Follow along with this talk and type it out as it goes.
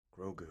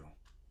Grogu.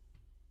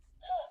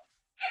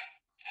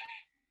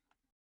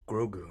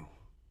 Grogu.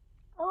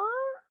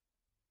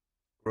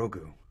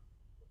 Grogu.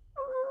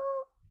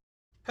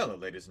 Hello,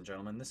 ladies and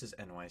gentlemen. This is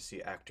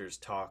NYC Actors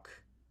Talk,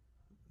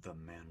 The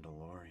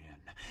Mandalorian.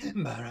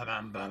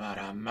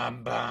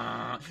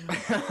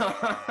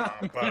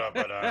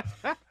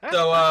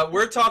 So,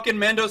 we're talking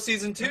Mando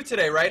Season 2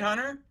 today, right,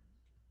 Hunter?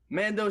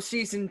 Mando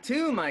Season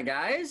 2, my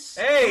guys.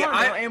 Hey, Come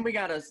on now, and we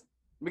got a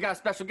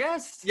special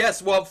guest.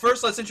 Yes, well,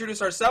 first let's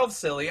introduce ourselves,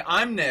 silly.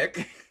 I'm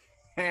Nick.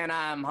 And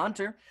I'm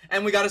Hunter.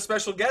 And we got a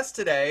special guest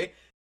today,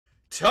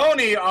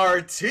 Tony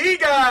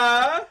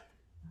Artiga.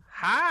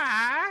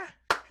 Hi.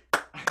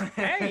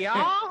 Hey,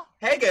 y'all.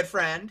 Hey, good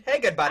friend. Hey,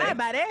 good buddy. Hi,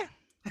 buddy.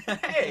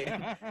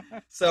 Hey.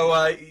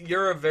 So,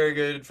 you're a very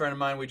good friend of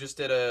mine. We just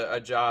did a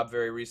job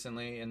very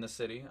recently in the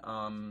city.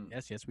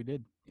 Yes, we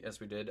did. Yes,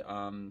 we did.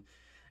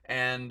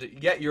 And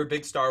yeah, you're a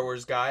big Star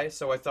Wars guy,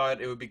 so I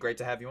thought it would be great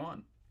to have you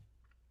on.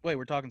 Wait,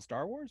 we're talking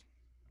Star Wars?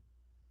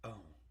 Oh.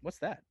 What's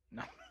that?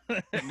 No.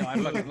 No, I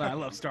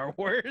love Star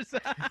Wars.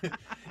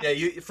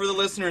 Yeah, for the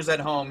listeners at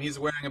home, he's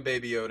wearing a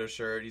Baby Yoda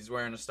shirt. He's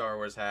wearing a Star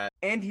Wars hat.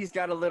 And he's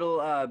got a little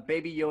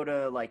Baby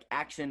Yoda, like,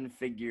 action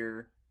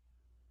figure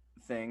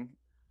thing,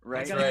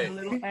 right? That's right. A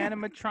little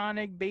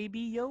animatronic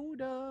Baby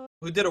Yoda.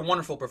 Who did a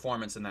wonderful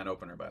performance in that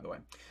opener, by the way.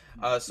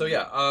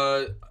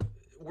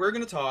 We're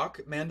going to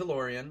talk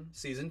Mandalorian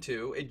Season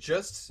 2. It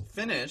just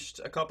finished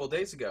a couple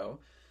days ago.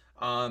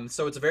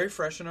 So it's very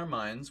fresh in our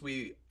minds.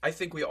 I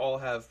think we all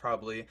have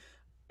probably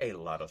a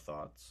lot of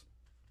thoughts.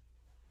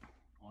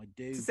 I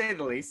do. To say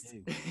the least.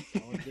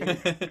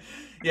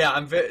 Yeah,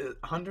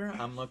 Hunter,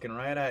 I'm looking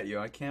right at you.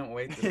 I can't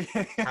wait to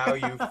see how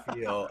you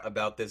feel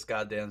about this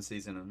goddamn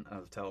season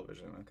of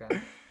television,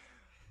 okay?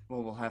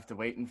 Well, we'll have to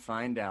wait and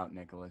find out,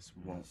 Nicholas,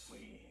 won't Yes.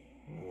 we?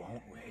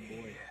 Won't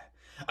we?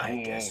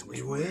 I guess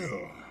we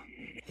will.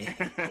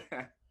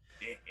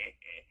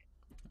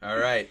 All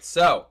right,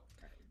 so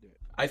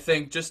I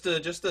think just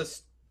to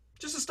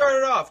start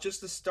it off,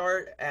 just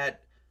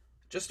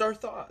our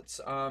thoughts.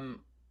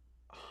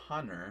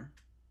 Hunter,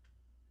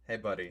 hey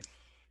buddy,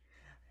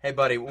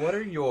 what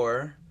are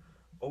your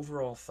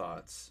overall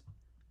thoughts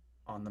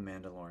on The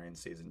Mandalorian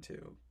Season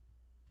 2?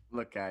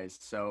 Look, guys,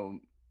 so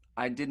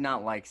I did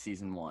not like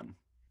Season 1.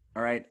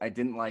 All right? I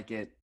didn't like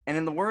it. And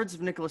in the words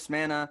of Nicholas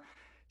Manna,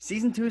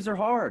 Season 2s are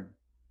hard.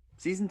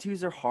 Season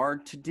 2s are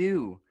hard to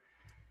do.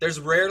 There's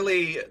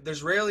rarely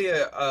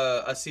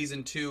a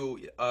Season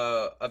 2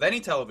 of any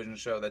television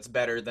show that's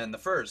better than the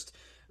first.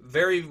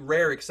 Very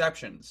rare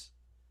exceptions.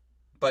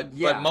 But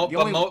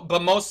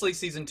mostly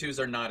Season 2s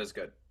are not as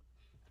good.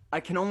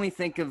 I can only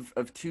think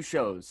of two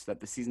shows that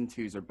the Season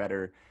 2s are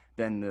better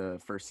than the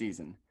first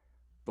season.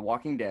 The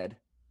Walking Dead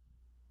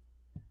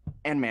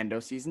and Mando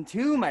Season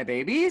 2, my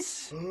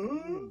babies.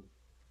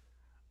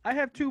 I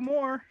have two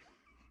more.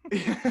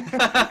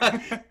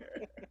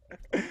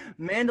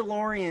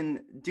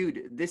 Mandalorian,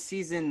 dude, this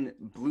season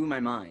blew my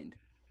mind.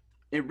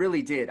 It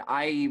really did.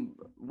 I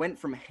went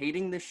from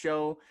hating the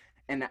show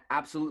and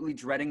absolutely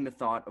dreading the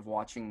thought of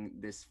watching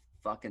this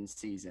fucking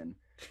season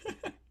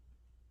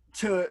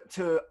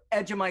to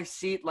edge of my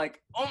seat, like,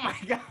 oh my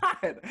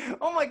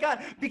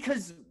god,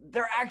 because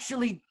they're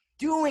actually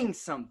doing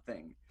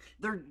something.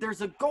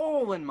 There's a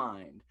goal in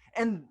mind,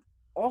 and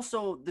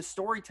also the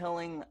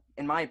storytelling,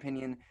 in my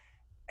opinion,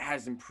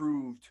 has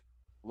improved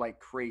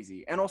like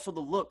crazy, and also the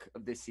look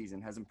of this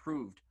season has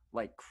improved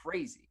like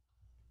crazy.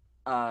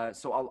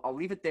 So I'll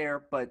leave it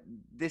there, but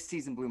this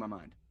season blew my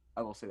mind.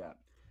 I will say that.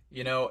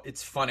 You know,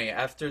 it's funny.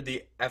 After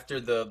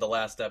the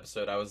last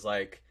episode, I was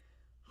like,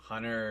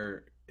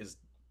 Hunter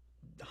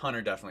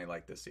definitely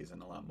liked this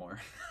season a lot more.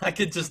 I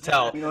could just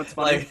tell. You know what's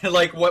funny?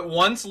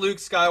 Once Luke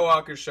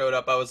Skywalker showed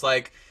up, I was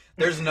like,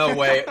 there's no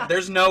way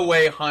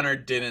Hunter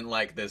didn't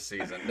like this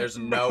season. There's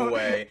no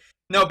way.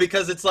 No,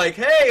 because it's like,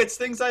 hey, it's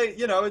things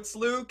it's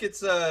Luke,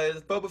 it's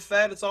Boba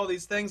Fett, it's all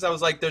these things. I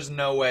was like, there's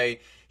no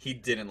way he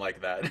didn't like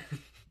that.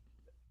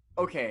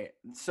 Okay,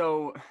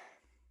 so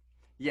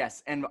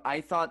yes, and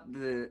I thought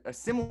a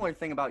similar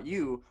thing about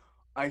you.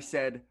 I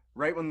said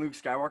right when Luke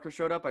Skywalker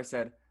showed up, I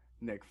said,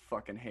 Nick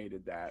fucking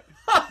hated that.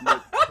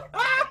 Nick fucking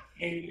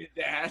hated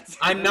that.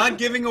 I'm not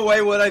giving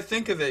away what I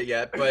think of it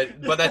yet, but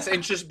that's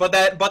interest. But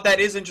that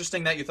is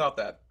interesting that you thought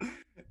that.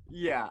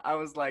 Yeah, I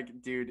was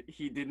like, dude,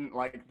 he didn't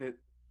like the.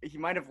 He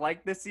might have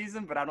liked this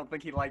season, but I don't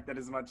think he liked it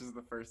as much as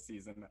the first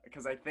season,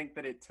 because I think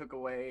that it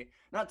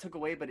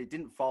but it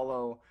didn't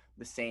follow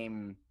the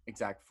same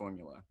exact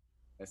formula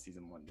as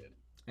season 1 did.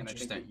 And I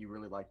think that you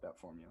really liked that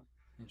formula.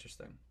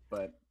 Interesting.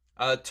 But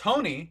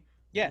Tony,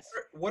 Yes.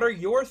 What are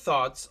your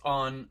thoughts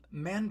on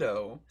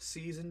Mando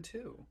Season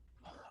 2?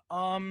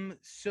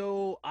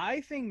 So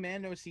I think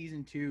Mando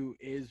Season 2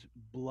 is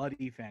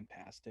bloody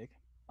fantastic.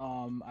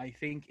 I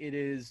think it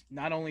is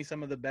not only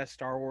some of the best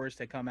Star Wars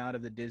to come out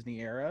of the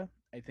Disney era,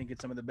 I think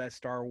it's some of the best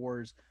Star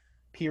Wars,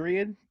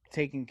 period,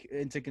 taking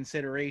into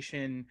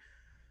consideration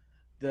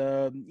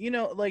the,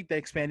 like the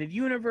expanded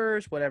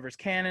universe, whatever's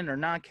canon or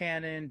not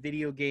canon,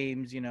 video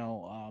games,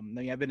 I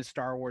mean, I've been a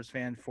Star Wars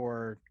fan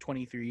for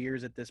 23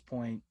 years at this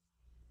point.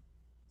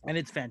 and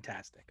it's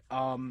fantastic.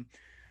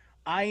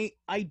 I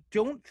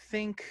don't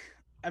think.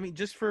 I mean,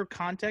 just for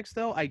context,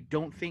 though, I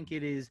don't think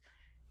it is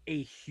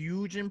a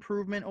huge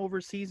improvement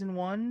over season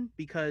one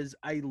because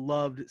I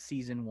loved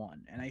season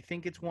one, and I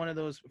think it's one of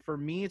those. For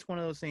me, it's one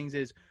of those things.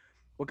 Is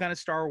what kind of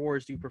Star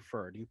Wars do you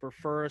prefer? Do you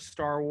prefer a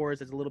Star Wars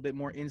that's a little bit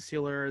more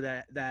insular,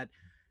 that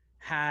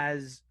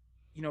has,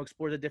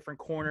 explored a different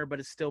corner, but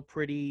is still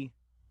pretty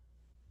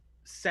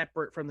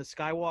separate from the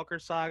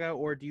Skywalker saga,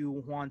 or do you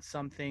want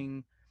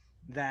something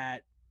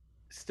that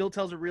still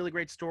tells a really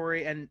great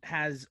story and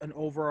has an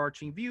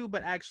overarching view,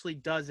 but actually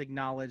does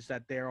acknowledge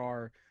that there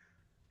are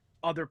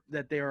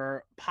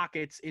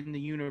pockets in the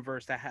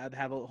universe that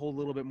have a whole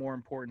little bit more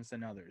importance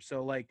than others.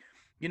 So like,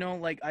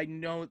 like I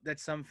know that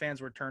some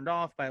fans were turned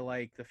off by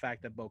like the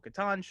fact that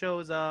Bo-Katan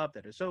shows up,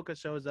 that Ahsoka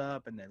shows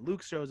up, and then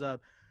Luke shows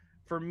up.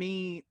 For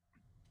me,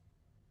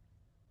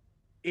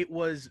 it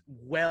was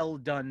well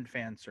done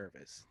fan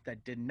service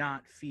that did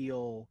not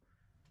feel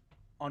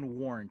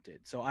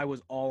unwarranted. So I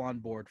was all on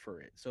board for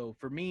it. So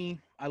for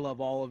me, I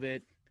love all of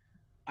it.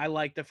 I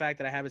like the fact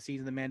that I have a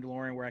season of The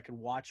Mandalorian where I could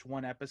watch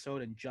one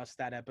episode and just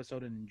that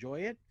episode and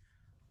enjoy it.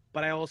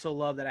 But I also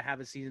love that I have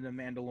a season of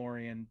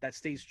Mandalorian that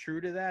stays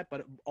true to that,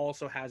 but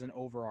also has an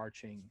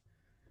overarching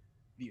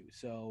view.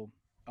 So,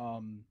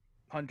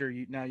 Hunter,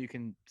 now you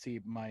can see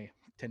my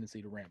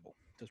tendency to ramble.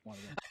 Just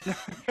wanted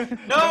to.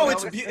 No,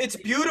 it's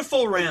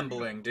beautiful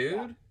rambling,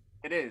 dude.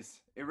 It is.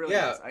 It really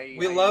Yeah, is.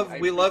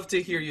 we love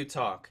to hear you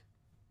talk.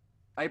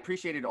 I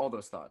appreciated all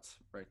those thoughts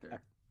right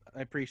there.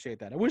 I appreciate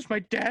that. I wish my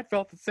dad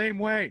felt the same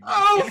way.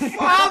 Oh,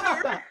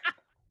 father!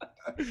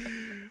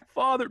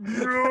 Father,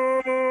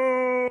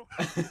 no!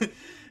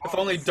 If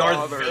only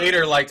Darth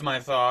Vader liked my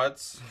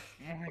thoughts.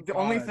 Oh The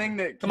only thing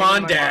that Come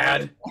on,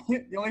 Dad.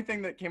 The only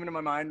thing that came into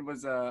my mind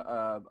was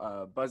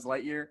Buzz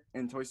Lightyear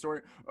in Toy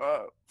Story.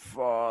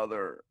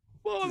 Father.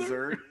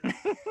 Dessert.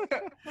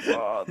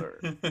 Father.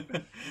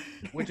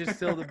 Which is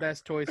still the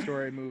best Toy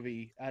Story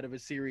movie out of a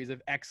series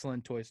of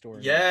excellent Toy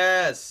Story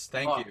Yes,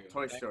 thank you.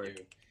 Toy Thank Story.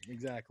 you.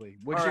 Exactly.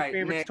 What's All your right,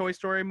 favorite Nick. Toy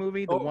Story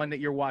movie? The one that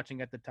you're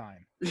watching at the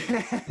time.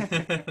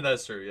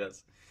 That's true,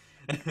 yes.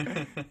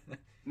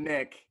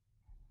 Nick,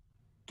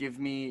 give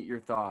me your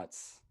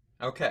thoughts.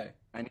 Okay.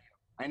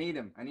 I need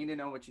them. I need to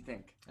know what you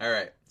think. All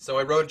right. So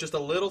I wrote just a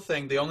little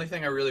thing. The only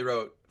thing I really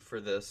wrote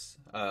for this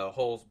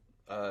whole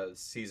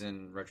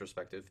season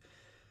retrospective.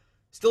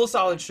 Still a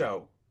solid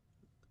show.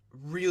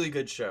 Really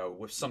good show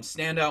with some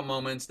standout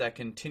moments that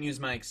continues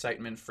my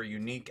excitement for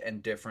unique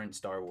and different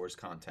Star Wars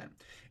content.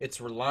 Its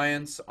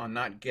reliance on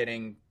not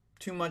getting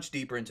too much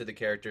deeper into the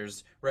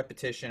characters,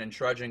 repetition, and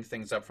trudging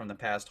things up from the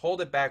past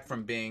hold it back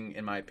from being,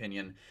 in my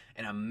opinion,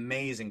 an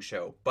amazing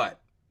show. But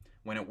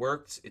when it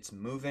works, it's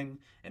moving,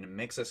 and it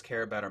makes us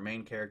care about our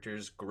main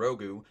characters,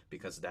 Grogu,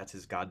 because that's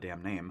his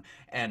goddamn name,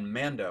 and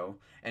Mando,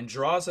 and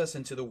draws us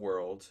into the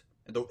worlds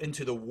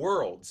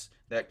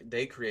that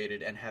they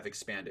created and have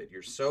expanded.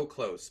 You're so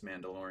close,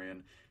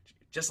 Mandalorian.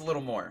 Just a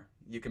little more.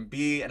 You can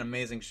be an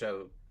amazing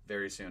show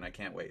very soon. I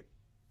can't wait.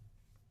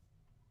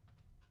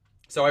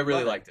 So I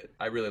really liked it.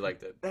 I really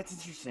liked it. That's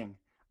interesting.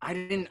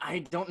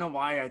 I don't know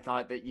why I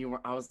thought that you were.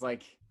 I was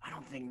like, I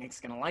don't think Nick's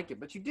gonna like it,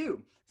 but you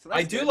do. So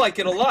that's I do good. like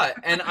it a lot,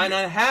 and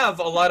I have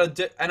a lot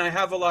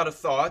of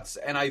thoughts,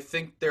 and I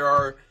think there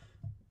are.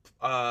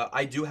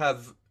 I do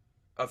have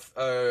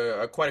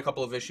quite a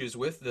couple of issues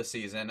with this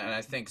season, and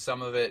I think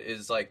some of it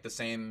is like the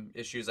same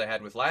issues I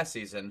had with last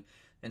season,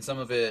 and some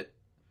of the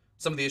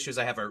issues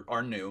I have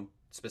are new,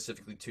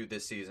 specifically to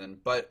this season.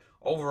 But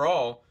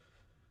overall,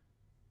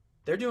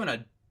 they're doing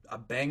a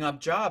bang up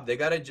job.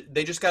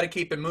 They just gotta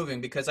keep it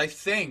moving, because I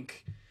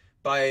think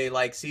by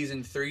like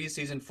season 3,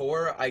 season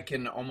 4, I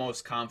can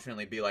almost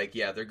confidently be like,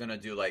 yeah, they're gonna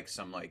do like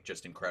some like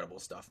just incredible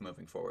stuff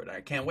moving forward.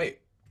 I can't wait.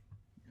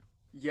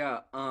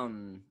 Yeah.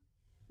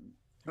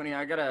 Tony,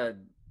 I gotta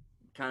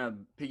kind of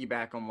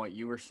piggyback on what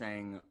you were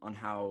saying on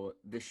how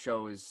this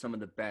show is some of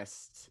the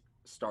best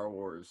Star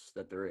Wars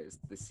that there is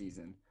this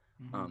season.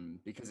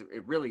 Because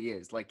it really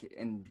is, like,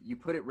 and you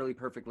put it really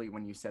perfectly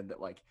when you said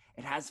that, like,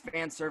 it has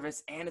fan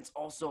service and it's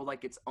also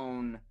like its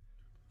own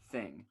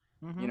thing.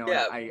 You know,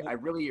 Yeah. I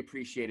really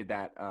appreciated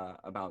that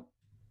about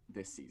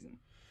this season.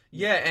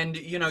 Yeah, and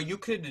you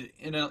could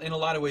in a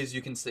lot of ways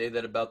you can say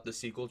that about the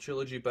sequel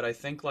trilogy, but I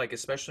think like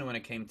especially when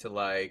it came to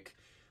like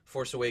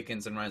Force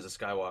Awakens and Rise of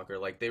Skywalker,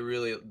 like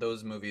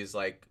those movies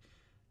like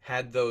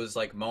had those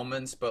like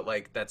moments, but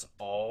like that's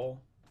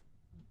all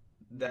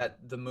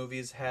that the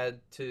movies had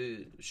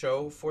to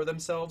show for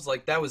themselves.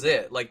 Like that was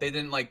it. Like they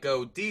didn't like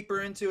go deeper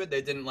into it.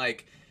 They didn't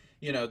like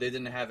they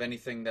didn't have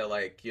anything that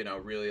like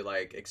really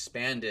like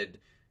expanded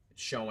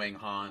showing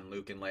Han,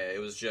 Luke, and Leia. It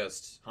was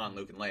just Han,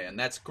 Luke, and Leia, and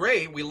that's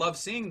great. We love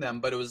seeing them,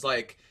 but it was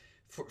like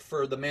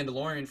for the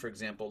Mandalorian, for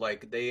example,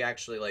 like they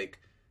actually like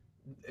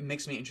it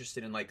makes me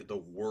interested in like the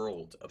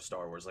world of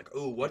Star Wars. Like,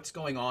 oh, what's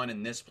going on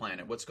in this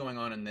planet? What's going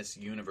on in this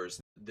universe?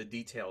 The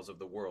details of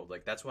the world.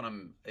 Like that's what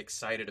I'm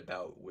excited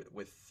about with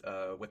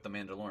the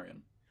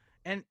Mandalorian.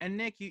 And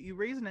Nick, you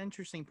raise an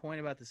interesting point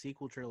about the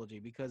sequel trilogy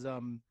because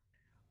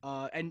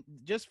And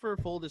just for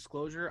full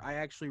disclosure, I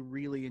actually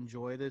really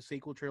enjoy the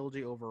sequel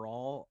trilogy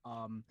overall.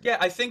 Yeah,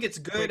 I think it's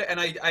good, But and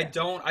I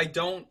don't.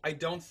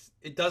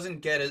 It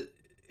doesn't get it.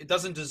 It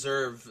doesn't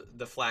deserve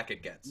the flack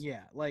it gets.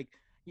 yeah, like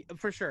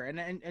for sure.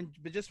 And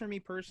but just for me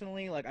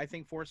personally, like I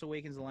think Force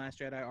Awakens and The Last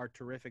Jedi are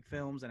terrific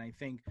films, and I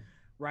think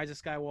Rise of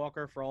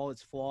Skywalker, for all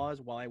its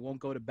flaws, while I won't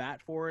go to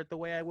bat for it the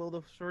way I will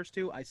the first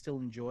two, I still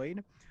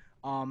enjoyed.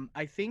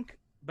 I think,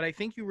 but I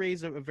think you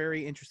raised a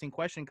very interesting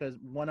question, because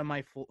one of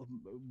my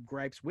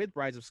gripes with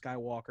Rise of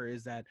Skywalker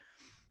is that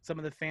some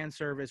of the fan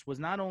service was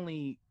not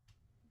only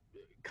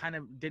kind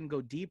of didn't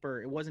go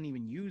deeper, it wasn't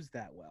even used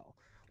that well.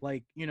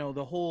 Like,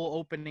 the whole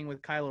opening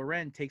with Kylo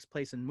Ren takes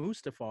place in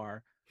Mustafar.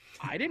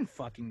 I didn't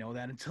fucking know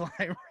that until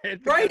I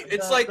read Right?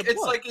 It's the like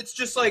book. it's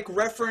just like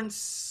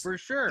reference For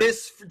sure.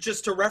 this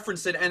just to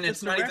reference it, and Just it's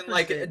to not even reference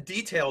like it.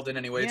 detailed in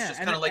any way. It's Yeah, just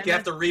and kind of like and you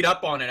have that's to read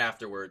up on it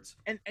afterwards.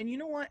 and you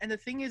know what? And the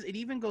thing is, it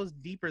even goes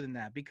deeper than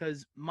that,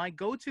 because my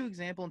go-to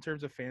example in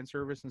terms of fan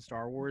service in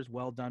Star Wars,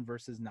 well done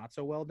versus not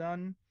so well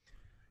done,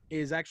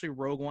 is actually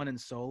Rogue One and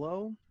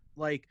Solo.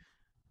 Like,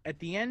 at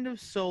the end of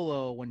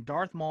Solo, when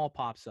Darth Maul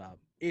pops up,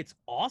 it's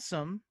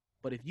awesome.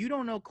 But if you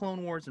don't know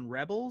Clone Wars and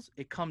Rebels,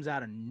 it comes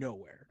out of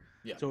nowhere.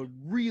 Yeah. So it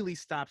really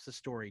stops the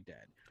story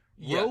dead.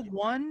 Yeah. Rogue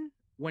One,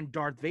 when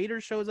Darth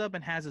Vader shows up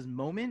and has his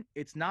moment,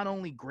 it's not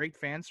only great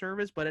fan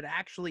service, but it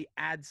actually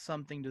adds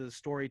something to the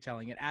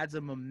storytelling. It adds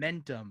a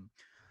momentum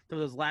to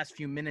those last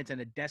few minutes and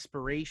a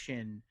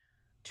desperation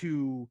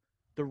to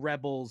the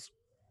Rebels'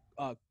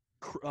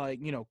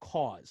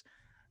 cause.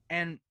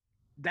 And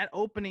that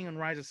opening in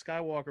Rise of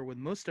Skywalker with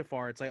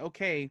Mustafar, it's like,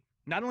 okay,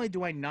 not only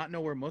do I not know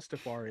where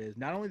Mustafar is,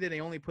 not only did they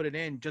only put it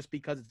in just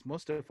because it's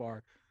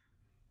Mustafar,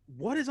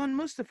 what is on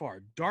Mustafar?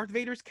 Darth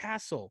Vader's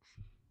castle,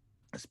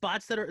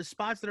 spots that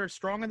are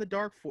strong in the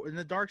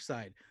dark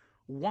side.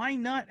 Why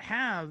not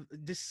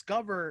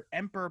discover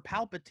Emperor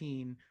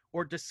Palpatine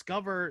or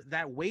discover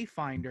that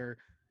Wayfinder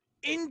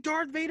in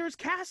Darth Vader's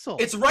castle?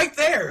 It's right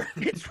there.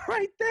 It's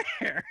right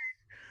there.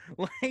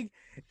 Like,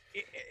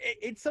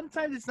 it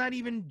sometimes it's not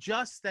even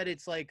just that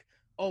it's like,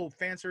 oh,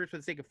 fan service for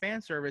the sake of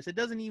fan service. It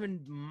doesn't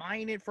even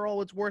mine it for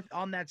all it's worth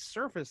on that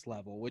surface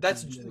level. Which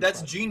That's is really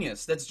that's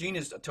genius. That's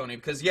genius, Tony.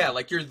 Because yeah,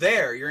 like you're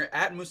there, you're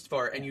at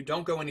Mustafar, and you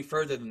don't go any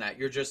further than that.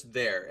 You're just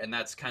there, and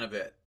that's kind of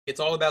it. It's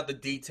all about the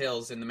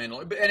details in the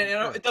middle, and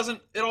it doesn't.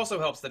 It also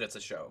helps that it's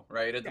a show,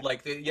 right? Yeah.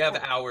 Like you have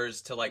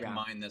hours to Yeah.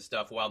 mine this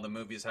stuff, while the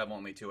movies have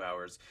only 2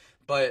 hours.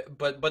 But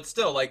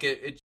still, like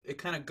it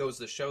kind of goes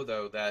to show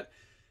though that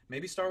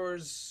maybe Star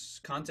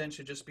Wars content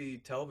should just be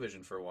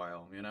television for a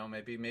while.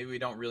 Maybe we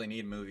don't really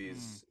need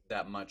movies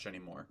that much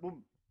anymore. Well,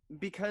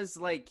 because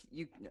like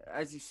you,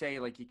 as you say,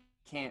 like you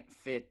can't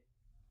fit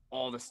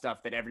all the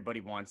stuff that everybody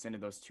wants into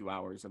those 2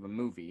 hours of a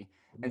movie,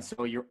 and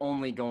so you're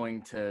only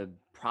going to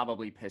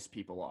probably piss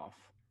people off.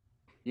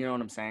 You know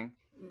what I'm saying?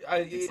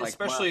 It's like,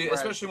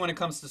 especially when it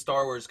comes to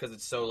Star Wars, because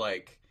it's so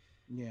like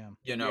Yeah.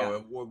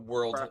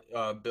 world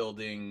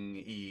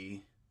building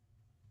y.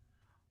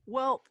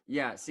 Well,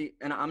 yeah. See,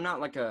 and I'm not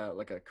like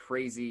a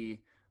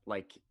crazy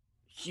like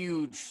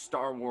huge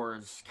Star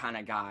Wars kind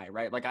of guy,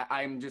 right? Like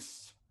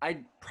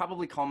I'd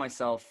probably call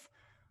myself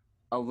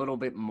a little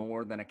bit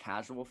more than a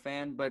casual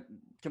fan, but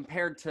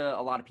compared to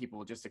a lot of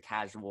people, just a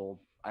casual.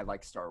 I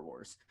like Star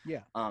Wars.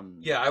 Yeah.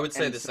 Yeah, I would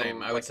say and the so,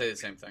 same. I would say the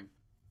same thing.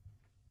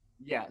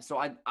 Yeah,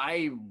 so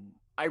I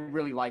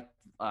really like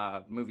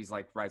movies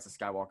like Rise of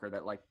Skywalker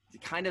that like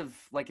kind of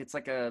like it's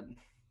like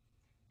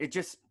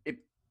it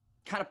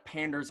kind of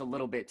panders a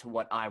little bit to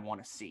what I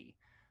want to see,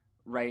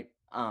 right?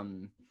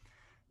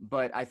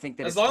 But I think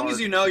that As it's long as hard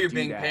you know to you're do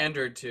being that.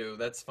 pandered to,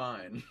 that's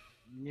fine.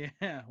 Yeah.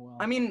 Well.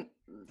 I mean,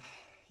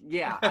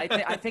 yeah,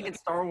 I think in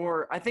Star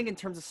Wars, I think in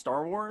terms of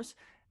Star Wars,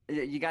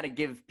 you got to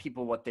give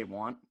people what they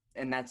want,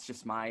 and that's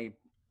just my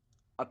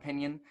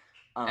opinion.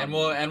 And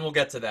we'll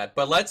get to that.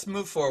 But let's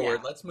move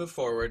forward. Yeah. Let's move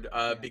forward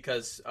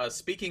because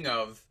speaking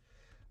of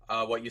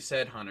what you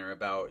said, Hunter,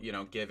 about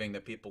giving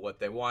the people what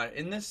they want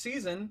in this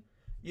season,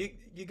 you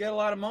get a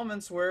lot of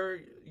moments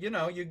where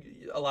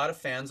a lot of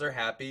fans are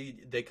happy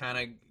they kind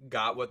of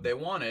got what they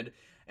wanted,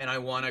 and I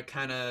want to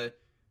kind of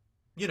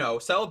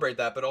celebrate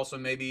that, but also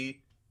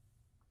maybe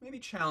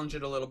challenge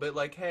it a little bit,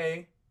 like,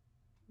 hey,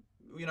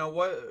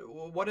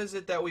 what is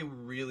it that we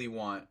really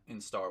want in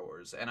Star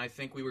Wars? And I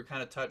think we're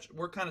kind of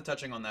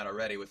touching on that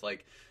already with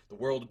like the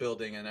world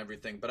building and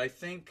everything. But I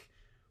think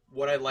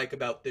what I like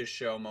about this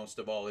show most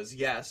of all is,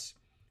 yes,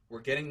 we're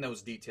getting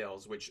those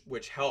details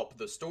which help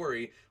the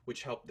story,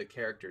 which help the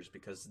characters,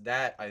 because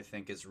that, I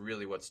think, is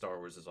really what Star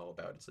Wars is all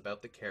about. It's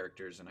about the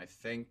characters, and I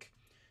think,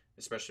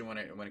 especially when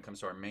it comes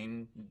to our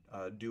main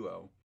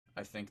duo,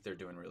 I think they're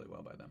doing really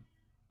well by them.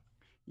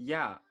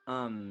 Yeah.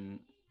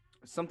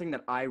 Something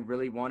that I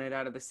really wanted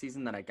out of the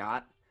season that I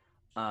got,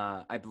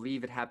 I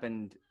believe it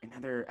happened in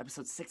either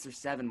episode 6 or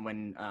 7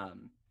 when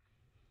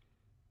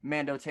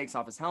Mando takes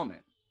off his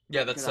helmet.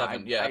 Yeah, that's Because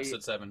 7.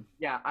 Episode 7.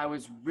 Yeah, I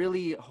was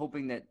really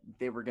hoping that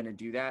they were going to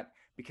do that,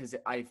 because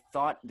I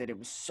thought that it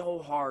was so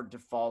hard to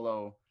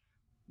follow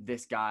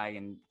this guy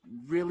and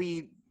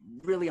really,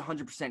 really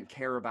 100%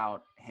 care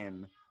about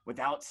him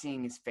without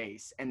seeing his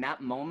face. And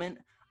that moment,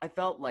 I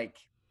felt like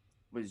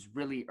was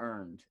really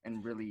earned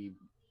and really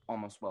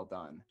almost well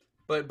done.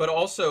 But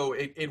also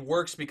it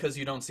works because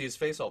you don't see his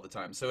face all the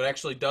time. So it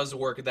actually does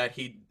work that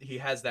he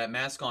has that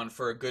mask on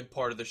for a good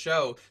part of the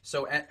show.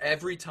 So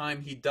every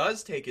time he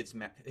does take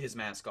his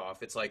mask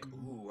off, it's like,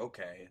 ooh,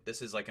 okay,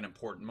 this is like an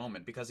important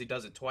moment because he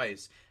does it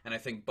twice, and I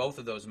think both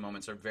of those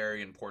moments are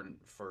very important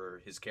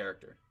for his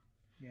character.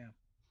 Yeah.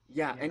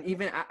 Yeah, Yeah. and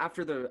even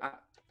after the,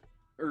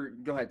 or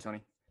go ahead,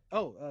 Tony.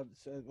 Oh,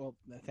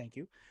 thank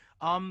you.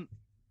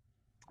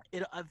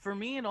 It for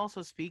me, it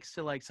also speaks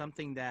to like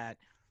something that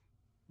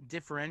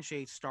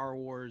differentiates Star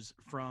Wars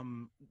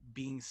from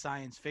being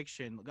science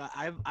fiction.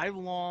 I've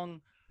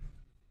long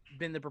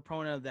been the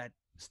proponent of that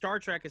Star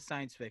Trek is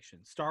science fiction.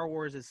 Star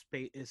Wars is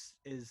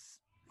is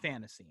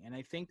fantasy, and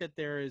I think that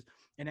there is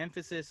an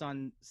emphasis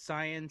on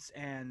science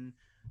and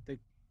the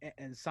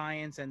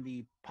science and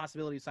the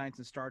possibility of science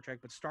in Star Trek.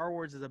 But Star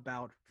Wars is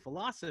about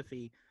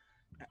philosophy.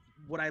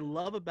 What I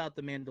love about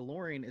the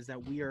Mandalorian is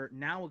that we are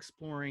now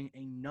exploring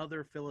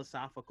another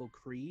philosophical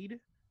creed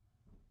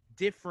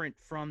different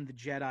from the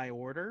Jedi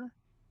Order,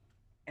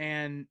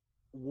 and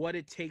what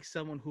it takes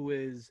someone who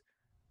is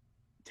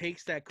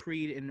takes that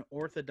creed in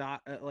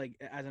orthodox like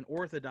as an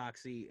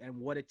orthodoxy, and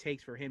what it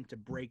takes for him to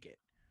break it.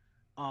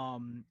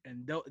 And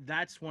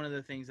that's one of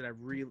the things that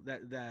I've really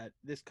that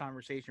this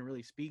conversation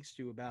really speaks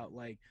to about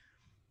like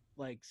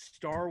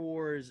Star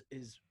Wars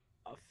is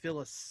a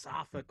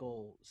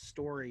philosophical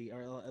story,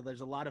 or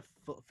there's a lot of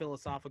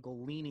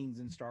philosophical leanings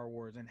in Star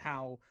Wars and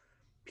how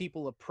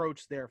people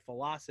approach their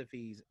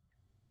philosophies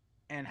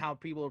and how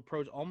people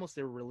approach almost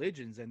their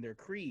religions and their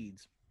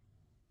creeds.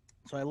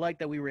 So I like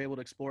that we were able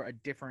to explore a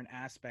different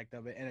aspect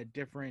of it and a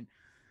different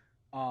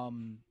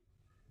um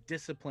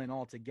discipline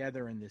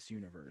altogether in this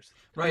universe.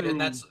 Right, and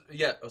that's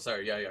yeah. Oh,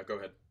 sorry. Yeah, yeah. Go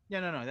ahead.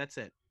 Yeah, no, that's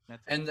it.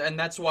 And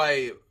that's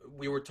why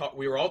we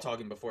were all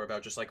talking before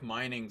about just like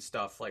mining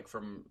stuff like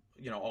from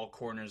all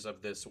corners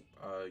of this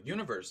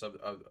universe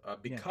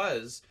of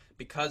because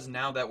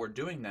now that we're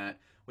doing that,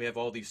 we have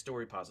all these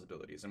story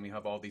possibilities and we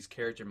have all these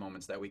character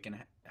moments that we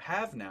can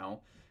have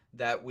now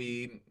that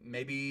we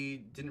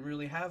maybe didn't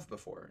really have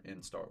before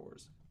in Star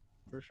Wars.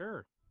 For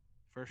sure.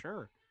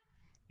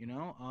 You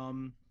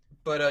know,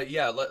 But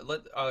yeah,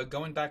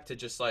 going back to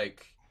just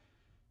like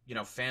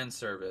fan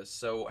service.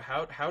 So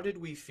how did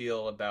we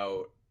feel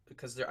about,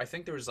 because I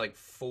think there was like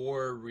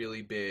four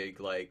really big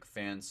like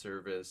fan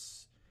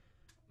service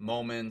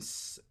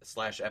moments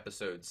 /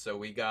 episodes. So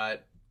we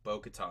got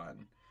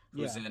Bo-Katan,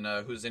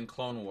 who's in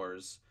Clone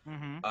Wars.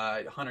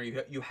 Hunter,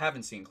 you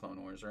haven't seen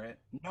Clone Wars, right?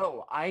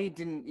 No, I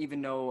didn't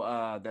even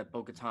know that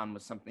Bo-Katan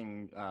was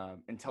something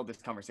until this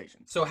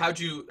conversation. So how'd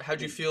you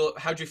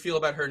feel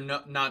about her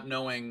not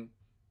knowing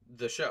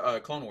the show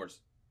Clone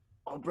Wars?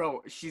 Oh,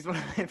 bro, she's one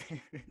of my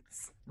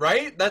favorites.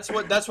 Right? That's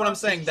what I'm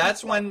saying.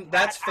 That's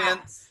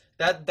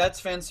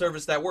fan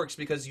service that works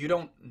because you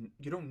don't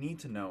need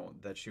to know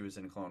that she was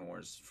in Clone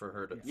Wars for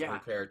her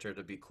character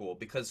to be cool,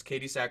 because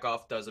Katie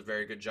Sackhoff does a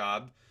very good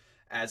job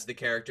as the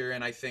character,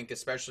 and I think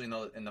especially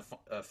in the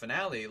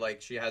finale,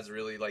 like she has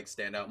really like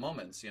standout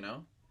moments,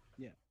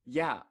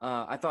 Yeah,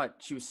 I thought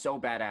she was so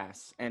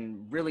badass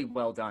and really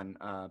well done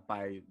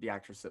by the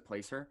actress that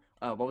plays her.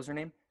 What was her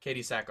name?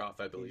 Katie Sackhoff,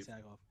 I believe.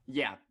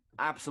 Yeah,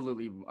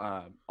 absolutely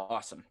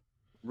awesome.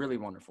 Really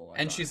wonderful.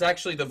 And she's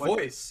actually the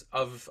voice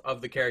of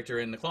the character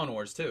in the Clone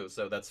Wars too,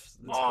 so that's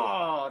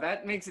cool.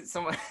 That makes it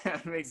so much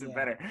that makes it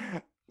better.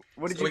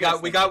 What did so you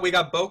we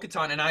got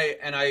Bo-Katan, and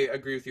I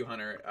agree with you,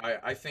 Hunter.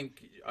 I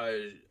think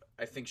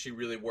she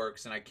really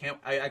works, and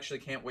I actually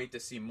can't wait to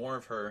see more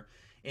of her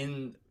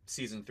in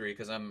season 3,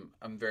 because I'm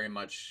very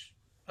much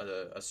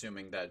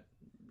assuming that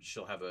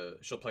she'll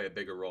play a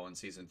bigger role in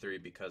season 3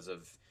 because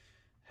of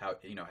how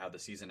the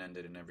season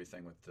ended and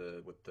everything with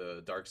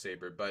the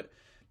Darksaber.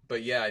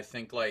 But yeah, I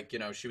think like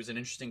she was an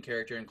interesting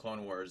character in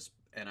Clone Wars,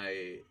 and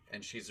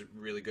she's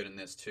really good in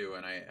this too,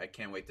 and I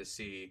can't wait to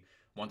see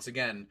once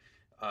again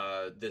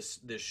this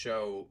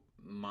show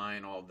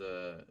mine all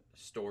the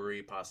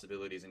story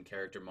possibilities and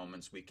character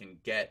moments we can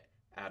get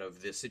out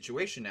of this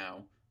situation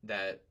now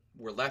that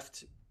we're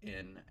left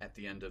in at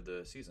the end of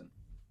the season.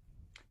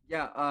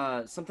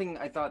 Yeah, something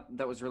I thought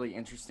that was really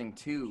interesting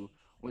too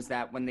was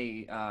that when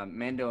they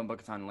Mando and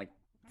Bo-Katan like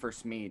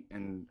first meet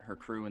and her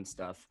crew and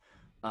stuff,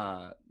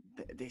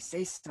 they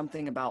say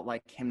something about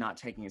like him not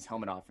taking his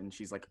helmet off, and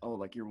she's like, "Oh,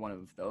 like you're one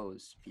of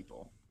those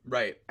people."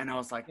 Right. And I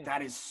was like,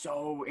 that is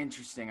so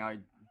interesting. I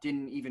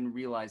didn't even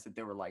realize that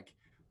there were like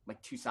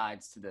two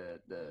sides to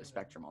the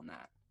spectrum on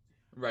that.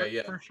 Right.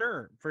 Yeah. For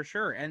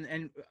sure.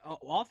 And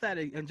off that,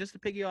 and just to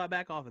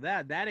piggyback off of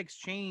that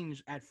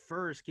exchange at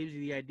first gives you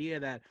the idea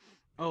that,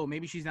 oh,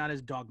 maybe she's not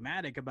as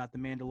dogmatic about the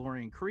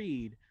Mandalorian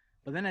creed.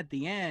 But then at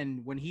the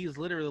end, when he's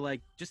literally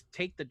like, just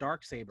take the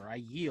Darksaber, I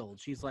yield.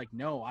 She's like,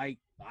 no, I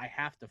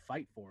have to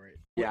fight for it.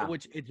 Yeah.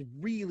 Which it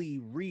really,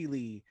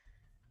 really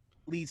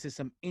leads to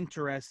some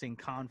interesting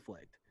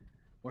conflict,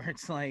 where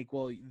it's like,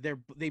 well,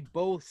 they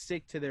both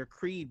stick to their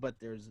creed, but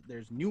there's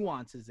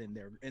nuances in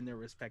their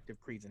respective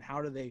creeds, and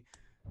how do they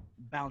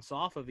bounce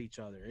off of each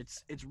other.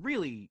 It's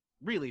really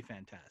really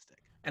fantastic.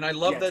 And I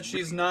love Yeah, that it's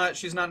she's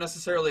not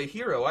necessarily a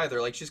hero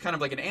either. Like she's kind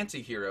of like an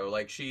anti-hero.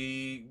 Like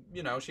she,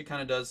 you know, she kind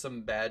of does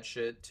some bad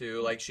shit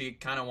too. Like she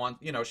kind of wants,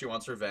 you know, she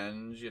wants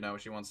revenge, you know,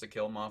 she wants to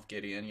kill Moff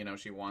Gideon, you know,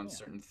 she wants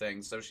Yeah. certain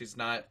things. So she's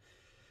not,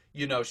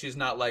 you know, she's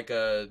not like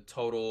a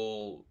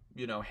total,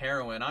 you know,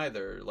 heroine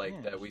either, like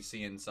Yeah, that we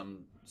see in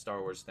some Star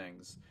Wars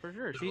things. for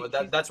sure. So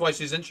that's why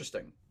she's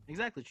interesting.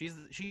 Exactly.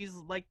 She's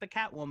like the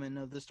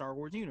Catwoman of the Star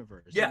Wars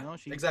universe. Yeah, You know,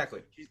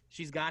 exactly.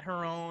 she's got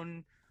her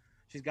own.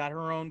 She's got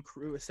her own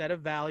set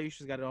of values.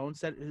 She's got her own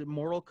set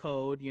moral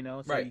code. You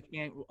know, so Right. you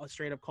can't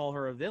straight up call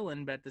her a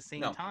villain. But at the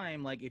same No.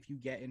 time, like if you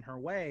get in her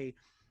way,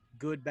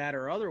 good, bad,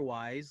 or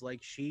otherwise,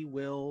 like she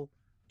will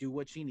do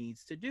what she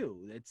needs to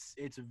do. It's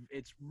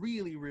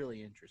really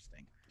really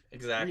interesting.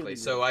 Exactly. Really,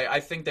 So really I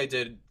think they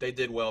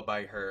did well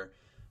by her.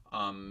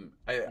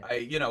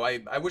 I you know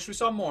I wish we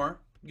saw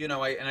more. You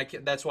know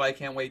that's why I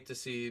can't wait to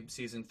see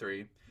season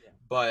 3. Yeah.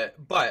 But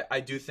I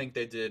do think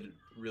they did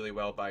really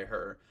well by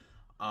her.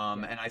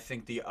 And I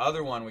think the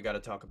other one we got to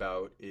talk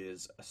about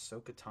is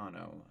Ahsoka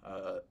Tano,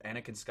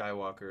 Anakin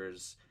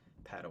Skywalker's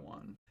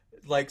Padawan.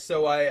 Like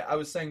so I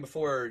was saying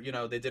before, you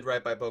know they did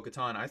right by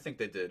Bo-Katan. I think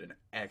they did an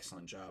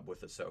excellent job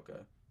with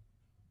Ahsoka.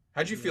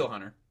 How'd you feel,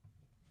 Hunter?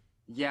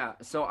 Yeah,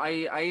 so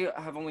I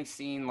have only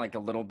seen like a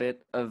little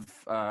bit of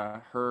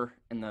her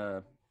in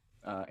the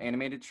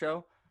animated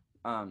show,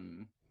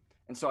 and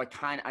so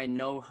I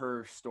know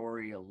her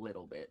story a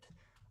little bit,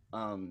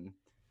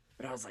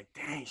 but I was like,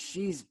 dang,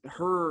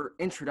 her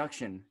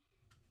introduction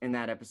in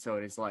that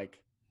episode is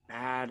like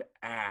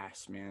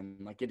badass, man.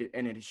 Like it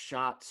is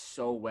shot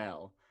so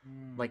well,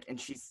 like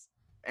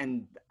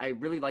and I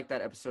really like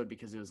that episode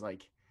because it's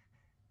like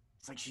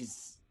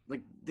she's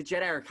like the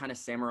Jedi are kind of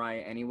samurai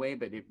anyway,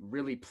 but it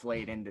really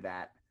played into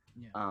that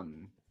Yeah.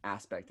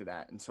 aspect of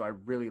that, and so I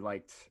really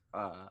liked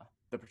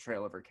the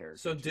portrayal of her character.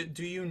 So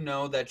do you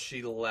know that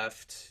she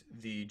left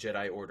the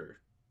Jedi Order?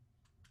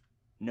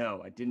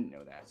 No, I didn't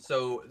know that.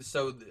 So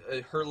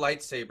her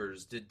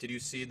lightsabers, did you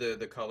see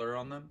the color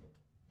on them?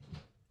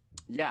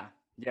 Yeah,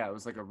 it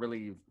was like a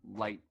really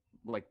light,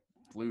 like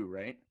blue,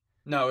 right?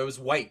 No, it was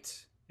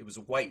white. It was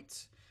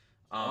white.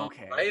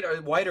 Okay. Right?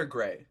 Or white or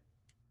gray?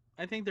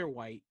 I think they're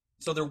white.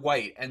 So they're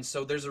white, and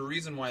so there's a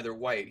reason why they're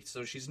white.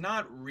 So she's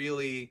not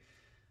really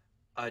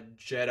a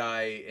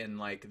Jedi in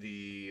like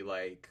the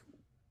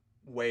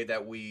way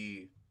that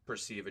we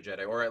perceive a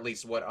Jedi, or at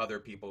least what other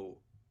people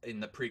in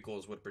the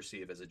prequels would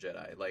perceive as a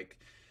Jedi. Like,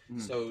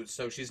 so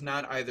she's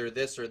not either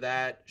this or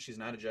that. She's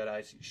not a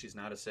Jedi. She's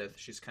not a Sith.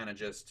 She's kind of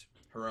just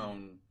her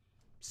own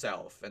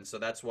self, and so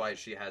that's why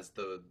she has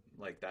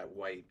that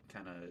white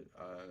kind of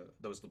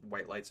those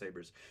white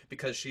lightsabers,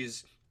 because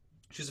she's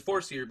a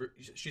force user.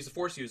 She's a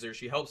force user.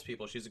 She helps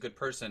people. She's a good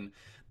person,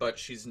 but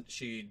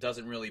she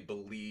doesn't really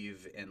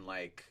believe in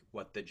like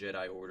what the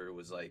Jedi Order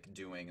was like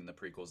doing in the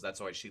prequels. That's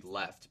why she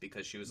left,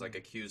 because she was like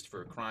accused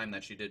for a crime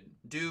that she didn't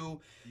do,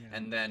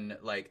 and then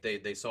like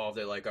they solved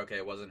it. Like, okay,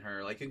 it wasn't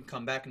her. Like, you can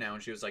come back now.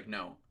 And she was like,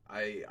 no,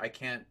 I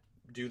can't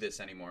do this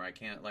anymore. I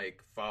can't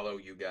like follow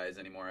you guys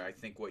anymore. I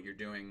think what you're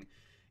doing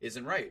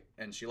isn't right,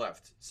 and she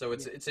left. So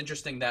it's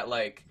interesting that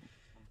like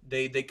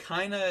they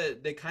kind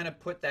of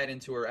put that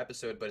into her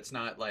episode, but it's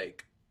not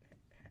like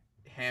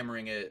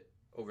hammering it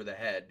over the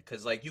head,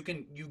 because like you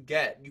can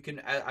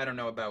I don't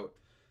know about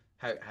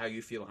how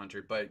you feel,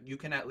 Hunter, but you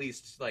can at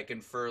least like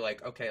infer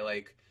like, okay,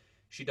 like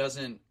she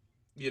doesn't,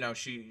 you know,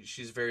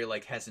 she's very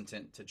like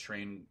hesitant to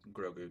train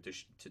Grogu,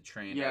 to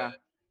train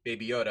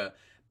Baby Yoda,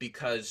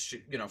 because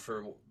she, you know,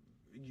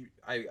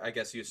 I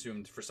guess you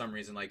assumed for some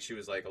reason like she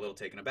was like a little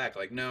taken aback,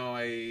 like, no,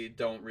 I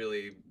don't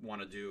really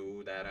want to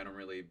do that. I don't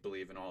really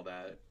believe in all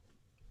that.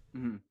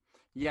 Mm-hmm.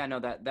 Yeah, no,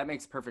 that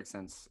makes perfect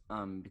sense.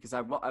 Because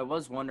I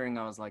was wondering,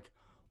 I was like,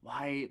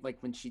 why,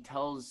 like when she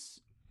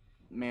tells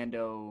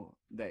Mando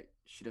that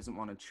she doesn't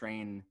want to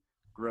train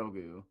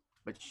Grogu,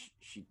 but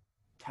she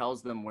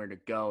tells them where to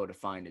go to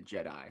find a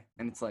Jedi,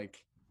 and it's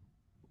like,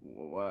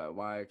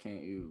 why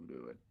can't you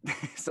do it?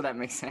 So that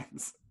makes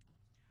sense.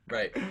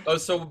 Right. Oh,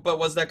 so but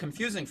was that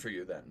confusing for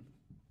you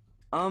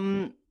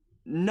then?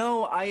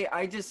 No,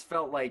 I just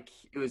felt like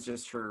it was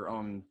just her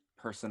own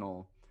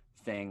personal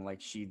thing.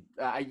 Like you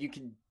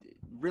could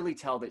really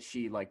tell that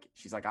she's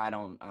like, I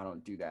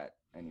don't do that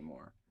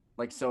anymore.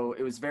 Like, so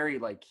it was very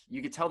like,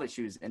 you could tell that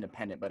she was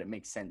independent, but it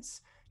makes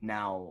sense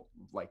now,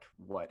 like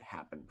what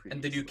happened previously.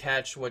 And did you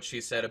catch what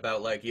she said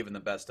about like even the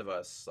best of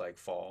us like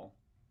fall?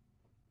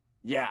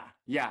 Yeah,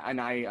 and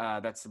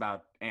that's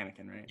about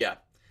Anakin, right? Yeah.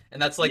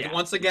 And that's like,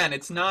 once again,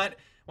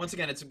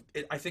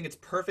 I think it's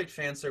perfect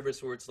fan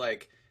service where it's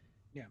like,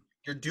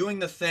 you're doing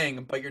the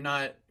thing, but you're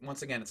not,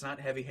 once again, it's not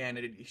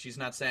heavy-handed. She's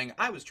not saying,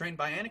 I was trained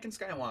by Anakin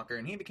Skywalker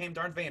and he became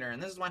Darth Vader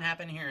and this is what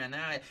happened here and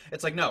that.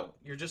 It's like, no,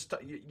 you're just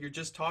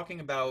talking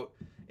about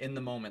in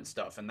the moment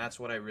stuff, and that's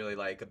what I really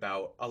like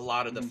about a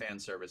lot of the fan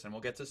service. And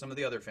we'll get to some of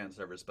the other fan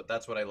service, but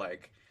that's what I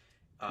like.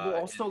 Well,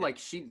 also, like,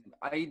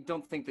 I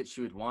don't think that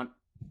she would want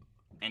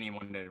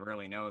anyone to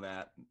really know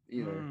that.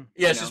 either. Mm.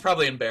 Yeah, you she's know?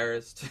 probably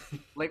embarrassed.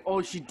 Like,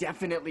 oh, she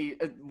definitely.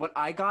 What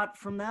I got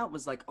from that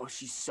was like, oh,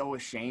 she's so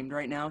ashamed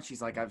right now.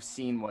 She's like, I've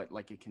seen what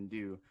like it can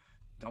do.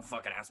 Don't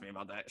fucking ask me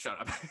about that. Shut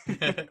up.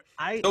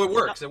 So it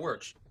works. It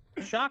works.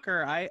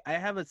 Shocker, I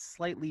have a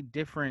slightly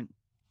different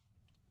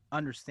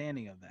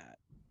understanding of that.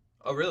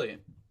 Oh, really?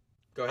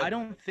 Go ahead. I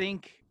don't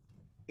think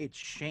it's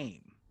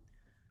shame.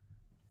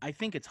 I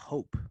think it's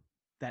hope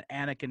that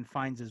Anakin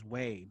finds his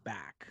way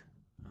back,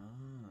 Ah.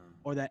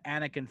 or that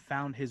Anakin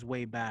found his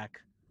way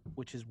back,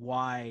 which is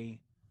why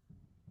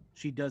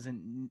she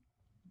doesn't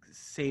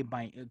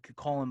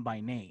call him by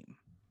name.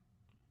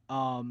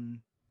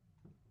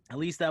 At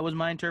least that was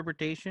my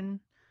interpretation,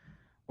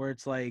 where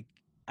it's like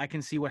I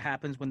can see what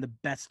happens when the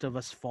best of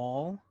us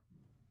fall,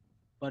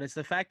 but it's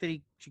the fact that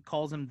she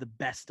calls him the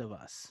best of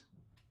us.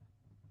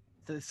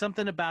 There's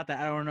something about that,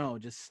 I don't know,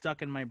 just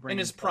stuck in my brain. In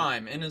his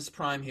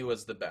prime, he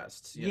was the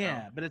best. You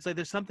know? But it's like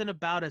there's something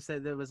about us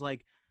that was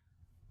like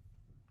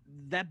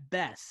that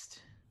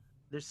best.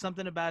 There's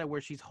something about it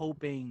where she's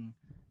hoping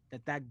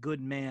that good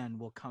man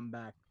will come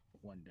back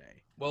one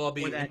day. Well, I'll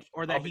be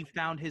Or that he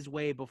found his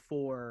way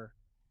before,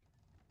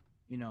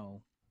 you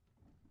know,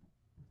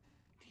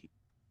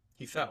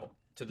 he fell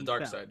to the He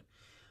dark fell. side.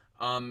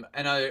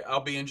 And I'll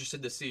be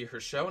interested to see her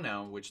show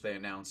now, which they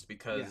announced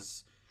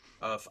because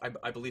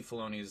I believe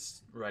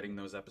Filoni's writing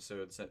those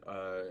episodes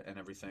and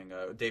everything.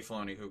 Dave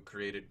Filoni, who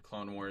created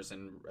Clone Wars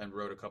and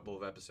wrote a couple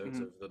of episodes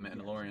Mhm. of The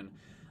Mandalorian.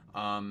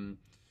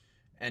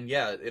 And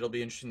yeah, it'll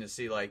be interesting to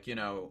see, like, you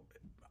know,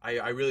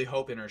 I really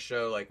hope in her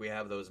show, like, we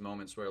have those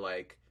moments where,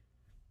 like,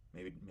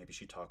 maybe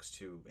she talks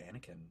to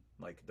Anakin,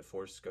 like the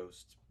Force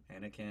ghost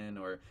Anakin,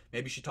 or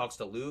maybe she talks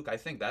to Luke. I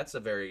think that's a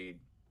very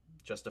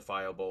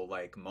justifiable,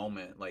 like,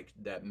 moment, like,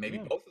 that maybe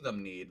Yeah. both of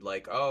them need,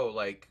 like, oh,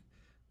 like,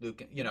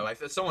 Luke, you know,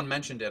 someone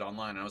mentioned it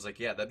online, and I was like,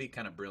 yeah, that'd be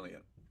kind of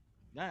brilliant.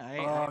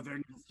 Oh, there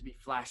needs to be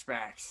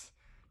flashbacks.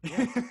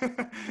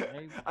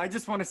 I- I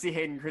just want to see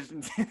Hayden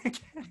Christensen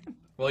again.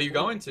 Well, you're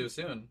going to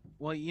soon.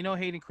 Well, you know,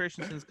 Hayden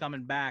Christensen's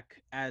coming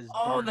back as.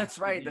 Oh, Darth that's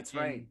right. in- That's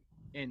right.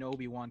 In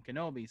Obi-Wan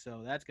Kenobi,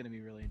 so that's going to be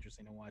really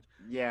interesting to watch.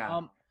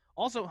 Yeah.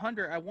 Also,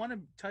 Hunter, I want to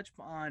touch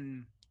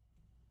on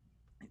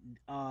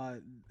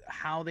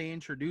how they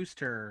introduced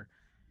her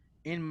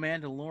in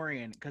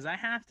Mandalorian, because I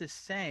have to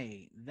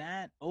say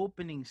that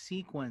opening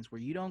sequence where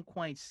you don't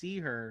quite see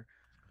her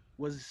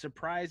was a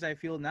surprise. I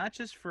feel not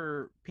just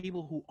for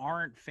people who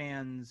aren't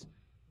fans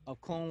of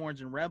Clone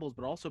Wars and Rebels,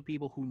 but also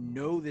people who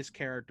know this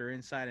character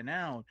inside and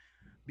out,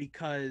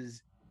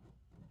 because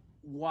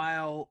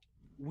while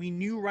we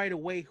knew right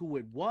away who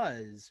it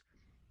was,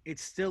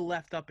 it's still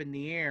left up in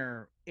the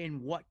air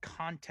in what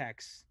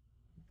context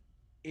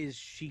is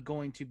she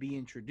going to be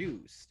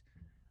introduced.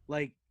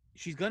 Like,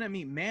 she's going to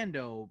meet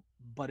Mando,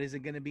 but is it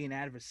going to be an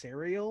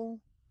adversarial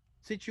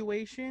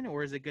situation,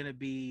 or is it going to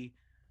be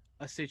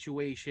a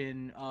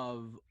situation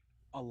of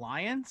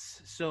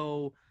alliance?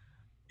 So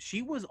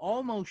she was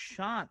almost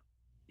shot.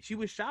 She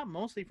was shot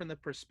mostly from the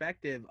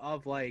perspective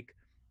of, like,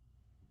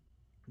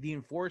 the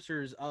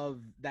enforcers of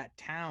that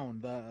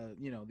town,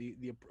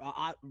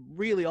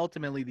 really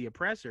ultimately the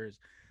oppressors.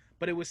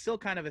 But it was still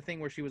kind of a thing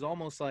where she was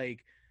almost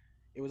like,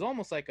 it was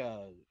almost like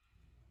a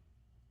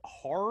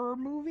horror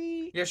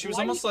movie. Yeah, she was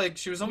light. almost like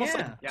she was almost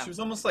Yeah. like she was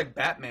almost like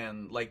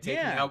Batman, like taking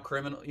Yeah. out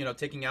criminal, you know,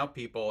 taking out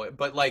people.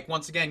 But, like,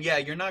 once again, yeah,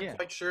 you're not Yeah.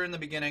 quite sure in the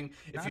beginning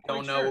if Not you quite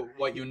don't know sure.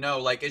 what you know.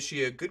 Like, is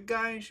she a good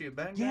guy? Is she a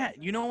bad guy? Yeah,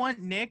 you know what,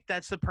 Nick?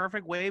 That's the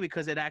perfect way,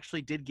 because it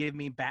actually did give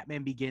me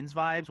Batman Begins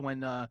vibes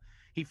when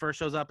he first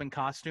shows up in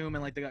costume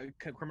and, like, the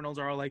criminals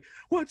are all like,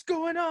 "What's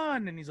going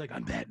on?" And he's like,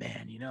 "I'm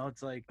Batman." You know,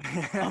 it's like,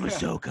 "I'm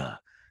Ahsoka."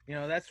 You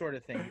know, that sort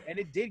of thing. And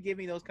it did give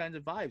me those kinds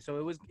of vibes. So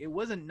it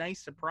was a nice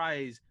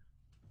surprise,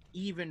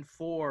 even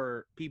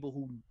for people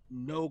who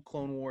know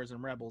Clone Wars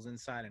and Rebels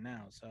inside and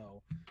out.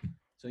 So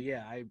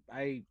yeah,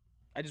 I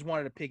just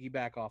wanted to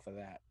piggyback off of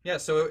that. Yeah,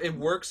 so it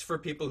works for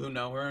people who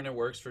know her, and it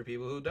works for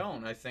people who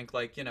don't. I think,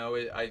 like, you know,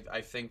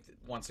 I think,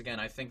 once again,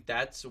 I think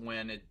that's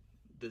when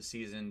the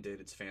season did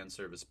its fan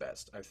service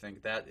best. I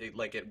think that it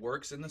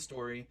works in the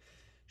story.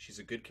 She's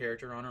a good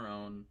character on her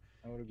own,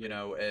 I would agree. you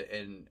know,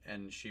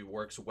 and she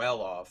works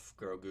well off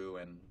Grogu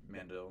and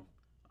Mando.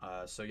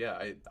 So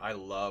yeah, I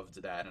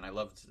loved that, and I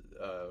loved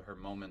her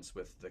moments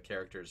with the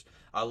characters.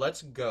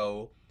 Let's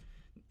go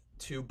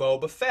to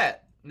Boba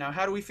Fett. Now,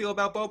 how do we feel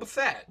about Boba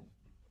Fett?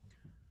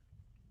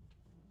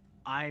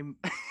 I'm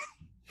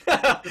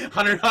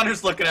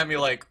Hunter's looking at me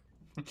like.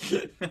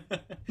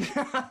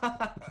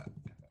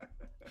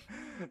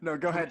 No,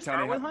 go ahead, start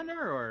Tony. with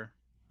Hunter, or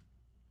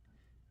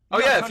Oh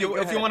No, yeah, Tony, go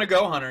if you ahead. want to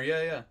go, Hunter,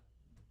 yeah.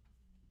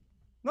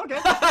 Okay.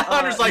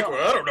 Hunter's like, no.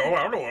 well,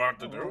 I don't know what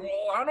to do.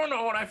 Well, I don't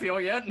know what I feel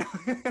yet.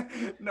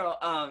 No,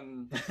 How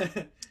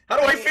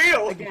do I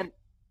feel? Again,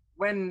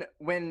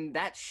 when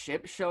that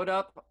ship showed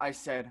up, I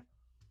said,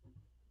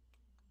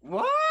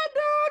 "What,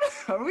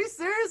 dude? Are we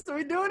serious? Are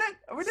we doing it?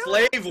 Are we doing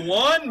it?" Slave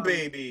one,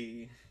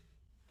 baby.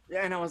 Yeah,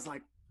 and I was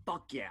like,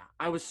 "Fuck yeah!"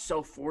 I was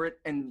so for it,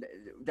 and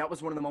that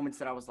was one of the moments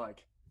that I was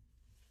like,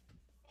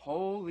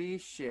 "Holy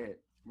shit,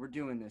 we're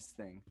doing this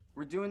thing!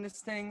 We're doing this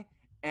thing!"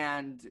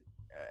 And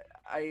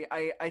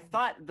I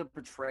thought the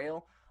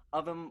portrayal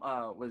of him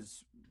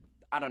was,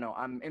 I don't know,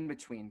 I'm in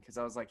between because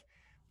I was like,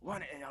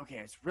 one, okay,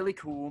 it's really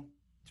cool,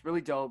 it's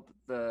really dope.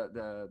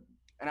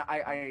 And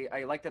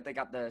I like that they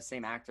got the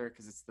same actor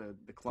because it's the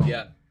clone.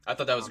 Yeah, I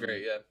thought that was Um,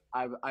 great. Yeah.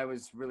 I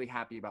was really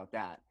happy about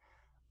that.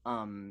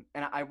 And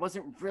I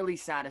wasn't really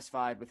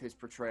satisfied with his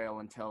portrayal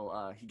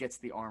until he gets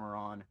the armor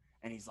on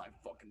and he's like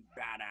fucking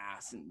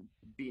badass and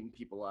beating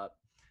people up.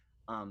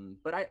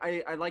 But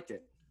I liked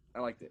it. I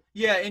liked it.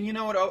 Yeah, and you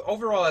know what?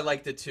 Overall, I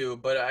liked it too.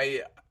 But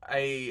I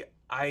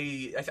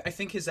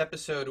think his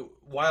episode,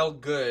 while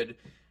good,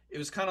 it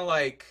was kind of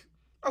like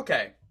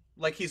okay,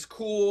 like he's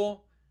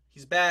cool,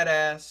 he's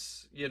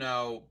badass, you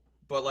know.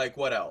 But like,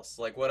 what else?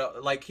 Like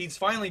what? Like he's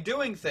finally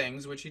doing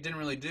things which he didn't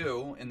really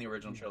do in the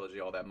original trilogy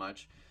all that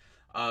much.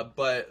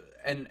 But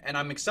and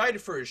I'm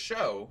excited for his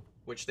show,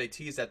 which they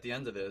teased at the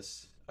end of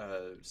this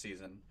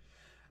season.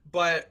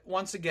 But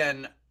once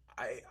again,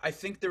 I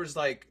think there's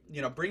like,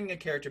 you know, bringing a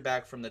character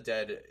back from the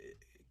dead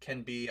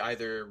can be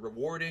either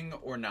rewarding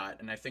or not,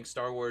 and I think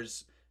Star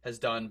Wars has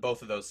done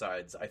both of those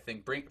sides. I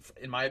think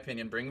in my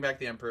opinion, bringing back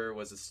the Emperor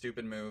was a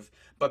stupid move,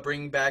 but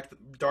bringing back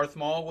Darth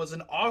Maul was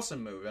an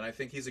awesome move, and I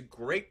think he's a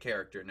great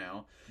character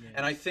now. Yeah.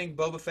 And I think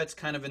Boba Fett's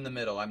kind of in the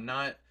middle. I'm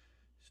not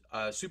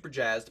super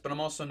jazzed, but I'm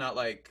also not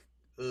like,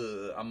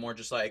 ugh. I'm more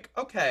just like,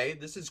 okay,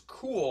 this is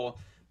cool,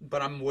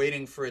 but I'm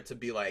waiting for it to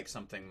be like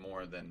something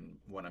more than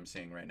what I'm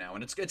seeing right now.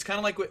 And it's kind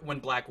of like when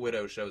Black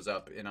Widow shows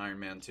up in Iron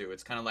Man 2.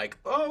 It's kind of like,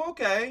 oh,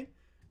 okay,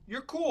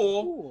 you're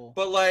cool,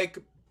 but like,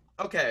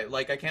 okay,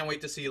 like I can't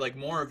wait to see like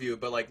more of you.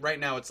 But like right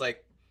now, it's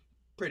like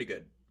pretty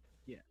good.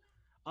 Yeah.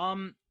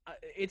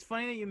 It's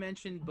funny that you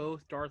mentioned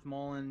both Darth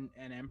Maul and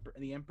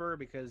the Emperor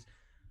because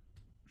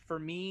for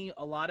me,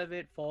 a lot of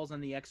it falls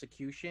on the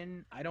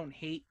execution. I don't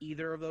hate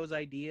either of those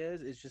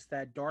ideas. It's just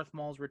that Darth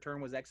Maul's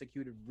return was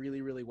executed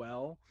really, really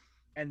well,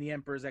 and the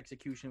Emperor's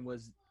execution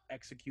was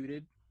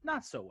executed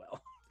not so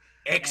well.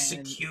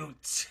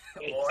 Execute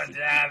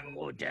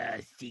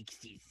Order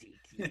 66.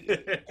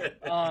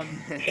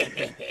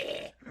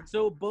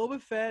 So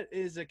Boba Fett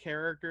is a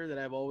character that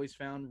I've always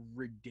found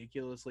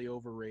ridiculously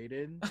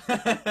overrated.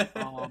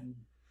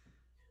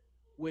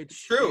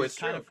 Which true, is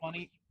kind of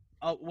funny.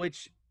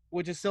 Which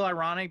is still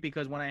ironic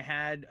because when I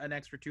had an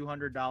extra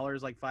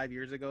 $200 like 5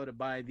 years ago to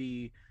buy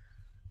the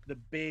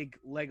big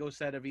Lego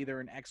set of either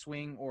an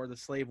X-wing or the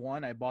Slave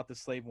One, I bought the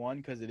Slave One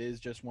because it is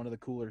just one of the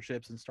cooler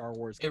ships in Star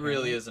Wars. It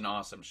really is an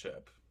awesome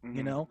ship,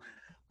 you know.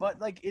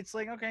 But like, it's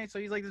like, okay, so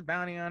he's like this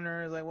bounty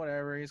hunter, like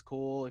whatever, he's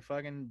cool, he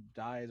fucking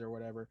dies or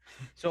whatever.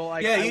 So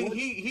like, yeah,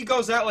 he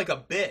goes out like a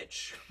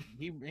bitch.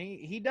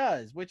 He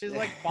does, which is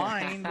like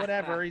fine,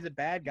 whatever. He's a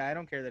bad guy. I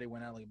don't care that he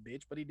went out like a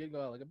bitch, but he did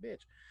go out like a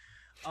bitch.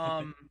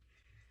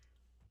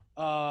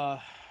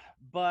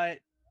 But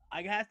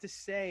I have to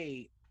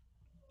say,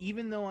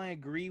 even though I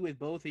agree with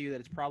both of you that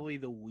it's probably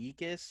the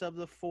weakest of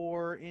the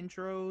 4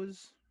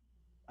 intros,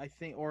 I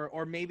think,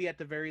 or maybe at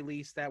the very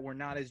least that we're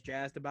not as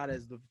jazzed about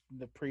as the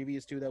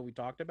previous 2 that we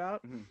talked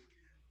about. Mm-hmm.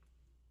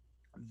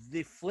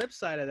 The flip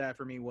side of that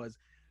for me was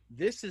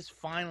this is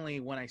finally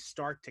when I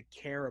start to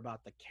care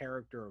about the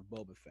character of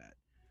Boba Fett.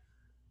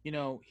 You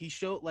know, he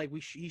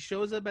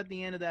shows up at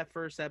the end of that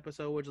first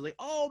episode, which is like,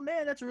 oh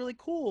man, that's really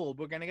cool.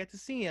 We're gonna get to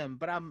see him,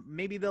 but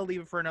maybe they'll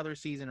leave it for another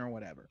season or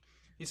whatever.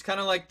 He's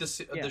kind of like the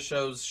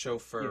show's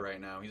chauffeur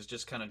right now. He's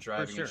just kind of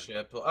driving sure. a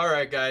ship. All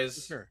right,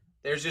 guys. Sure.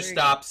 There's your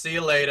stop. See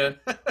you later.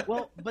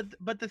 Well,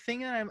 but the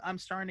thing that I'm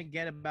starting to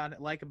get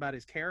about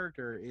his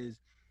character is,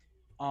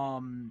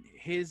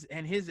 his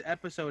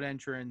episode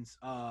entrance.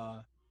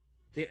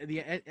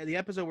 The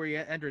episode where he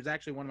enters is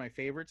actually one of my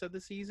favorites of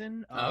the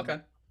season. Okay.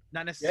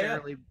 Not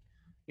necessarily,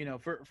 you know,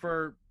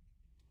 for.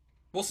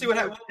 We'll see what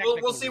happens.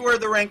 We'll see where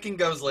the ranking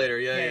goes later.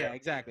 Yeah,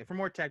 exactly. For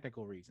more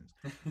technical reasons.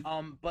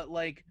 But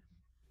like,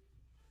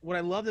 what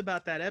I loved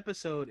about that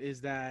episode is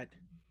that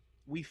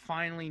we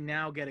finally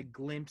now get a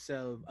glimpse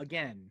of,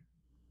 again,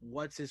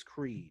 what's his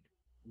creed,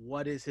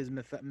 what is his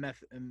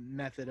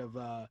method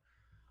of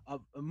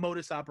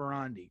modus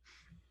operandi.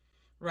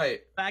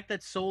 Right. The fact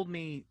that sold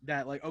me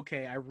that, like,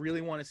 okay, I really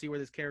want to see where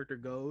this character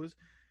goes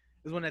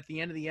is when at the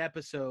end of the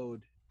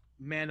episode,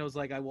 Mando's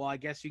like, well, I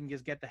guess you can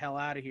just get the hell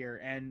out of here.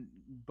 And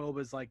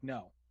Boba's like,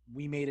 no,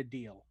 we made a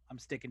deal. I'm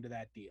sticking to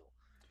that deal.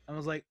 I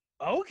was like,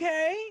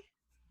 okay,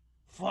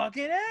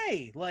 fucking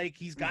A. Like,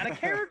 he's got a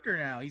character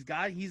now. He's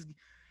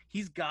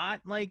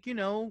got like, you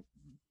know,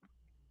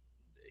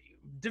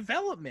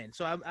 development.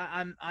 So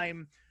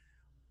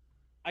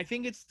I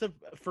think it's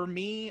for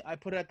me, I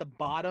put it at the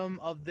bottom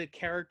of the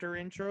character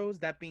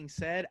intros. That being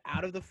said,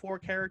 out of the 4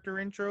 character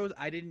intros,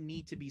 I didn't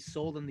need to be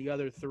sold on the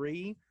other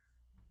 3.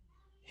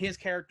 His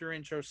character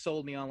intro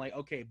sold me on, like,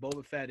 okay,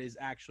 Boba Fett is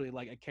actually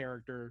like a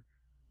character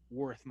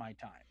worth my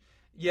time.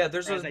 Yeah,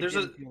 there's a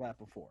feel that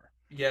before.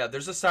 Yeah,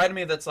 there's a side of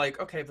me that's like,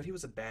 okay, but he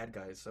was a bad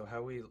guy, so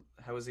how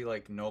is he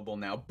like noble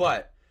now?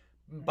 But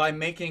by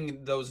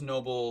making those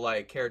noble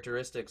like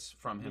characteristics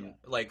from him,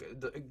 like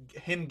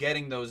him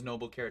getting those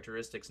noble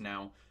characteristics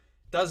now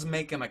does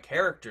make him a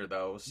character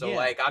though. So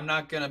like I'm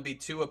not gonna be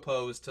too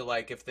opposed to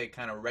like if they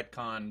kind of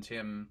retconned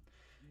him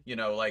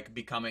like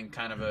becoming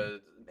kind of a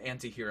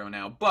anti-hero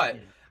now. But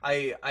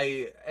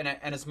and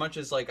as much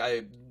as like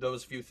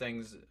those few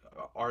things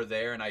are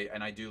there, and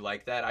I do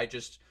like that, I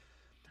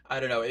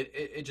don't know,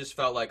 it just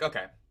felt like,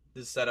 okay,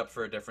 this is set up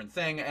for a different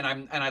thing, and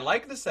I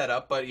like the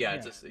setup, but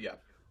yeah.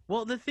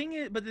 Well, the thing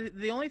is, but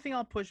the only thing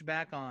I'll push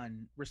back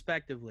on,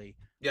 respectively,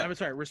 I'm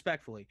sorry,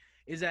 respectfully,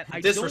 is that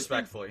I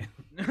disrespectfully,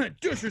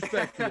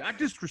 disrespectfully, I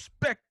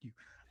disrespect you.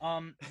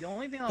 The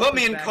only thing I'll put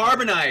me in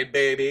carbonite,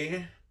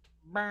 baby.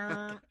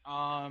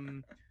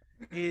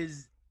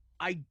 Is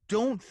I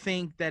don't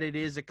think that it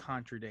is a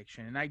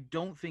contradiction, and I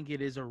don't think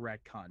it is a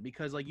retcon,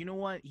 because, like, you know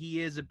what?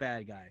 He is a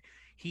bad guy.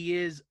 He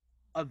is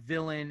a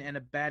villain and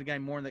a bad guy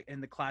more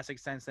in the classic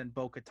sense than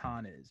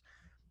Bo-Katan is.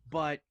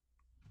 But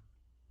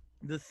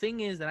the thing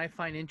is that I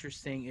find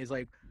interesting is,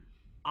 like,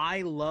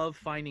 I love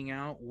finding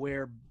out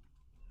where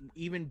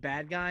even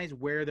bad guys,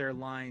 where their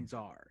lines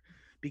are,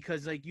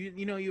 because, like,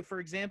 you for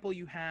example,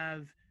 you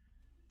have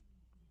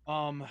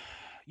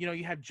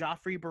you have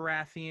Joffrey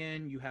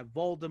Baratheon, you have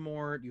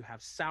Voldemort, you have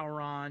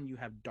Sauron, you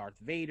have Darth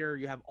Vader,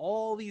 you have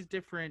all these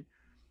different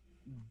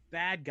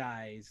bad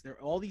guys. There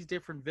are all these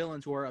different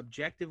villains who are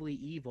objectively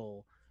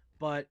evil,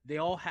 but they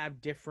all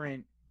have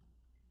different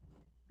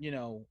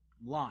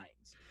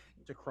lines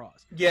to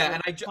cross. Yeah,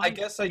 and I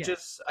guess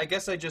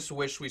I just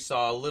wish we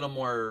saw a little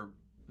more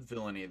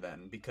villainy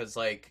then, because,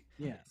 like,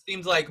 it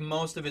seems like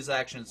most of his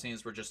action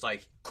scenes were just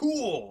like,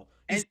 cool,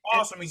 he's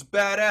awesome, he's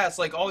badass,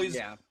 like all these,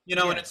 and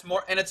it's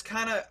more, and it's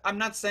kind of, I'm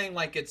not saying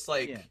like it's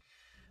like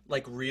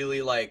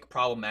really like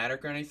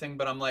problematic or anything,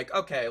 but I'm like,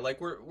 okay, like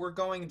we're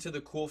going to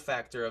the cool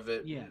factor of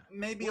it,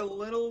 maybe a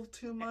little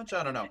too much,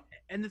 I don't know.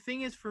 And the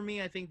thing is, for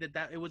me, I think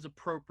that it was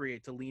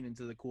appropriate to lean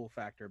into the cool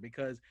factor,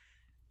 because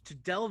to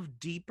delve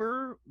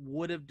deeper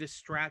would have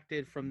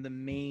distracted from the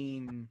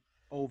main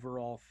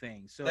overall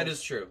thing. So that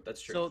is true.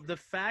 That's true. So the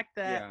fact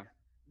that,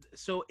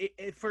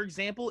 for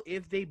example,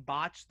 if they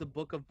botch the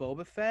Book of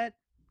Boba Fett,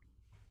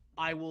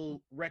 I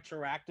will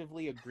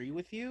retroactively agree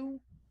with you.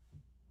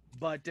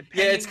 But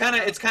depending, it's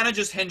kind of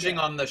just hinging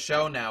on the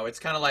show now. It's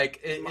kind of like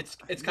it's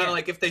kind of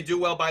like if they do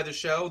well by the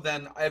show,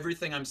 then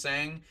everything I'm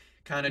saying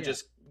kind of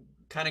gets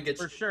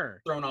for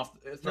sure thrown out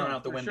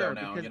the window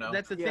now.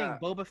 That's the thing.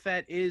 Boba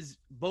Fett was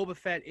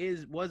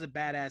a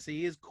badass.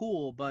 He is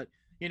cool, but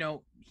he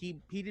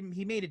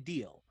made a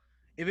deal.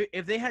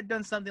 If they had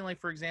done something like,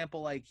 for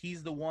example, like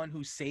he's the one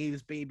who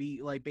saves baby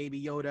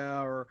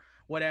Yoda or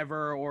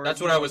whatever, or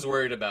that's what I was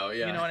worried about.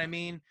 Yeah, you know what I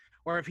mean.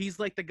 Or if he's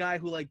like the guy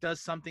who like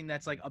does something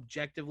that's like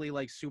objectively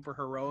like super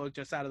heroic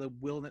just out of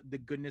the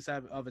goodness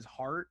of his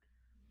heart,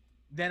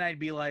 then I'd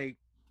be like,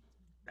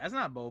 that's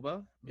not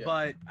Boba. Yeah.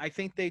 But I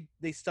think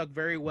they stuck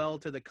very well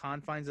to the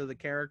confines of the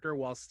character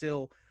while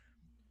still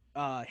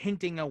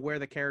hinting at where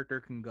the character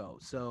can go.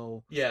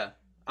 So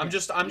I'm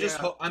just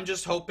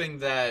hoping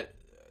that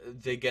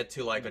they get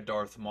to like a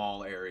Darth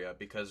Maul area,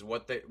 because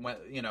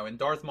in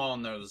Darth Maul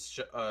and those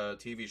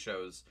TV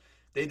shows,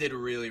 they did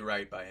really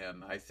right by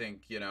him. I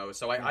think,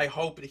 so I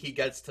hope he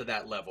gets to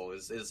that level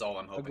is all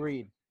I'm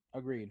hoping.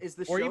 Agreed. Is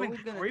the show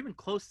or even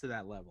close to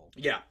that level?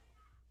 Yeah.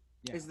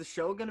 Is the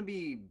show gonna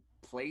be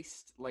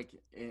placed like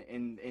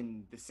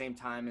in the same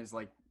time as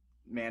like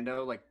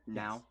Mando, like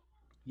now?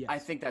 Yes. I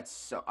think that's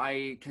so.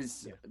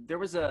 Because there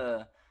was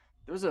a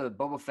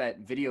Boba Fett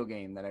video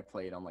game that I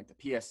played on like the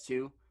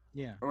PS2,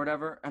 or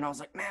whatever, and I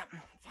was like, man,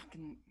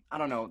 fucking, I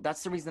don't know.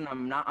 That's the reason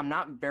I'm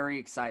not very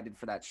excited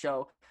for that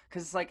show,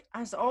 because it's like, I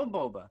was old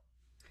Boba.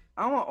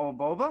 I want old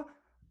Boba.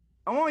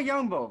 I want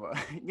young Boba.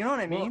 You know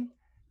what I mean? Well,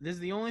 this is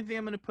the only thing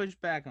I'm going to push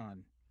back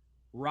on.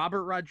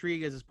 Robert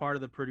Rodriguez is part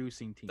of the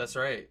producing team. That's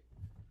right.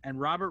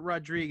 And Robert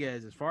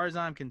Rodriguez, as far as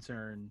I'm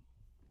concerned,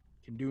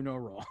 can do no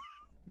wrong.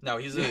 No,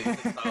 he's a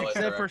solid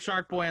except for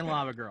Shark Boy and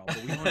Lava Girl,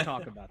 but we won't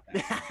talk about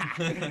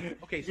that.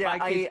 Okay,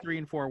 Spy Kids 3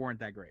 and 4 weren't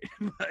that great.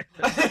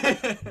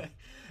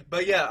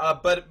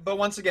 but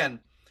once again,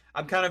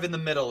 I'm kind of in the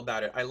middle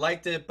about it. I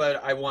liked it,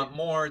 but I want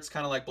more. It's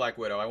kind of like Black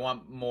Widow. I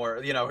want more,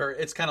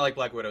 it's kind of like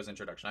Black Widow's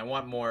introduction. I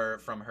want more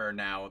from her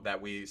now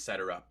that we set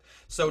her up.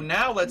 So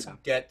now let's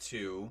get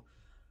to,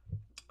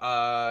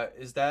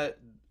 is that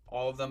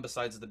all of them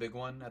besides the big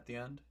one at the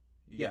end?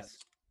 Yes.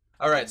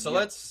 All right, so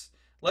let's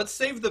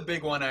save the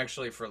big one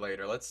actually for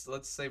later. Let's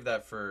save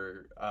that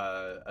for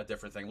a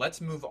different thing. Let's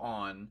move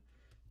on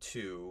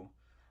to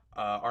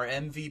our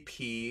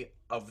MVP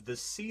of the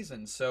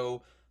season.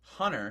 So,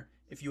 Hunter,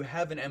 if you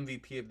have an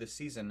MVP of the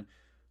season,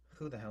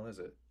 who the hell is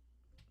it?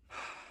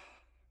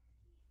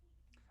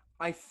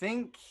 I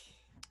think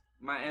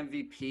my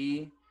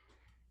MVP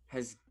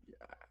has,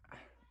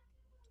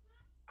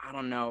 I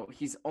don't know.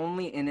 He's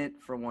only in it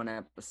for one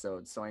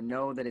episode, so I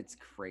know that it's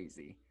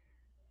crazy.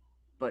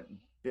 But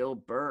Bill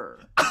Burr.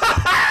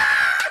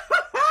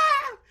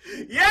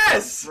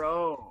 Yes!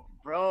 Bro.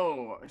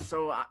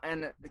 So,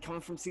 and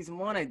coming from season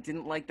 1, I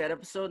didn't like that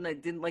episode, and I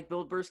didn't like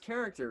Bill Burr's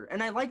character.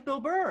 And I like Bill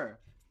Burr.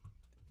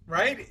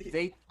 Right?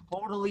 They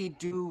totally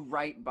do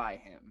right by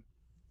him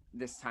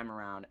this time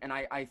around. And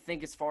I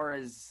think as far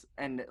as,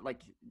 and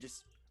like,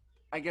 just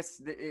I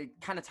guess it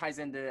kind of ties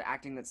into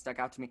acting that stuck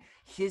out to me.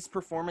 His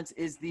performance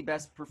is the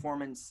best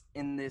performance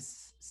in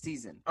this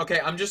season. Okay,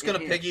 I'm just gonna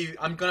It is.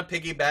 I'm gonna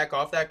piggyback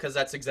off that because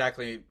that's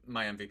exactly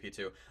my MVP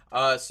too.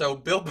 So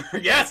Bill Burr,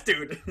 yes,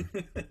 dude.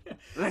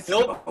 Let's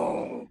Bill.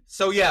 go.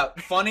 So yeah,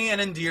 funny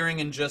and endearing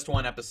in just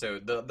one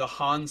episode. The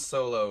Han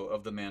Solo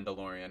of the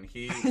Mandalorian.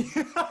 He's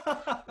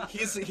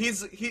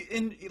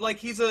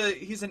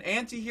an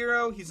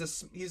anti-hero.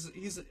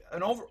 He's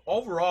an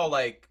overall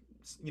like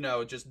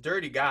just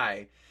dirty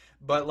guy,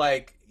 but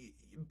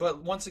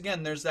but once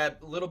again there's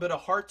that little bit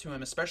of heart to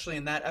him, especially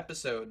in that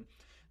episode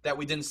that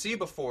we didn't see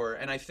before.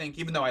 And I think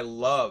even though I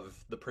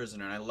love The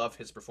Prisoner and I love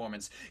his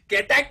performance,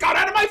 get that gun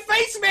out of my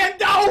face,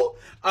 Mando!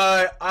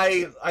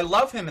 I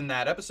love him in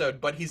that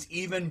episode, but he's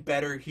even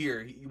better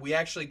here. We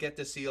actually get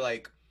to see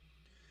like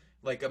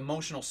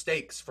emotional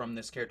stakes from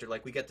this character.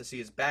 Like we get to see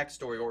his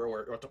backstory,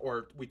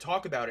 or we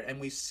talk about it, and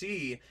we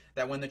see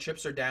that when the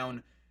chips are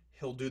down,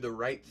 he'll do the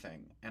right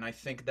thing. And I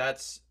think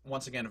that's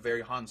once again a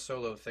very Han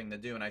Solo thing to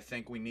do. And I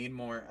think we need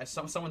more.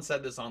 Someone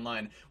said this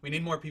online. We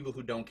need more people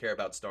who don't care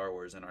about Star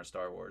Wars in our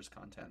Star Wars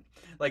content.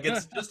 Like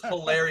it's just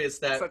hilarious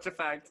that Such a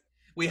fact.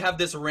 we have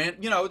this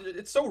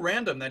it's so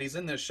random that he's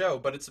in this show,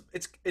 but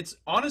it's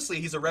honestly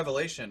he's a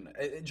revelation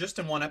just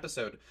in one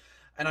episode.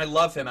 And I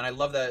love him, and I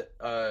love that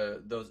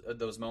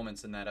those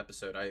moments in that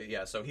episode.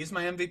 So he's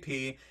my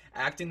MVP.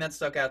 Acting that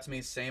stuck out to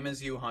me, same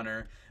as you,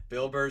 Hunter.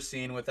 Bill Burr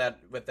scene with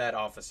that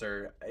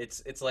officer.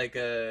 It's like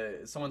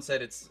someone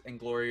said it's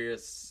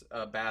Inglorious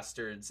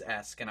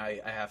Bastards-esque, and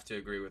I have to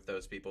agree with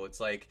those people. It's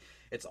like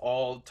it's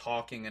all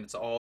talking and it's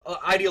all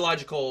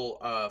ideological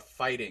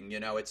fighting.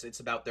 It's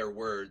about their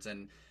words,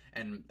 and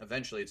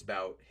eventually it's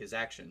about his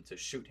action to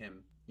shoot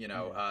him.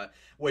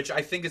 Which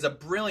I think is a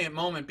brilliant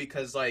moment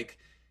because like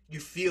you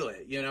feel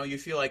it. You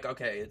feel like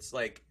okay, it's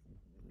like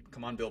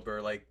come on, Bill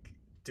Burr, like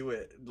do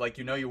it, like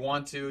you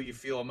want to, you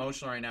feel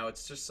emotional right now.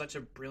 It's just such a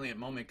brilliant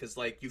moment because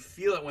like you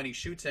feel it when he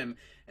shoots him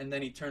and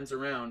then he turns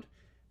around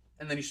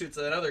and then he shoots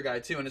that other guy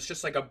too, and it's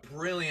just like a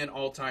brilliant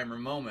all-timer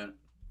moment.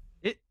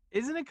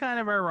 Isn't it kind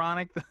of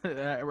ironic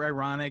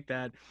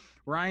that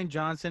Ryan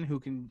Johnson,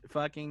 who can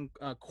fucking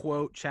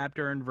quote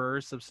chapter and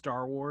verse of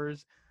Star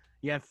Wars,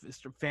 you have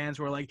fans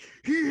who are like,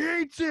 he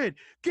hates it,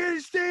 get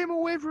his name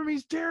away from him,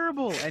 he's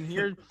terrible, and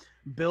here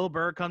Bill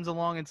Burr comes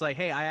along and it's like,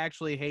 hey, I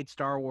actually hate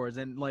Star Wars,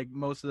 and like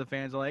most of the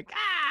fans are like,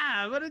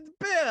 but it's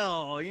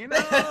Bill,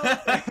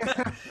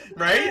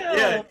 Right? Bill,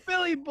 Yeah.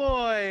 Billy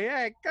boy,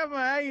 hey, come on,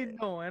 how you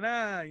doing?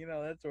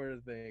 That sort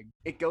of thing.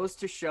 It goes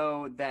to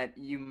show that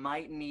you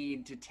might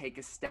need to take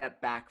a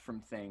step back from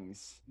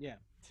things. Yeah.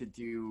 To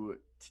do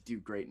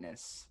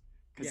greatness.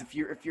 Because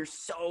Yeah. if you're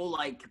so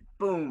like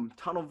boom,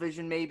 tunnel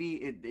vision, maybe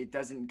it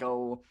doesn't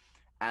go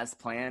as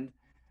planned.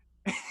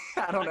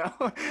 I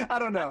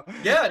don't know.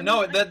 Yeah,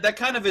 no, that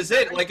kind of is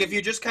it. Like if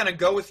you just kind of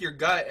go with your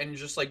gut and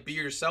just like be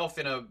yourself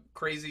in a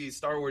crazy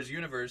Star Wars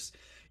universe,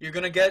 you're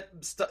gonna get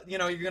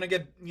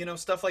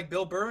stuff like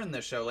Bill Burr in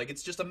this show. Like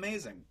it's just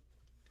amazing.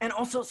 And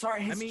also,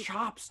 sorry, his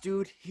chops,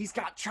 dude. He's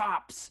got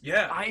chops.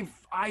 Yeah.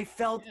 I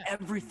felt Yeah.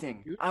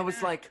 everything. Dude, I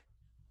was yeah. like,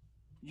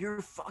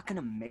 you're fucking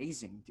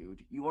amazing,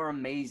 dude. You are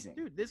amazing.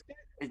 Dude, this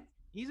guy,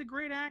 he's a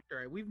great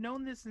actor. We've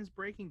known this since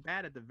Breaking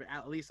Bad.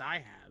 At least I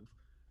have.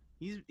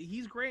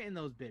 He's great in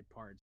those bit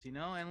parts,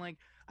 and like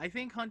I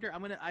think Hunter,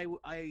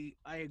 I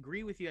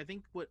agree with you. I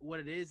think what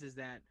it is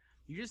that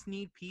you just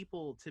need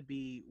people to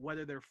be,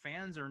 whether they're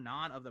fans or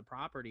not of the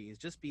properties,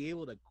 just be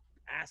able to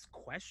ask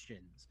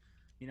questions.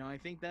 I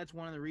think that's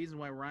one of the reasons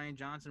why Ryan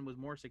Johnson was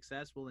more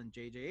successful than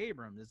J.J.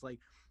 Abrams. It's like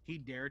he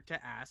dared to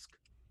ask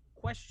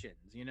questions,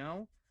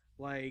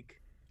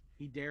 like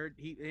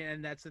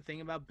and that's the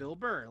thing about Bill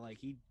Burr. Like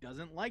he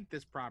doesn't like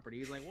this property.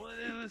 He's like, well,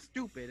 it was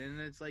stupid. And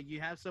it's like you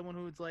have someone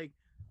who's like,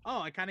 oh,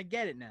 I kind of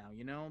get it now,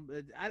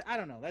 I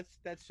don't know.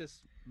 That's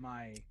just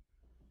my.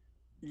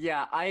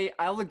 Yeah,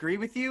 I'll agree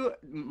with you,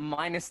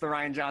 minus the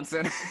Ryan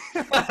Johnson.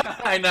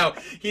 I know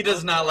he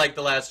does not like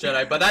The Last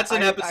Jedi, but that's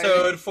an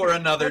episode for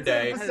another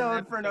day.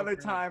 Episode for another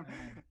time.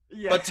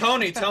 Yeah. But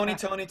Tony, who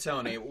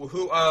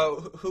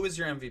is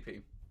your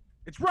MVP?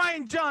 It's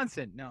Ryan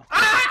Johnson. No.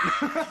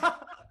 Ah!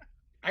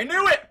 I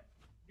knew it.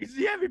 He's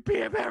the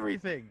MVP of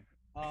everything.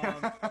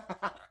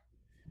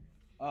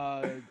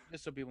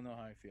 Just so people know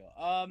how I feel.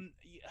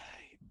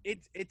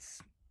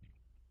 It's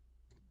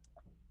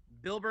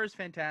Bill Burr's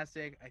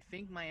fantastic. I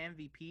think my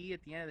MVP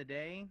at the end of the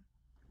day,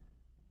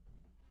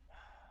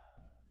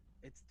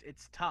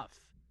 it's tough.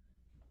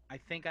 I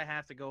think I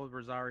have to go with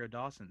Rosario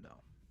Dawson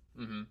though.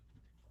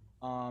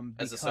 Mm-hmm.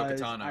 As Ahsoka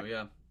Tano,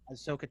 yeah.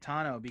 Ahsoka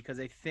Tano, because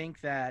I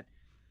think that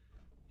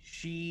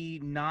she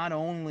not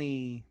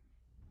only,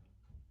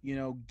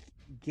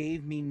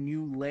 gave me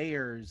new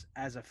layers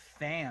as a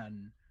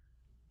fan.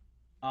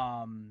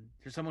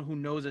 For someone who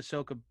knows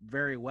Ahsoka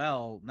very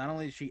well, not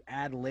only did she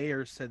add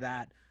layers to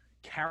that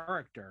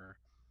character,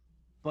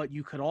 but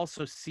you could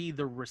also see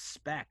the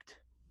respect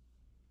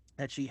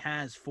that she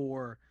has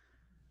for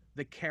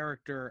the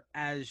character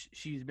as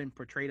she's been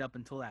portrayed up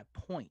until that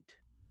point.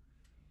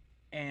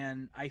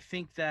 And I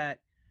think that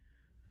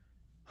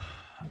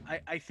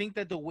I think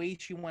that the way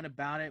she went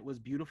about it was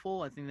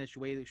beautiful. I think that the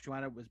way that she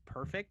went about it was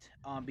perfect.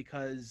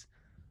 Because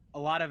a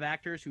lot of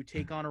actors who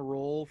take on a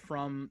role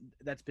from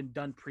that's been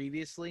done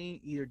previously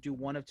either do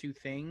one of two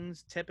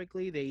things.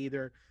 Typically, they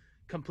either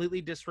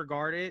completely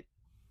disregard it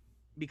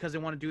because they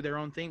want to do their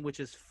own thing, which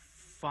is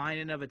fine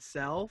in of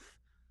itself.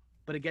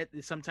 But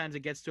sometimes it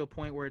gets to a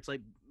point where it's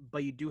like,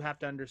 but you do have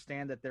to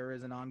understand that there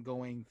is an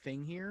ongoing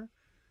thing here.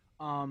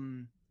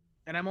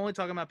 And I'm only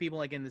talking about people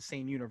like in the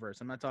same universe.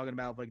 I'm not talking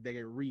about like they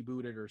get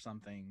rebooted or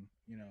something,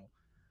 you know.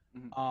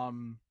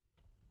 Mhm.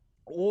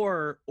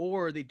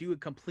 Or they do a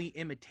complete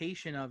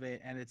imitation of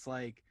it, and it's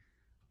like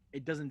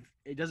it doesn't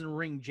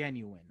ring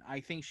genuine. I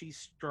think she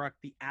struck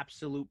the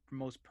absolute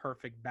most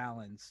perfect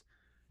balance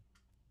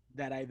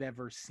that I've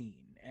ever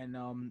seen. And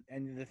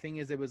the thing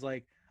is, it was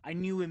like I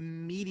knew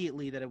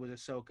immediately that it was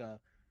Ahsoka,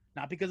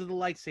 not because of the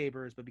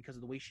lightsabers, but because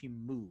of the way she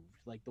moved,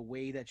 like the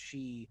way that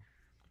she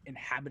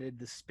inhabited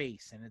the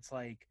space. And it's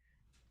like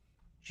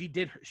she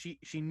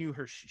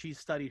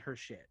studied her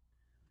shit.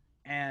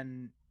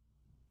 And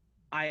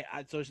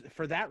so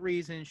for that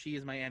reason, she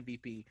is my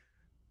MVP.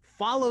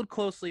 Followed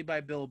closely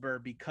by Bill Burr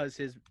because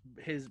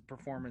his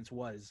performance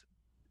was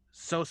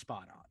so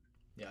spot on.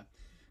 Yeah.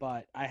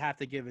 But I have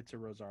to give it to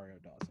Rosario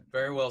Dawson.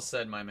 Very well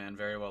said, my man.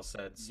 Very well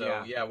said.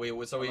 So Yeah. we I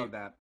love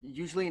that.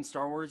 Usually in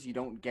Star Wars, you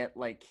don't get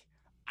like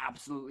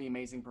absolutely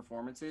amazing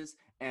performances,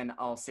 and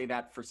I'll say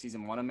that for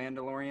season 1 of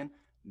Mandalorian.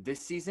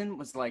 This season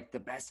was like the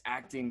best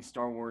acting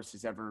Star Wars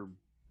has ever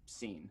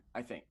seen,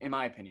 I think, in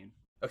my opinion.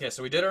 Okay,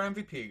 so we did our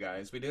MVP,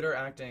 guys. We did our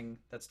acting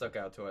that stuck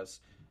out to us.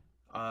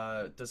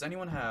 Does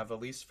anyone have a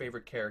least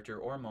favorite character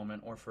or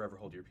moment or forever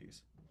hold your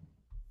peace?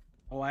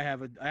 Oh, I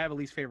have a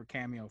least favorite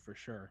cameo for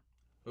sure.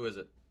 Who is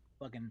it?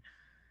 Fucking,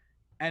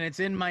 and it's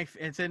in my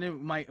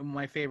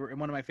favorite, in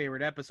one of my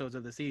favorite episodes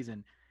of the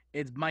season.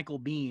 It's Michael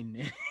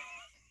Biehn.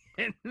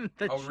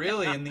 Oh,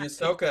 really? In the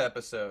Ahsoka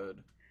episode?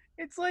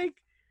 It's like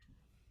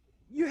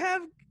you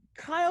have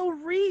Kyle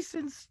Reese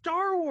in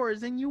Star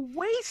Wars and you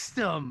waste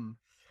him.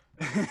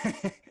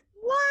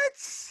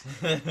 What?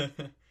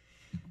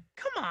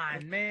 Come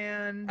on,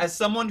 man. As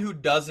someone who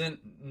doesn't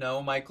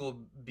know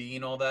Michael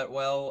Biehn all that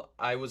well,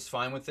 I was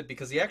fine with it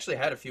because he actually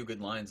had a few good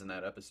lines in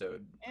that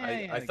episode.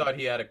 I thought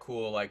he had a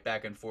cool like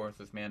back and forth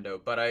with Mando,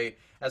 but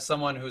as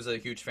someone who's a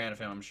huge fan of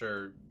him, I'm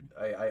sure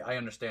I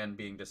understand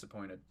being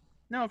disappointed.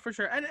 No, for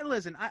sure. And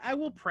listen, I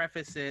will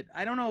preface it.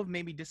 I don't know if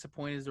maybe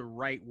disappointed is the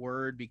right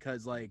word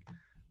because like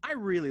I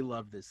really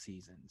love this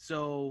season.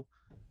 So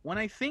when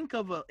I think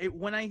of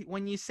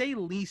when you say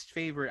least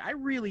favorite, I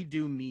really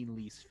do mean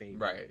least favorite.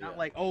 Right. Not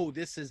like, oh,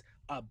 this is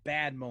a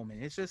bad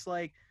moment. It's just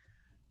like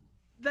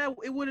that.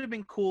 It would have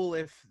been cool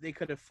if they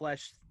could have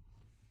fleshed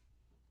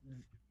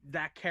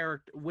that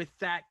character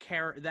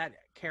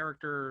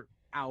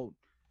out,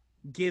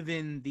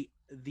 given the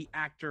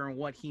actor and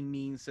what he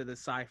means to the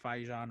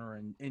sci-fi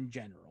genre in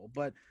general.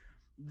 But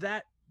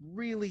that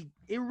really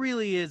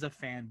is a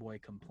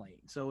fanboy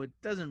complaint, so it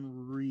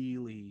doesn't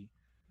really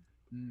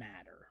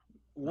matter.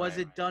 Was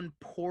it done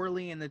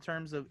poorly in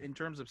terms of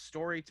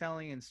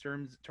storytelling, in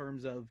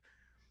terms of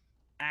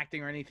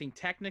acting or anything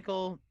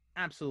technical?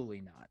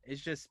 Absolutely not.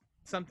 It's just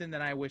something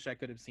that I wish I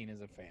could have seen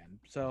as a fan.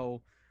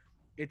 So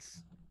it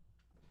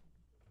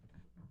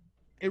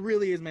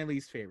really is my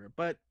least favorite.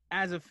 But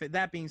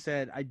that being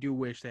said, I do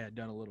wish they had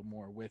done a little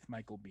more with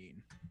Michael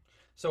Biehn.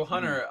 So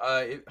Hunter,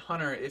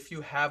 if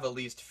you have a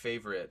least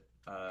favorite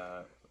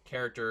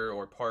character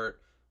or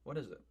part, what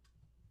is it?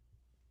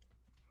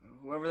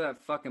 Whoever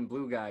that fucking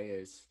blue guy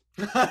is.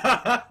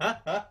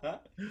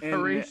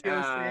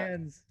 Horatio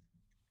Sands.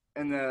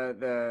 And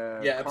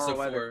the episode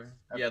 4.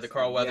 Yeah, the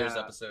Carl Weathers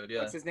episode. Yeah.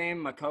 What's his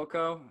name?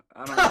 Makoko?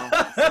 I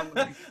don't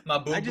know. My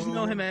boo-boo. I just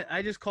know him.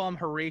 I just call him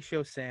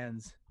Horatio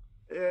Sands.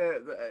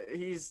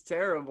 He's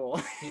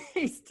terrible.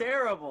 He's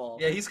terrible.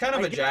 Yeah, he's kind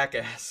of a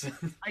jackass.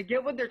 I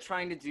get what they're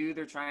trying to do.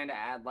 They're trying to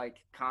add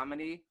like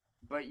comedy,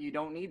 but you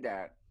don't need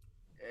that.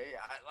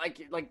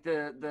 Like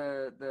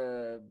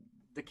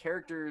the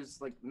characters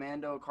like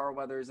Mando, Carl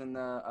Weathers, and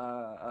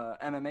the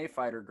MMA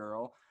fighter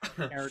girl.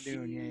 Cara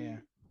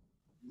Dune,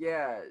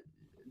 yeah.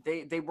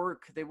 They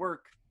work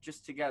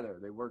just together.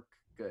 They work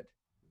good.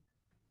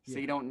 So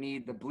you don't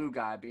need the blue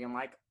guy being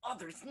like, oh,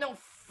 there's no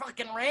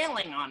fucking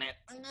railing on it.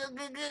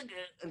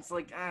 It's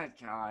like, ah,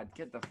 God,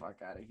 get the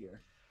fuck out of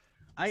here.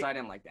 So I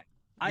didn't like that.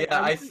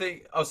 I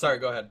think. Oh, sorry.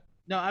 Go ahead.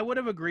 No, I would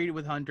have agreed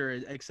with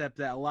Hunter, except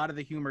that a lot of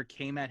the humor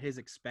came at his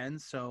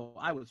expense, so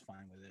I was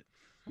fine with it.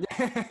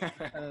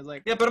 I was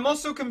like, yeah, but I'm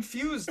also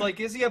confused. Like,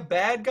 is he a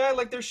bad guy?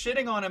 Like, they're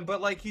shitting on him,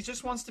 but like, he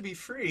just wants to be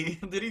free.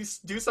 Did he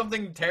do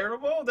something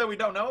terrible that we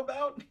don't know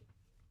about?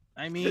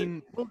 I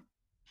mean,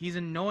 he's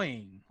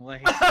annoying.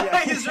 Like,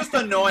 he's just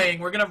annoying.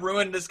 We're gonna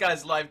ruin this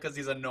guy's life because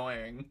he's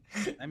annoying.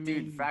 I mean,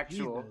 dude,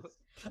 factual. Jesus.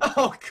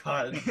 Oh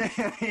God.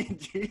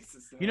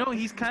 Jesus. You know,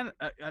 he's kind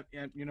of,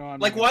 I'm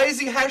like, why is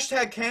he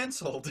hashtag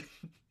canceled?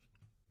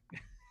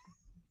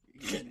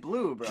 He's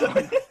blue,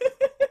 bro.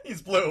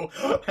 He's blue.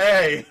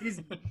 Hey.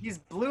 He's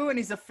blue and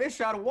he's a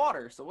fish out of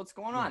water. So what's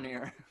going on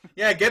here?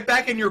 Yeah, get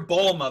back in your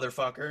bowl,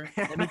 motherfucker.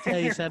 Let me tell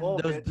you Your something. bowl,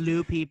 Those bitch.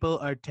 blue people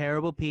are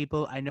terrible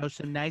people. I know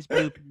some nice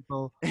blue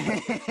people.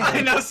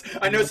 I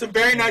know some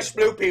very nice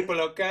blue people,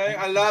 okay?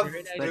 I love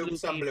Very nice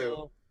some blue.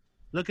 people.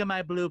 Look at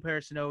my blue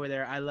person over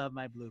there. I love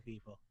my blue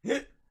people.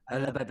 I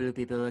love my blue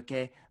people,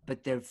 okay?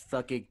 But they're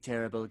fucking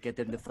terrible. Get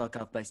them the fuck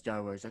off my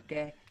Star Wars,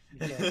 okay?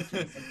 Okay.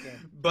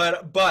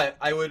 But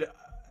I would,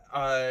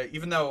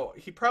 even though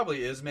he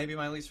probably is maybe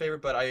my least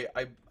favorite, but I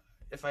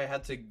if I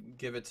had to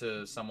give it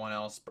to someone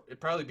else, it'd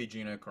probably be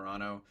Gina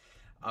Carano.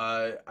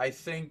 I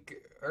think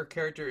her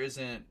character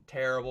isn't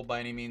terrible by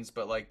any means,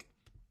 but like,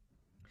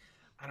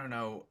 I don't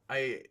know.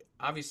 I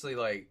obviously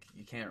like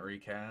you can't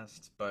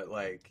recast, but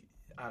like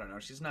I don't know.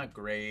 She's not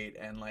great,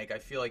 and like I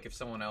feel like if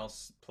someone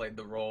else played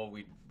the role,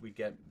 we'd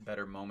get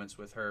better moments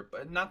with her.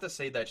 But not to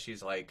say that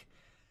she's like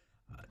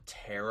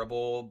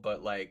terrible,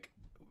 but like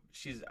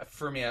she's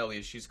for me at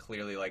least, she's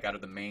clearly like out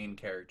of the main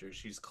characters,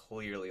 she's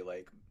clearly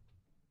like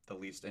the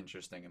least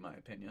interesting in my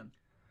opinion.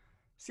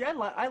 See,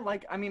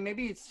 I mean,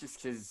 maybe it's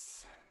just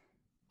because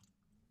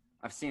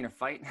I've seen her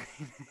fight.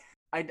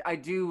 I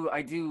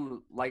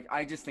do like,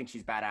 I just think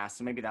she's badass,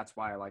 so maybe that's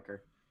why I like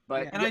her.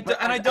 But, And I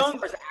as don't-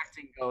 far as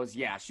acting goes,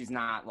 yeah, she's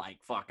not like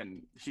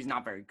she's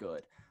not very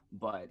good,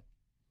 but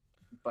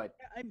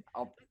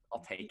I'll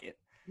take it.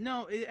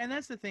 No, and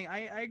that's the thing.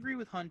 I agree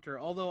with Hunter,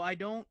 although I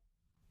don't.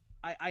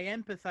 I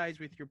empathize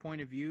with your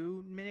point of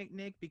view,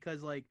 Nick,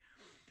 because like,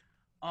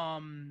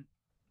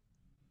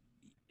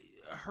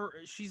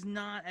 she's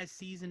not as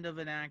seasoned of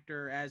an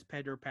actor as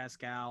Pedro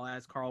Pascal,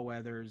 as Carl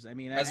Weathers. I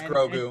mean, As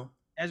Grogu.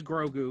 as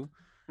Grogu.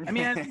 I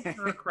mean, I think to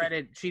her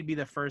credit, she'd be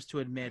the first to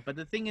admit. But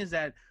the thing is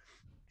that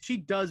she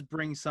does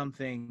bring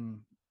something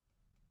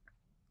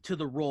to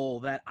the role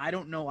that I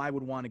don't know I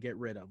would want to get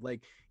rid of.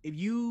 Like, if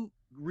you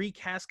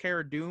recast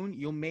Cara Dune,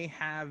 you may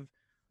have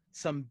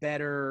some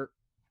better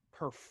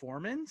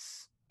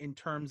performance in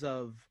terms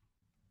of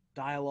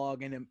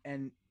dialogue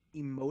and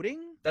emoting.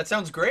 That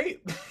sounds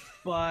great.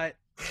 But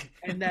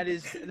and that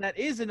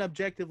is an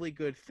objectively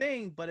good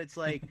thing, but it's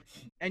like,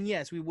 and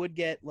yes, we would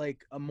get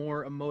like a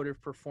more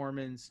emotive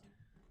performance,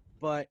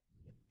 but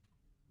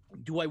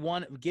do I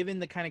want, given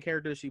the kind of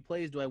character she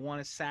plays, do I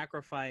want to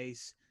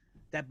sacrifice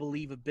that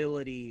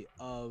believability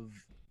of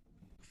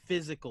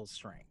physical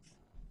strength?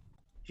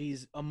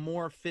 She's a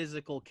more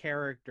physical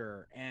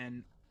character,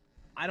 and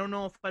I don't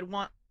know if I'd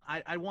want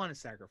to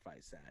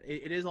sacrifice that.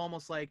 It is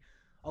almost like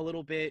a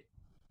little bit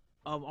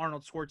of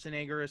Arnold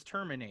Schwarzenegger as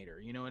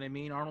Terminator. You know what I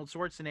mean? Arnold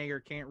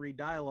Schwarzenegger can't read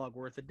dialogue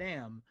worth a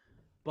damn,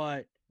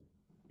 but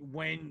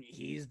when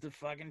he's the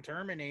fucking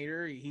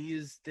Terminator,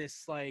 he's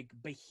this like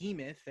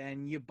behemoth,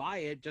 and you buy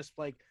it just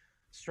like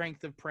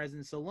strength of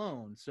presence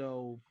alone.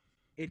 So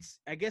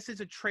I guess it's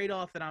a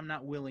trade-off that I'm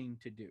not willing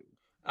to do.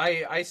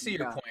 I see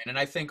your Yeah. point, and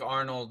I think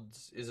Arnold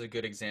is a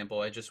good example.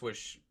 I just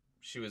wish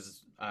she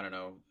was, I don't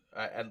know,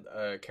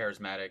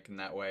 charismatic in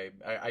that way.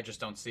 I just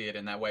don't see it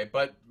in that way.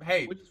 But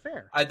hey, Which is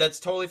fair. that's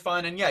totally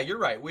fine. And yeah, you're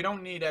right. We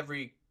don't need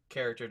every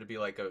character to be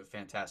like a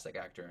fantastic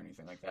actor or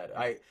anything like that.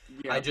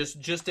 Yeah. I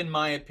just in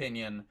my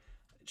opinion,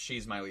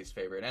 she's my least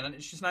favorite,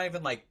 and she's not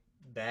even like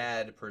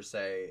bad per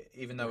se.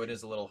 Even though it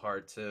is a little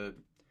hard to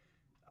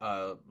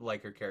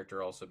like her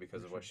character also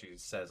because of what she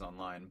says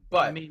online.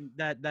 But I mean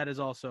that is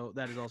also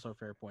a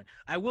fair point.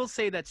 I will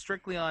say that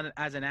strictly on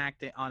an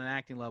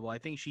acting level, I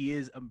think she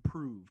is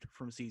improved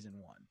from season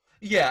 1.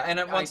 yeah, and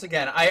once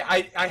again,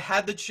 I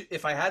had to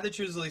if I had to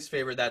choose the least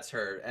favorite, that's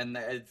her, and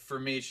for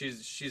me,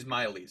 she's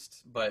my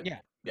least. But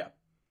Yeah. yeah.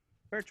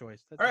 Fair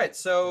choice. All right,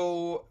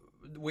 so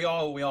we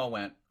all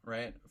went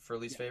right for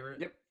least favorite.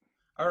 Yep.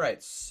 All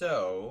right,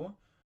 so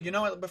you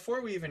know what?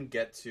 Before we even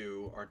get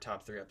to our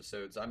top 3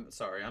 episodes, I'm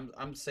sorry,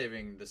 I'm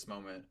saving this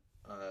moment.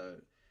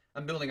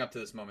 I'm building up to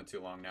this moment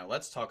too long now.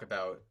 Let's talk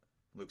about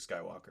Luke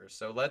Skywalker.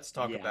 So let's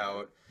talk Yeah.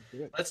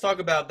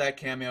 about that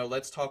cameo.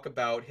 Let's talk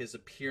about his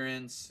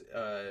appearance.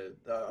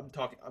 I'm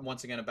talking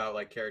once again about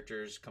like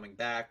characters coming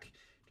back,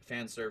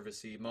 fan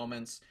servicey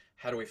moments.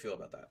 How do we feel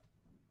about that?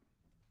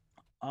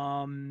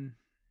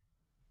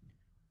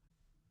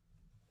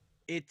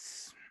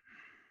 It's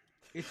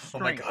Oh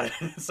my strange.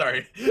 god,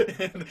 sorry.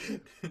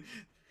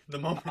 The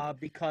moment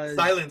because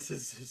silence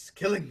is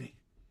killing me.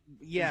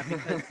 yeah,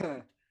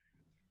 because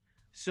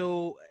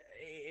so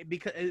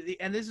because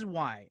and this is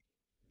why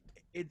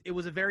it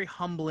was a very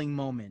humbling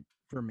moment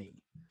for me,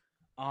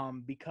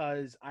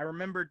 because I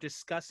remember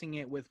discussing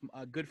it with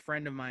a good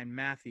friend of mine,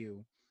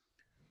 Matthew,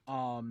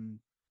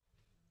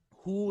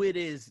 who it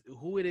is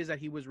that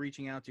he was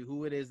reaching out to,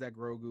 who it is that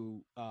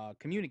Grogu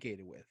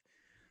communicated with.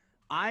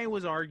 I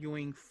was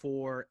arguing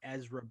for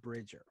Ezra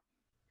Bridger,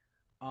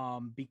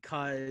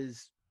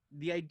 because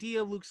the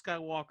idea of Luke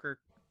Skywalker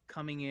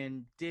coming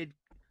in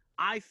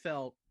I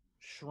felt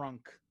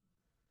shrunk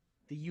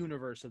the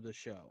universe of the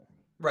show.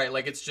 Right,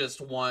 like it's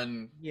just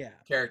one Yeah.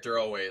 character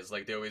always.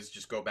 Like they always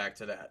just go back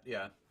to that.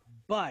 Yeah.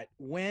 But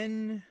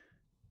when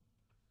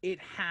it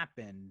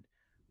happened,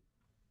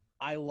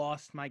 I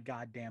lost my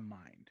goddamn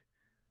mind.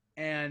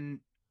 And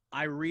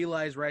I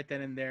realized right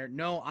then and there,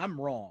 no, I'm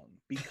wrong,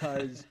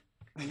 because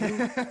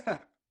Luke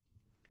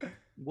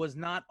was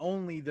not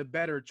only the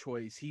better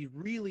choice, he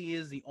really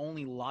is the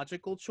only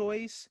logical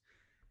choice.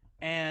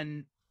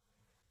 And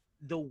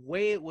the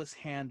way it was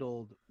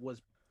handled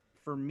was,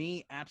 for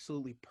me,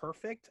 absolutely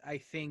perfect. I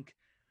think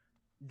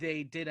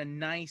they did a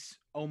nice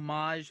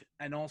homage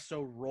and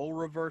also role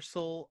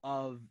reversal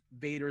of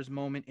Vader's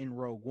moment in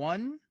Rogue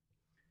One,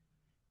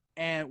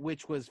 and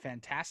which was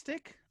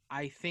fantastic.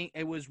 I think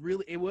it was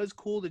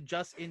cool to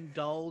just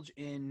indulge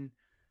in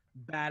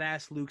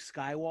badass Luke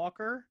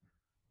Skywalker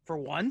for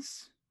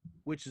once,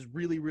 which is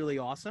really, really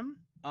awesome.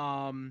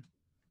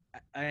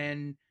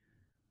 And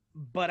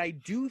but I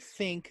do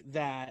think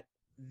that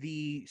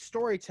the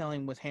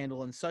storytelling was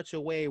handled in such a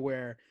way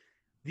where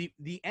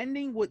the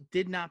ending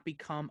did not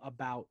become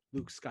about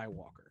Luke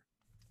Skywalker.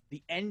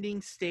 The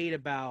ending stayed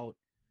about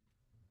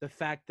the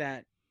fact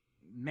that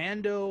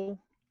Mando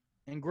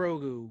and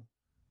Grogu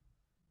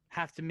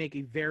have to make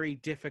a very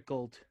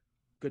difficult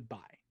goodbye.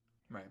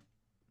 Right.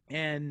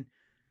 And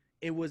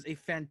it was a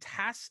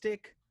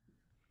fantastic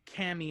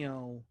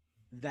cameo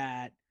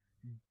that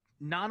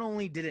not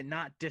only did it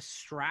not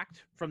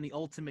distract from the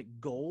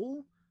ultimate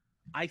goal,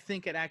 I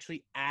think it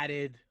actually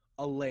added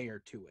a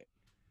layer to it,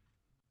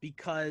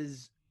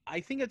 because I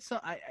think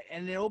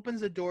and it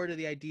opens the door to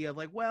the idea of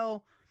like,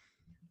 well,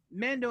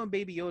 Mando and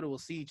Baby Yoda will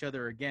see each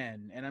other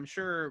again, and I'm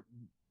sure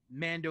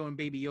Mando and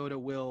Baby Yoda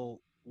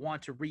will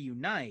want to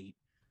reunite,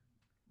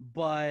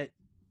 but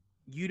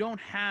you don't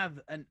have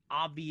an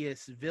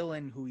obvious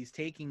villain who he's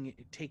taking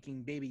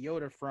Baby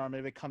Yoda from.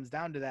 If it comes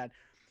down to that,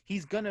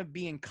 he's gonna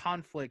be in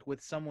conflict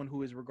with someone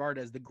who is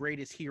regarded as the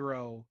greatest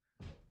hero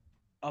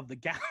of the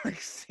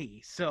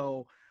galaxy.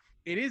 So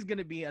it is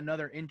gonna be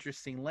another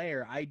interesting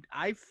layer.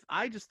 I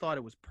just thought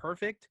it was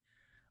perfect.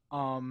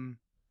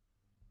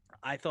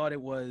 I thought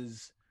it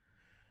was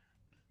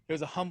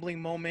a humbling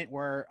moment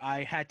where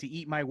I had to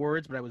eat my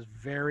words, but I was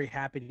very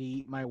happy to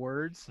eat my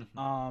words.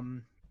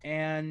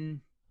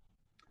 And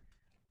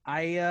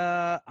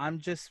I'm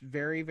just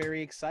very,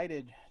 very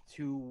excited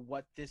to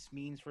what this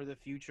means for the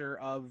future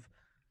of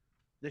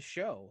the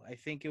show. I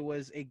think it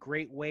was a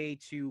great way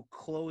to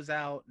close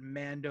out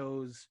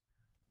Mando's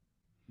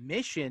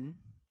mission,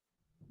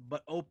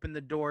 but open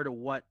the door to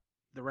what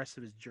the rest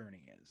of his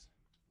journey is.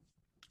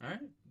 All right,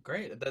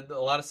 great.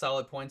 A lot of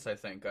solid points, I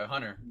think.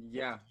 Hunter,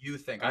 Yeah. you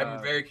think?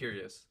 I'm very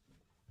curious.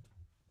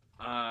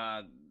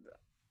 I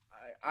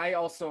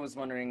also was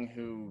wondering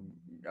who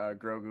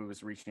Grogu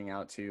was reaching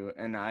out to,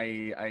 and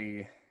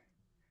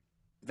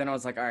then I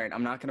was like, all right,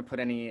 I'm not going to put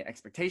any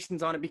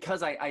expectations on it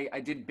because I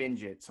did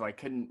binge it, so I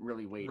couldn't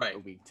really wait a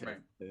week to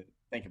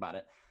think about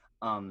it.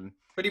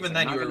 But even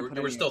then,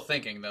 you were still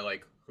thinking that,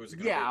 like, who's it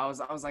going to be? Yeah,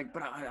 I was like,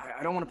 but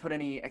I don't want to put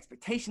any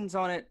expectations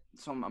on it,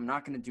 so I'm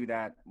not going to do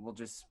that. We'll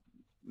just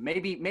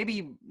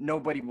maybe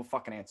nobody will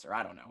fucking answer.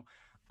 I don't know.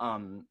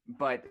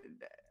 But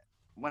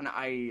when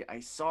I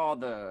saw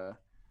the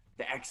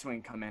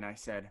X-Wing come in, I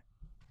said,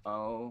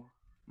 oh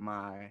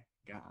my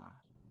God.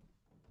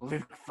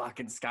 Luke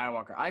fucking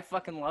Skywalker. I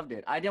fucking loved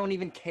it. I don't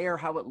even care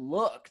how it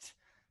looked.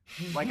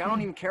 Like, I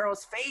don't even care how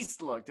his face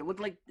looked. It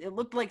looked like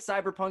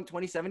Cyberpunk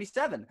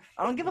 2077.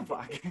 I don't give a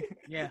fuck.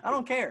 Yeah. I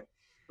don't care.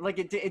 Like,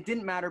 it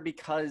didn't matter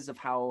because of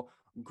how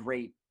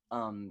great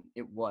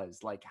it was,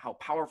 like how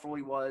powerful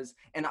he was.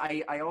 And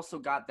I also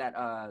got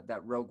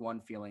that Rogue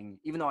One feeling.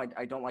 Even though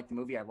I don't like the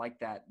movie, I like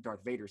that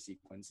Darth Vader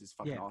sequence is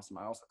fucking awesome.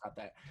 I also got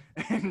that.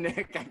 And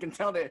Nick, I can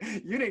tell that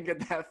you didn't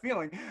get that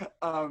feeling.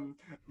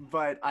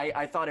 But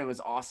I thought it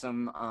was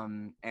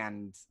awesome.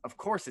 And of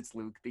course it's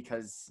Luke,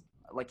 because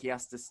like he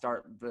has to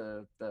start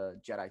the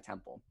Jedi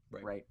Temple,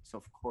 right? So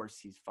of course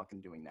he's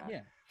fucking doing that.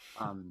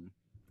 Yeah.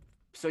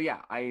 So yeah,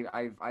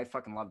 I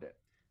fucking loved it.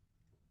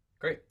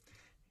 Great.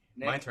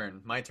 Nick?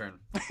 My turn.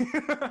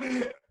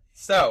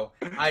 So,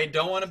 I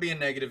don't want to be a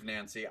negative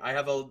Nancy. I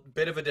have a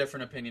bit of a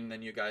different opinion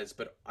than you guys,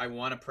 but I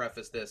want to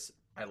preface this.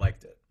 I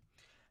liked it.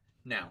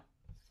 Now,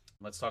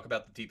 let's talk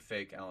about the deep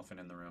fake elephant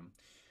in the room.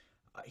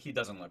 He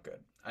doesn't look good,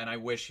 and I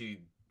wish he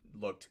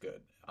looked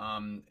good.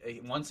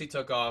 Once he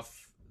took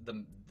off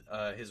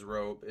his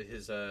robe,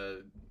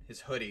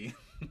 his hoodie,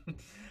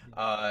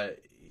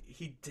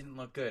 he didn't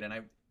look good, and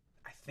I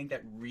think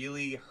that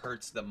really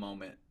hurts the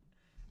moment.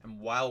 And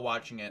while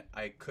watching it,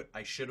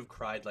 I should have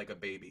cried like a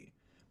baby,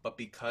 but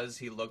because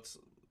he looked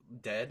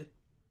dead,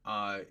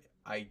 I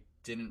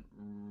didn't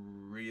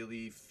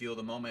really feel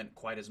the moment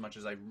quite as much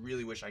as I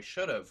really wish I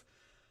should have.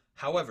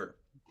 However,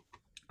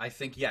 I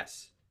think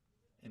yes,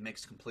 it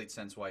makes complete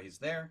sense why he's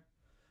there.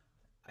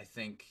 I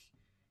think,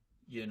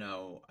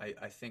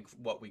 I think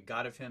what we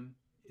got of him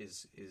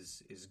is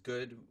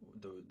good.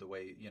 The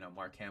way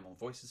Mark Hamill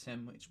voices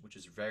him, which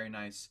is very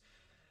nice.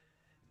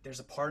 There's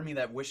a part of me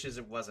that wishes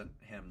it wasn't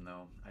him,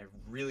 though. I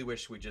really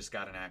wish we just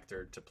got an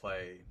actor to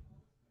play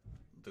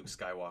Luke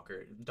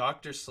Skywalker.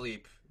 Dr.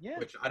 Sleep,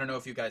 which I don't know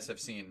if you guys have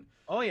seen.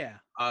 Oh, yeah.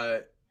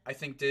 I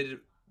think did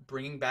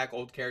bringing back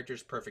old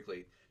characters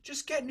perfectly.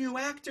 Just get new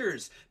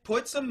actors.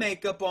 Put some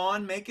makeup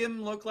on, make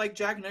him look like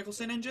Jack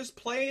Nicholson, and just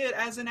play it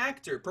as an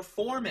actor.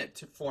 Perform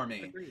it for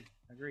me. Agreed.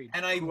 Agreed.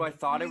 And I Who I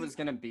thought it really- was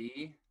gonna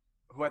be,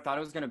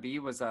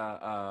 was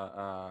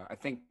I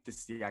think this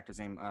is the actor's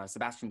name,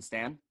 Sebastian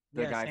Stan,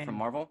 the Yeah, guy Stan. from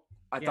Marvel.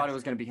 I Yeah, thought it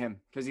was gonna be him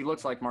because he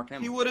looks like Mark he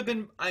Hamill. would have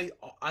been. I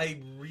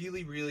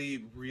really,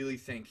 really, really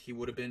think he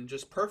would have been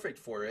just perfect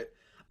for it.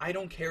 I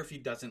don't care if he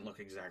doesn't look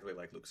exactly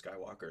like Luke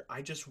Skywalker.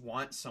 I just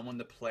want someone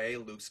to play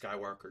Luke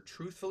Skywalker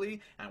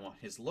truthfully. And I want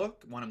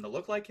him to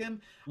look like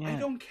him. I Yeah.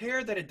 don't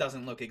care that it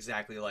doesn't look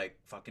exactly like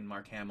fucking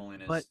Mark Hamill in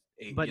his, But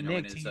Nick,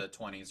 in his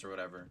 20s or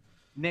whatever.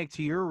 Nick,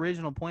 to your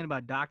original point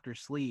about Doctor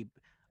Sleep,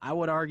 I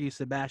would argue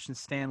Sebastian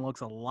Stan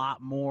looks a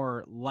lot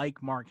more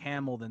like Mark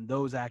Hamill than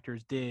those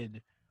actors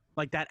did.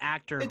 Like that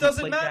actor It who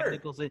doesn't played Jack matter.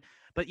 Nicholson.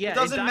 But yeah, It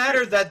doesn't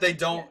matter that they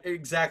don't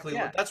exactly.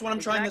 Yeah, That's what I'm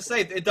trying to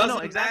say. exactly. It No,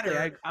 doesn't exactly.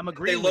 matter. I'm that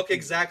agreeing they with look you.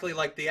 exactly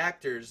like the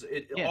actors.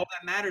 Yeah. All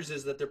that matters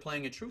is that they're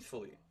playing it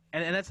truthfully.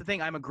 And that's the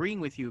thing. I'm agreeing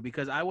with you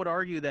because I would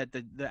argue that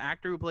the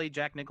actor who played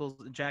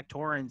Jack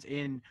Torrance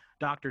in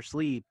Doctor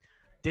Sleep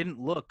didn't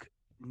look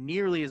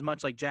nearly as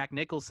much like Jack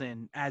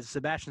Nicholson as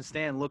Sebastian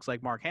Stan looks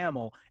like Mark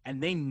Hamill,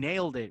 and they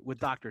nailed it with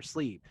Doctor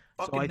Sleep.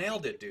 Fucking I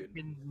nailed think it, dude.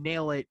 they can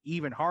nail it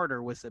even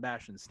harder with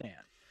Sebastian Stan.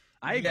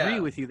 I Yeah. agree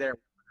with you there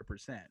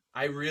 100%.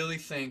 I really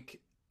think,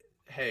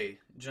 hey,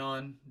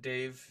 John,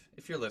 Dave,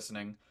 if you're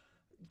listening,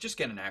 just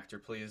get an actor,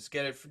 please.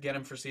 Get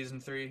him for season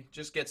 3.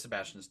 Just get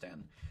Sebastian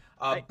Stan.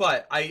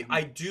 But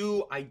I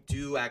do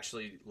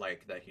actually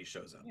like that he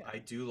shows up. Yeah. I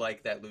do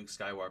like that Luke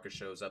Skywalker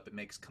shows up. It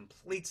makes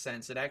complete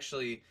sense. It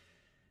actually,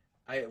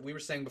 we were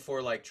saying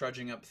before, like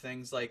trudging up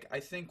things. Like I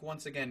think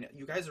once again,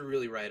 you guys are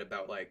really right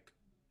about like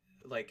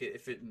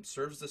if it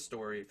serves the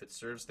story, if it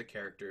serves the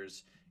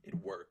characters, it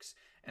works.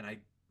 And I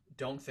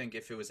don't think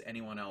if it was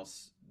anyone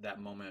else, that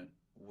moment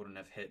wouldn't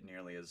have hit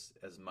nearly as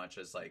much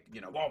as like,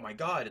 oh my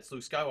God, it's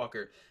Luke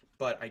Skywalker.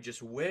 But I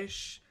just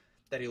wish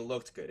that he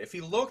looked good. If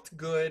he looked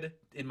good,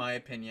 in my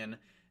opinion,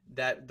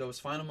 that those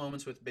final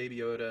moments with Baby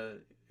Yoda,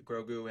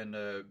 Grogu,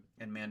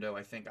 and Mando,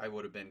 I think I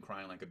would have been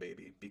crying like a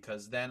baby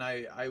because then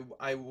I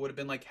would have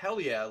been like, hell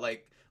yeah,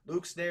 like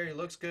Luke's there, he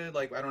looks good,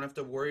 like I don't have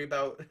to worry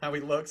about how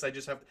he looks. I'm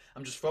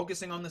just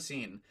focusing on the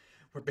scene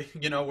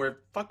where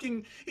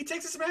fucking he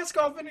takes his mask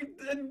off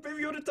and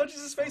Baby Yoda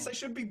touches his face. I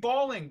should be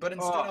bawling, but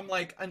instead I'm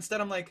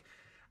like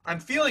I'm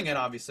feeling it.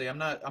 Obviously, I'm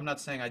not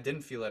saying I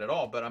didn't feel it at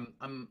all, but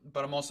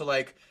I'm also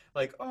like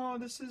oh,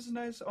 this is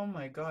nice. Oh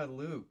my God,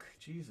 Luke,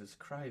 Jesus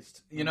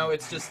Christ,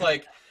 it's just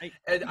like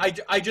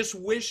I just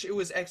wish it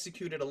was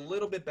executed a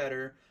little bit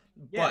better.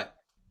 Yeah. But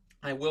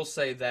I will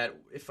say that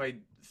if I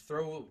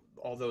throw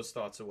all those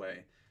thoughts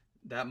away,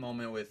 that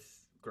moment with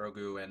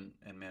Grogu and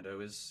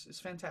Mando is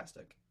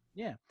fantastic.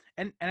 Yeah.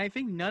 And I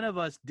think none of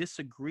us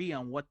disagree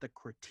on what the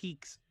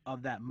critiques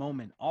of that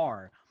moment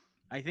are.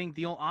 I think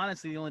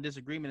honestly the only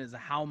disagreement is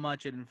how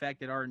much it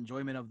infected our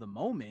enjoyment of the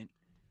moment.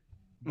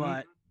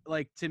 But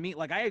like to me,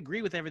 like I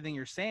agree with everything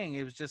you're saying.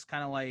 It was just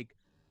kind of like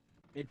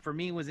it for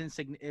me was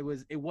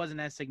it wasn't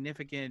as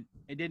significant.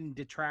 It didn't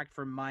detract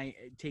from my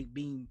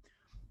being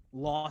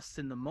lost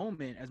in the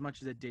moment as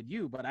much as it did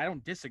you. But I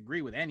don't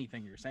disagree with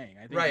anything you're saying.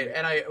 I think Right.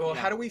 And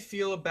how do we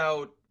feel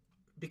about,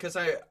 because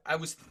I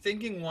was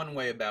thinking one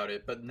way about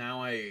it, but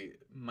now I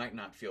might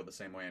not feel the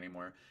same way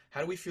anymore. How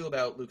do we feel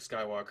about Luke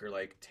Skywalker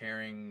like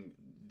tearing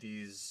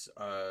these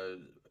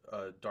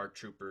Dark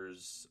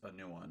Troopers a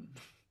new one?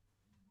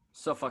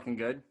 So fucking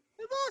good.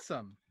 it's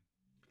awesome.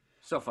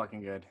 So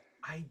fucking good.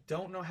 I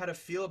don't know how to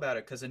feel about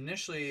it because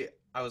initially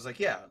I was like,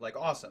 yeah, like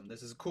awesome,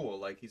 this is cool,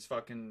 like he's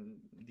fucking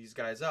these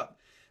guys up.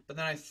 But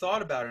then I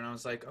thought about it and I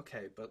was like,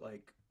 okay, but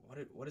like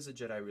what is a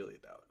Jedi really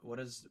about? What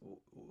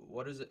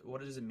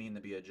does it mean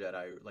to be a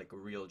Jedi, like a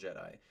real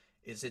Jedi?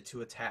 Is it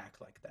to attack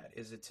like that?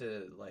 Is it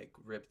to like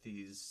rip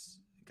these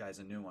guys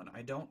a new one?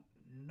 I don't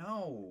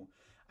know.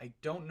 I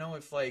don't know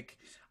if like,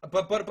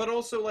 but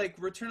also like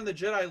Return of the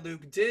Jedi,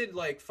 Luke did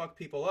like fuck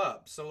people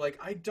up. So like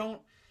I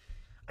don't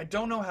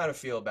know how to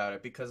feel about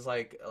it because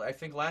like I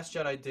think Last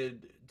Jedi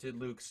did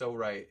Luke so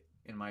right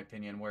in my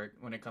opinion, where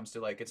when it comes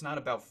to like it's not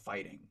about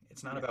fighting.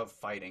 It's not about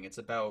fighting. It's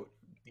about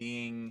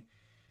being,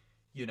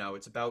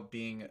 it's about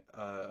being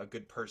a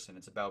good person.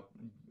 It's about,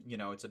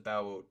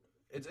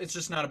 it's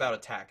just not about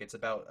attack. It's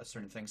about a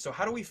certain thing. So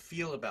how do we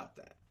feel about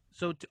that?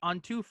 So on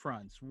two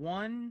fronts.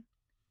 One,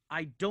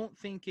 I don't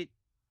think it,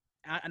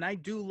 and I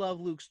do love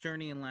Luke's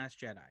journey in Last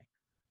Jedi.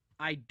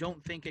 I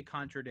don't think it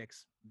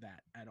contradicts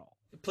that at all.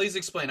 Please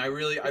explain. I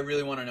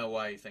really want to know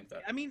why you think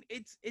that. I mean,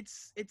 it's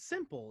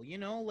simple,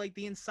 like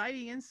the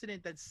inciting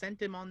incident that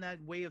sent him on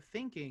that way of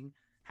thinking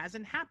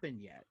hasn't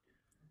happened yet.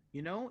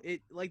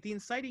 It like the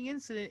inciting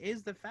incident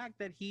is the fact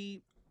that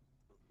he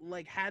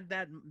like had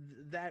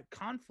that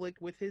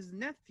conflict with his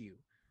nephew.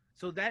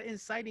 So that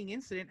inciting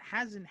incident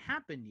hasn't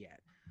happened yet.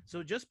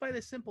 So just by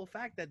the simple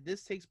fact that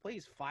this takes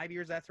place 5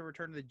 years after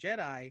Return of the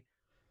Jedi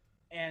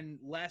and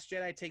Last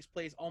Jedi takes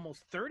place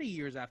almost 30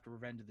 years after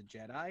Revenge of the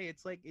Jedi,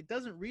 it's like it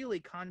doesn't really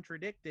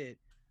contradict it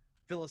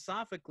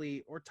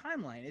philosophically or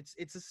timeline.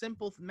 It's a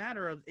simple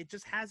matter of it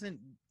just hasn't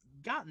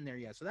gotten there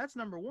yet. So that's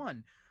number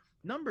one.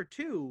 Number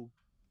two,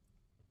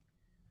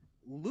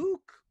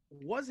 Luke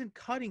wasn't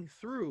cutting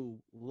through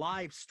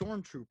live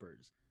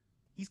stormtroopers.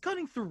 He's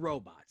cutting through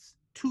robots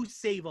to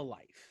save a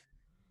life.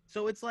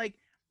 So it's like,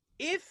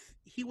 if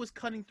he was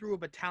cutting through a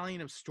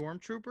battalion of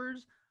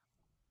stormtroopers,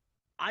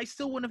 I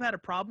still wouldn't have had a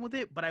problem with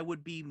it, but I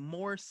would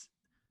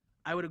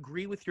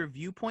agree with your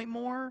viewpoint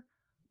more,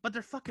 but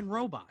they're fucking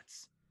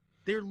robots.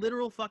 They're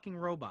literal fucking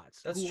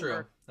robots. That's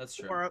true. That's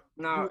true.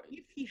 No. Who,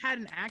 if he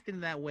hadn't acted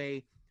in that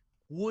way,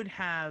 would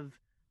have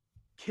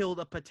killed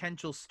a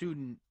potential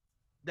student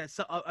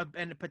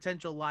and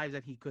potential lives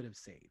that he could have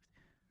saved.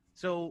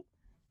 So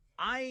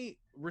I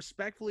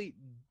respectfully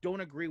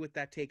don't agree with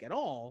that take at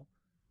all,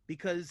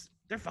 because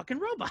they're fucking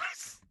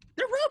robots.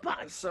 They're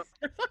robots.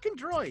 They're fucking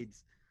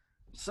droids.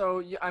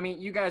 So I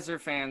mean, you guys are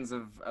fans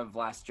of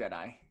Last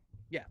Jedi.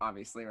 Yeah.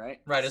 Obviously, right?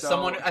 Right. As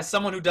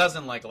someone who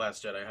doesn't like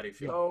Last Jedi, how do you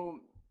feel? So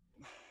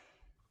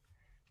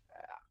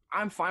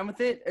I'm fine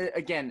with it.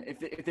 Again, if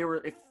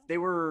they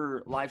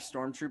were live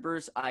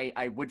stormtroopers,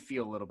 I would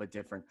feel a little bit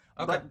different.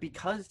 Okay. But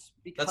because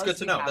That's good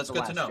to know. That's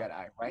good to know.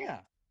 Jedi, right? Yeah.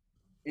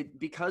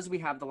 Because we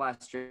have the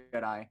Last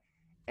Jedi,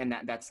 and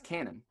that's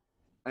canon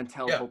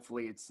until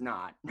hopefully it's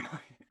not.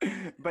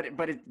 but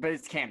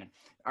it's canon.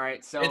 All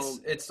right. So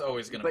it's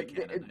always gonna be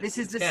canon. This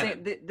is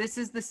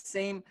the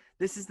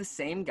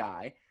same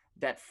guy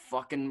that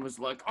fucking was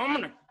like, I'm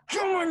gonna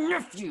kill my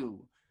nephew.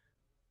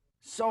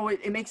 So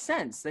it makes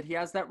sense that he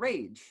has that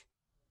rage.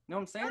 You know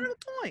what I'm saying? Kind of a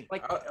point.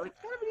 Like kind of a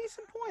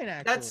decent point,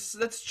 actually.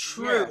 That's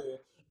true. Yeah.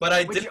 But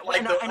I didn't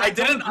like the I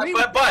didn't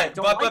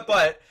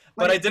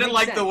but I didn't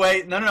like the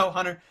way no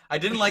Hunter, I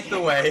didn't like the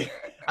way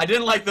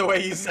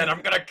he said,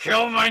 I'm gonna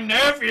kill my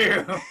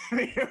nephew.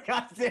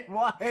 It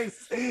was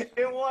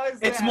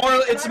It's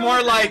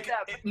more like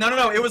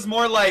no, it was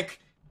more like,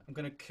 I'm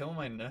gonna kill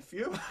my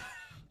nephew?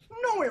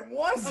 No, it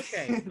wasn't.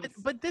 Okay,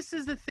 but this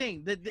is the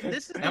thing.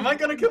 Am I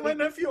gonna kill my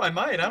nephew? I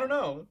might. I don't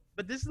know.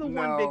 But this is the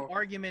one big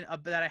argument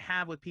that I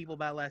have with people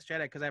about Last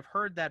Jedi, because I've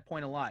heard that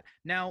point a lot.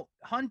 Now,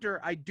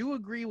 Hunter, I do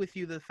agree with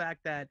you the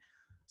fact that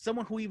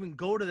someone who even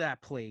go to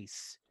that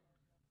place,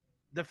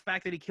 the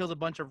fact that he kills a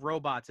bunch of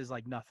robots is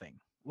like nothing.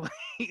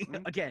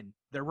 Again,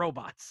 they're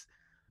robots.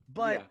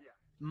 But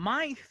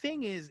my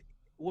thing is,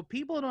 what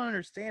people don't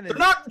understand is they're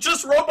not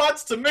just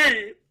robots to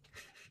me.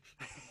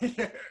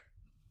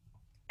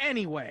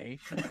 Anyway,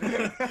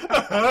 the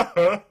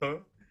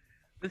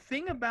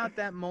thing about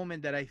that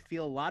moment that I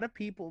feel a lot of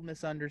people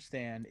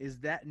misunderstand is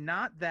that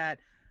not that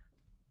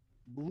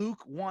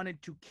Luke wanted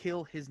to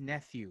kill his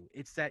nephew.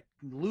 It's that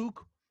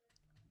Luke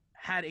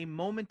had a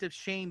moment of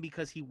shame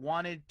because he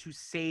wanted to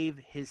save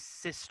his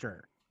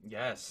sister.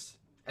 Yes.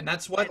 And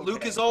that's what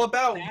Luke is all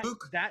about.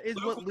 Luke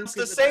wants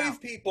to save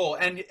people,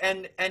 and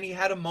he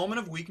had a moment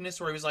of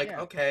weakness where he was like,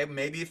 okay,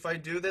 maybe if I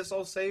do this,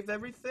 I'll save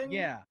everything.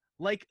 Yeah.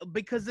 Like,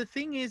 because the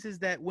thing is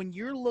that when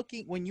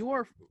you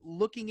are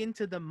looking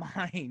into the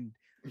mind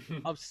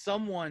of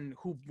someone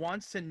who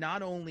wants to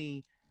not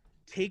only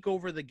take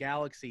over the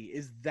galaxy,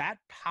 is that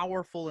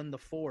powerful in the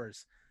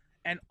Force,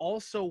 and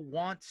also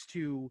wants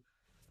to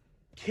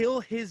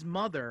kill his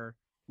mother,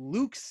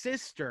 Luke's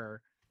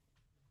sister,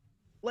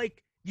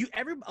 like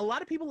a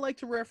lot of people like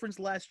to reference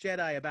Last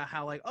Jedi about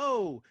how, like,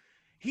 oh,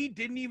 he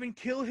didn't even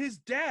kill his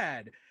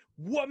dad.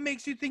 What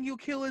makes you think he'll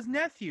kill his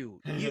nephew?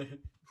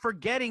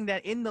 Forgetting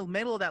that in the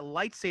middle of that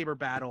lightsaber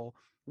battle,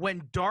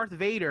 when Darth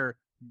Vader,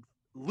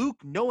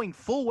 Luke knowing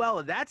full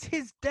well that's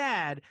his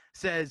dad,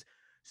 says,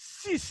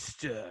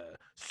 "Sister,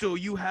 so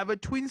you have a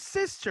twin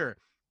sister."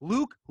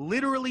 Luke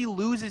literally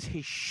loses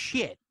his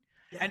shit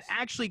and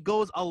actually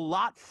goes a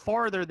lot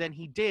farther than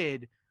he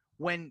did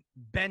when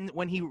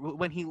he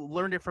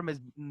learned it from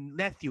his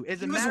nephew.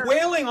 He was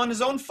wailing on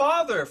his own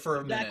father for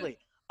a minute. Exactly.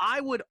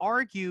 I would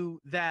argue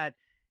that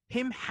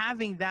him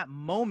having that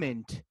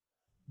moment,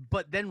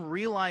 but then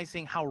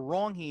realizing how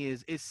wrong he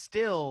is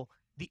still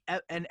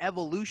an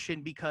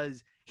evolution,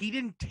 because he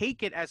didn't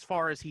take it as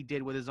far as he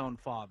did with his own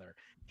father.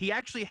 He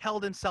actually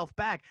held himself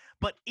back.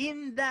 But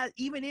even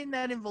in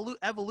that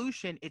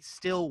evolution, it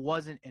still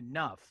wasn't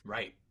enough.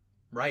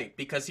 Right,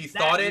 because he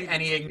thought it,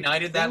 and he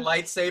ignited that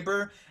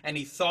lightsaber, and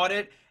he thought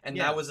it, and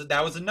that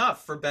was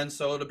enough for Ben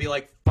Solo to be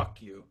like,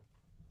 fuck you.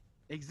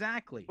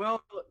 Exactly.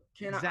 Well,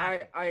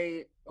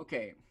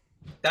 okay.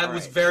 That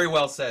was very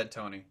well said,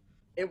 Tony.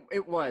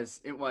 It was,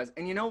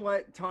 and you know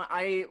what,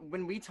 Tony,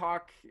 when we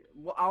talk,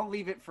 well, I'll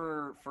leave it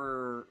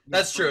for.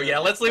 That's true. Yeah,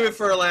 let's leave it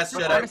for Last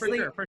Jedi.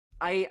 Honestly,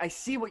 I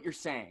see what you're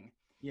saying.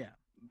 Yeah.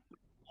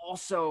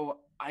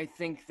 Also, I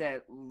think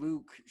that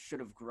Luke should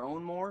have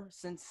grown more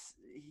since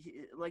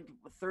like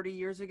 30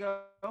 years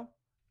ago.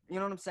 You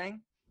know what I'm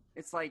saying?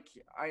 It's like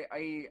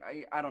I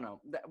don't know.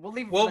 We'll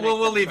leave it.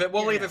 We'll leave it.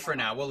 We'll leave it for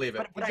now. We'll leave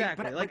it.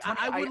 Exactly. Like,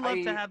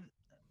 Tony,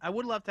 I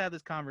would love to have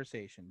this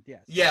conversation.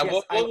 Yes. Yeah.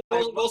 We'll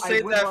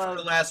save that for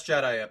the Last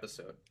Jedi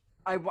episode.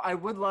 I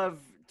would love,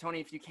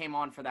 Tony, if you came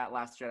on for that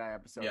Last Jedi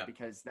episode,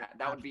 because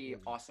that would be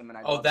awesome. And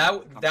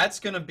that's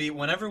gonna be,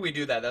 whenever we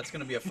do that, that's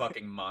gonna be a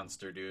fucking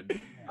monster, dude.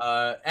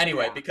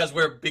 Anyway, because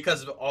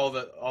all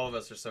of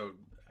us are so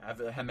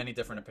have many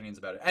different opinions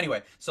about it.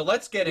 Anyway, so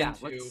let's get Yeah,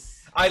 into.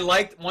 let's- I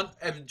liked one.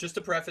 Just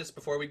to preface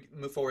before we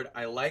move forward,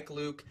 I like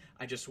Luke.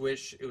 I just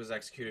wish it was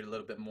executed a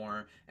little bit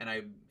more, and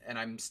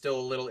I'm still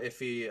a little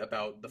iffy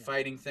about the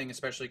fighting thing,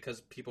 especially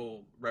because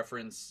people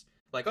reference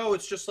like, oh,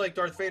 it's just like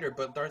Darth Vader,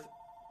 but Darth.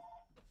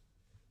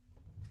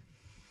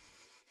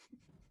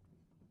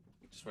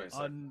 Just wait a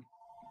second.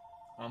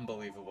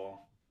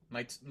 Unbelievable.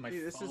 My See,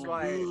 this is phone-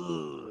 why.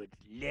 Good.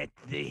 Let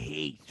the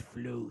hate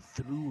flow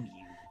through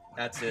you.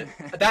 That's it.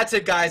 That's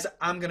it, guys.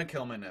 I'm gonna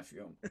kill my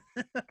nephew.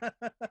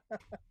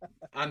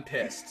 I'm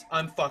pissed.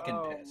 I'm fucking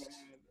Oh,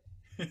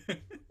 pissed.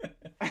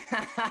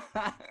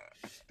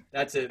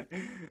 That's it.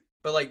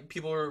 But like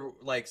people are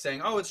like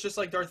saying, "Oh, it's just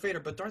like Darth Vader,"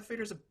 but Darth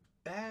Vader's a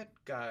bad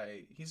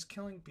guy. He's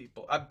killing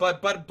people.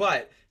 But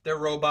they're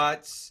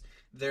robots.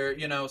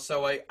 They're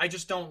So I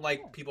just don't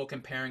like people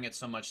comparing it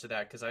so much to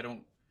that because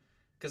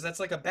that's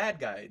like a bad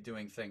guy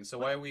doing things. So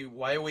why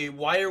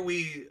are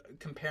we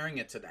comparing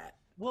it to that?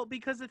 Well,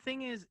 because the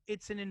thing is,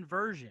 it's an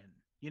inversion.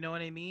 You know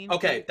what I mean?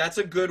 Okay, that's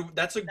a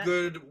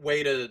good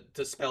way to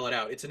spell it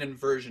out. It's an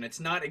inversion. It's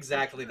not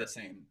exactly the sure.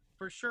 same.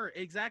 For sure,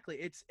 exactly.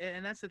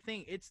 And that's the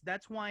thing.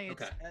 That's why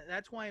Okay.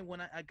 that's why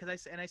when I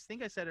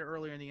think I said it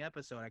earlier in the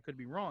episode. I could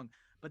be wrong,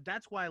 but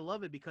that's why I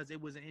love it, because it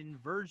was an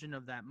inversion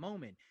of that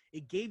moment.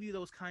 It gave you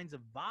those kinds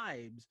of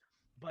vibes,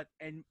 but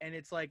and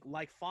it's like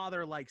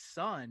father, like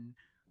son,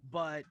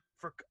 but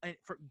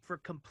for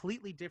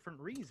completely different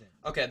reasons.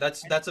 Okay,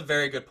 that's a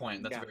very good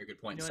point. That's a Yeah. very good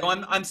point. You know So what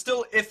I mean? I'm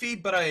still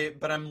iffy, but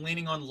I'm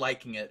leaning on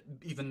liking it,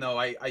 even though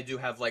I do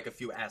have like a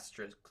few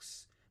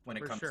asterisks when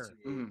it For comes sure.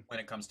 to Mhm. when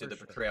it comes to For the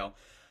sure. portrayal.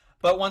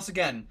 But once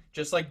again,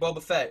 just like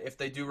Boba Fett, if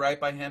they do right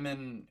by him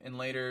in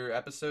later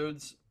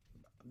episodes,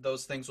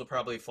 those things will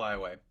probably fly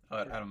away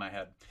out of my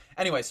head.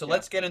 Anyway, so Yeah.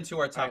 let's get into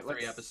our top Alright,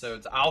 three let's-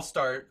 episodes. I'll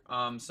start.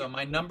 So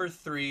my number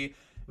 3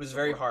 was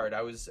very hard.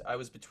 I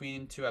was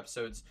between two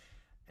episodes,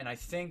 and I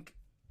think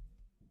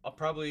I'll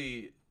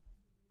probably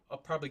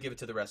give it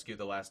to The Rescue,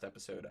 the last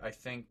episode. I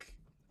think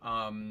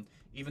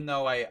even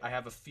though I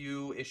have a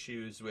few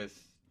issues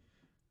with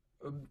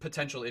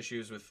potential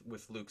issues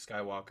with Luke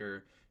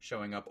Skywalker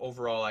showing up,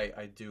 overall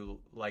I do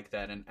like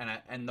that,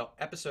 and the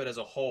episode as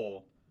a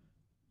whole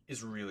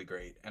is really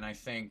great, and I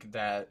think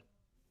that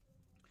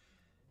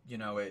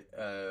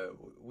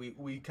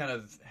we kind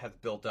of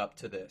have built up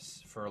to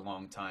this for a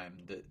long time,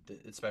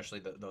 especially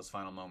those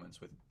final moments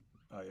with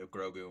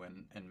Grogu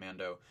and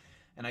Mando.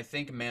 And I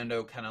think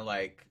Mando kind of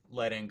like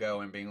letting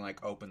go and being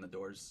like, open the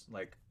doors,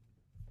 like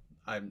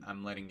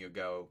I'm letting you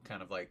go,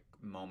 kind of like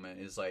moment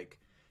is like,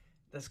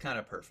 that's kind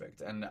of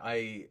perfect. And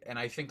I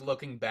think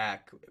looking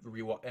back,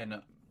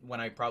 and when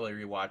I probably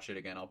rewatch it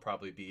again, I'll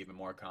probably be even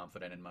more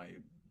confident in my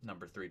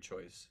number 3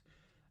 choice.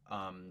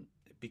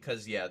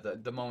 Because yeah,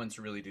 the moments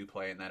really do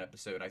play in that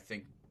episode. I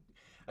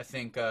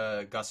think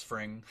Gus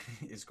Fring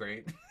is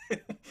great.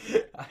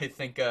 I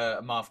think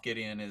Moff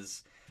Gideon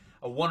is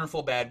a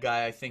wonderful bad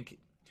guy. I think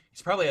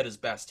he's probably at his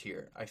best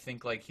here. I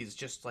think like he's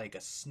just like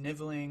a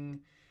sniveling,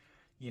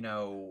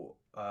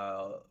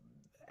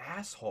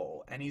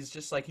 asshole, and he's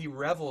just like, he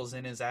revels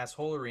in his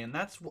assholery, and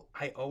that's what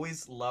I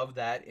always love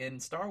that in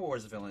Star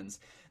Wars villains.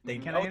 They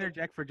Can know I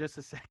interject for just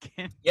a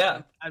second?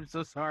 Yeah. I'm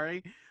so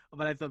sorry,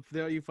 but I thought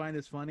you find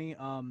this funny.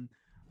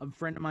 A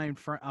friend of mine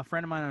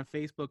on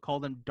Facebook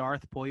called him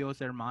Darth Pollos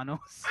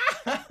Hermanos.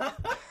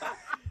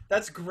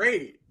 That's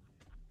great.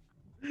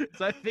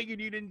 So I figured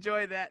you'd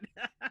enjoy that.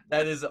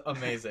 That is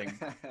amazing.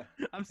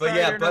 I'm But sorry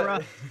yeah, to but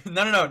interrupt.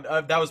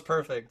 no, that was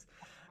perfect.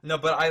 No,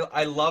 but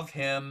I love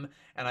him,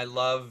 and I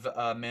love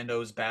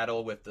Mando's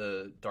battle with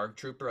the Dark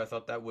Trooper. I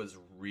thought that was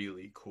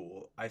really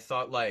cool. I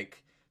thought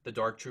like the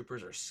Dark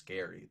Troopers are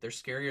scary. They're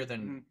scarier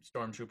than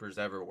Stormtroopers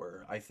ever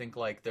were. I think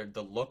like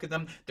the look of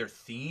them, their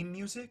theme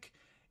music,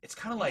 it's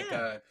kind of like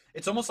Yeah.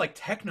 it's almost like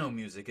techno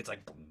music. It's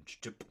like boom,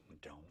 boom,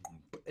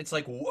 it's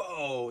like,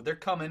 whoa, they're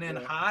coming in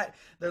Yeah. hot.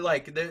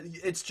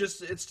 It's just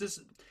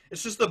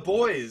the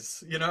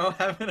boys,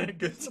 having a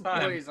good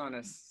time. Boys on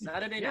a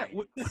Saturday Yeah, night.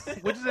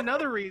 which is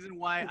another reason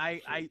why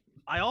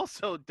I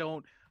also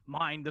don't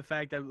mind the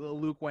fact that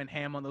Luke went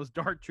ham on those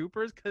Dark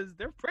Troopers, because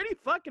they're pretty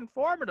fucking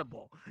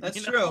formidable. That's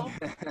you true. know?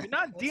 You're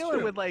not That's dealing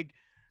true. with like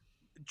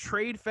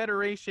Trade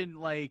Federation,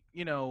 like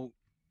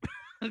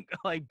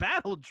like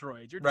battle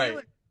droids. You're Right. dealing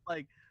with,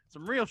 like,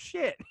 some real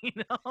shit.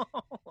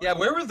 Yeah,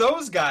 where were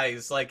those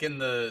guys like in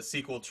the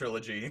sequel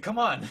trilogy? Come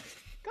on.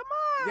 Come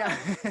on. Yeah.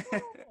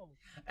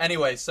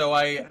 Anyway, so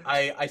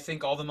I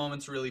think all the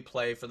moments really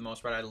play for the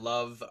most part. I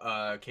love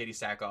Katie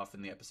Sackhoff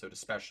in the episode,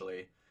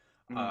 especially.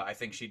 I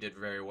think she did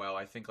very well.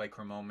 I think like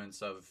her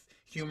moments of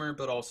humor,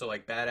 but also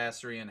like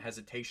badassery and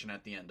hesitation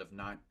at the end of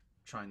not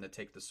trying to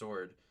take the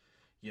sword,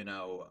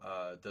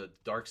 the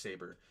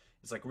Darksaber,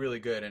 is like really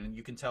good, and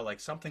you can tell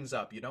like something's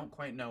up. You don't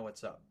quite know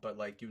what's up, but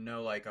like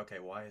like, okay,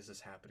 why is this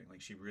happening?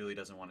 Like she really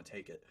doesn't want to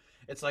take it.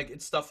 It's like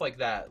it's stuff like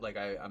that. Like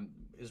I'm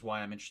is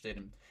why I'm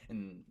interested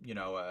in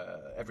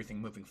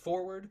everything moving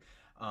forward.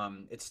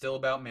 It's still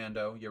about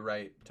Mando. You're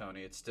right,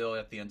 Tony. It's still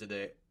at the end of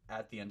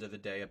the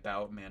day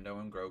about Mando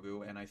and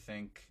Grogu, and I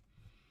think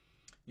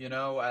You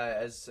know,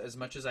 as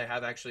much as I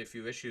have actually a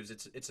few issues,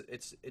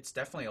 it's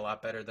definitely a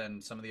lot better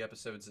than some of the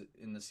episodes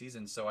in the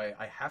season. So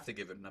I have to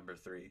give it number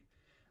three.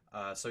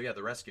 So yeah,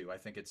 The Rescue. I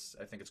think it's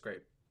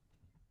great.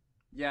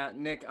 Yeah,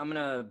 Nick, I'm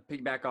gonna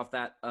piggyback off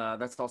that.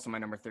 That's also my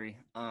number three.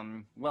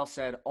 Well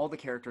said. All the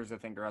characters I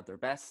think are at their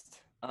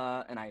best.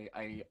 And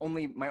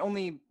my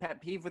only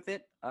pet peeve with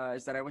it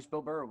is that I wish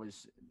Bill Burr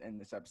was in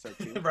this episode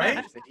too. Right?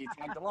 Just that he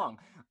tagged along.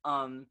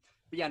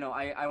 But yeah, no,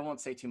 I won't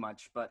say too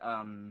much. But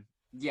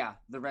yeah,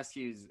 the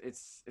rescues,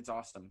 it's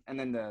awesome. And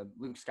then the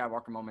Luke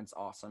Skywalker moment's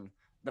awesome.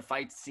 The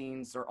fight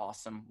scenes are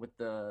awesome with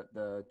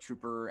the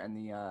trooper and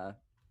the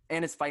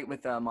and his fight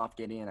with Moff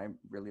Gideon. I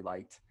really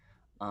liked.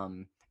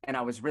 And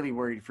I was really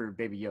worried for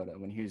Baby Yoda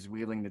when he was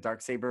wielding the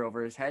Darksaber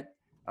over his head.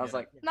 I was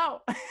like,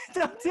 no,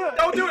 don't do it.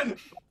 Don't do it.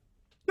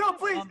 No,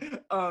 please.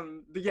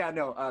 But yeah,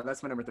 no,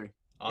 that's my number three.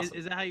 Awesome.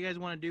 Is that how you guys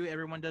want to do?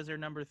 Everyone does their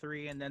number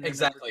three, and then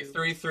Exactly. Number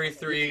 3, 3,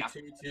 3, Yeah.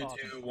 2, 2,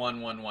 2,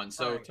 1, 1, 1.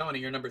 So Alright. Tony,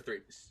 you're number 3.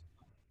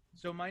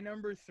 So my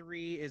number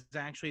three is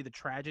actually the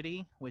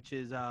tragedy, which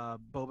is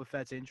Boba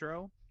Fett's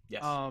intro.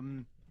 Yes.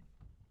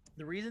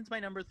 The reason it's my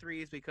number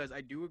three is because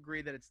I do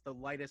agree that it's the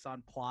lightest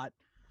on plot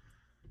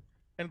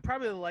and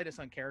probably the lightest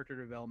on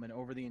character development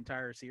over the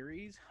entire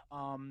series.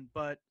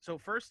 But so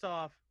first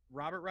off,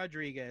 Robert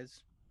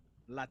Rodriguez,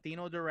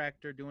 Latino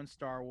director doing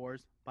Star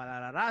Wars,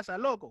 para la raza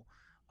loco,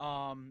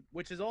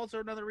 which is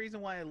also another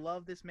reason why I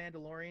love this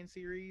Mandalorian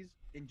series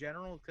in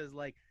general, because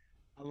like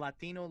a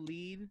Latino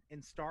lead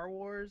in Star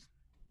Wars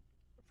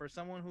for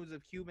someone who's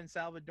of Cuban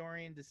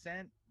Salvadorian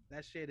descent,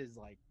 that shit is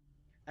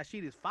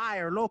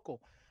fire,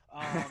 local.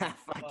 Fuck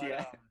but,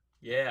 yeah.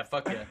 Yeah,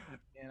 fuck yeah.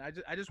 and I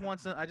just want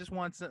some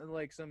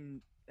like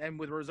some, and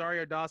with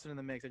Rosario Dawson in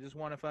the mix, I just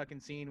want a fucking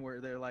scene where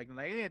they're like,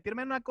 hey,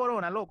 tírame una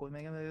corona, loco.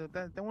 Tengo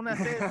una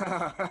sed.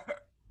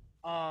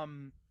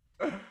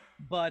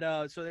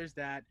 But so there's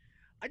that.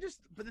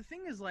 But the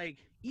thing is,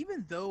 like,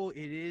 even though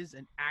it is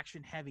an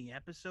action heavy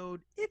episode,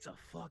 it's a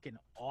fucking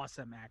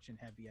awesome action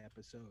heavy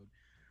episode.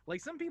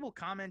 Like, some people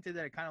commented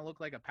that it kind of looked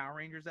like a Power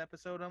Rangers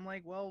episode. I'm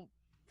like, well,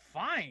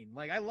 fine.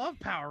 Like, I love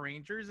Power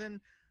Rangers, and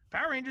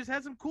Power Rangers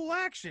had some cool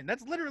action.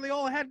 That's literally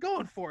all it had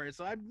going for it.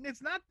 So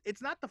it's not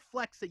the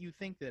flex that you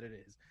think that it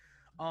is.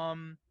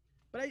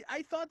 But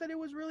I thought that it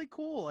was really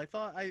cool.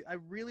 I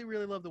really,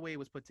 really love the way it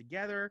was put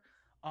together.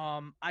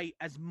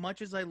 As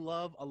much as I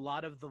love a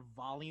lot of the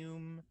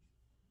volume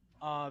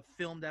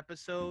filmed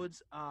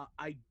episodes,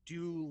 I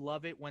do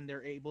love it when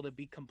they're able to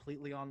be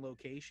completely on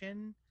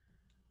location,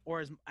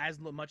 or as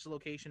much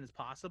location as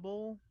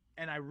possible.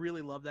 And I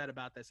really love that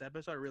about this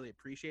episode. I really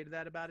appreciated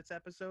that about its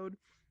episode.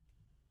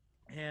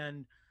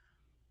 And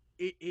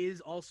it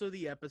is also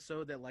the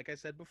episode that, like I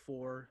said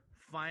before,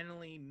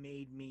 finally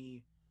made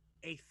me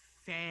a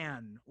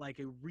fan, like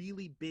a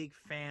really big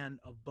fan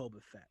of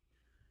Boba Fett.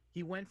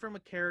 He went from a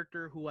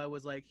character who I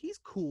was like, he's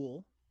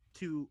cool,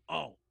 to,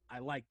 oh, I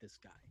like this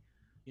guy.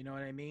 You know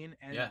what I mean?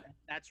 And Yeah.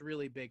 that's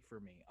really big for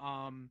me.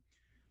 And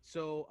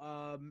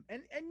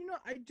you know,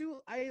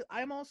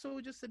 I'm also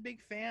just a big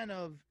fan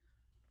of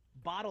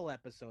bottle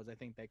episodes, I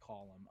think they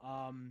call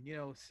them. You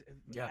know,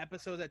 Yeah.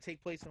 episodes that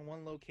take place in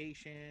one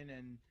location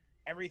and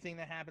everything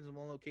that happens in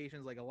one location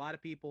is like, a lot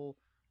of people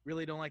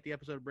really don't like the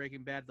episode of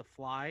Breaking Bad, The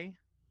Fly.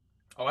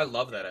 Oh, I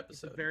love that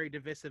It's a episode. very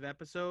divisive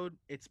episode.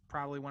 It's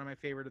probably one of my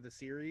favorite of the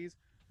series.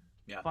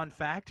 Yeah. Fun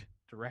fact,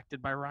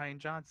 directed by Ryan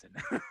Johnson.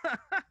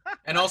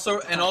 And also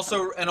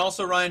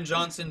Ryan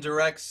Johnson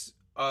directs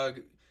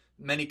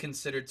many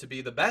considered to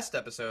be the best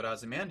episode,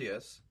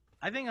 Ozymandias.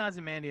 I think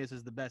Ozymandias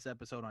is the best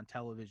episode on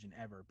television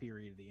ever,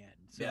 period, the end.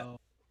 So Yeah.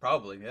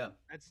 Probably, yeah.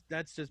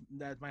 that's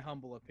my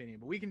humble opinion.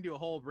 But we can do a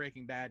whole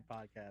Breaking Bad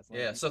podcast.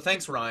 Yeah, so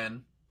thanks,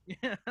 Ryan.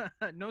 Yeah,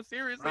 no,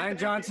 seriously. Ryan thank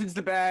Johnson's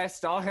the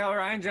best. All hail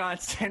Ryan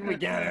Johnson. We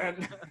get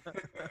it.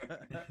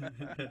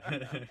 you.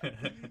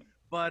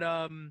 But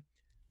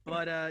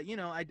you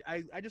know,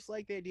 I just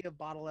like the idea of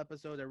bottle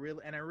episodes. I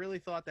really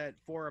thought that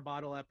for a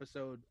bottle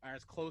episode, or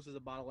as close as a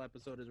bottle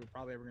episode as we're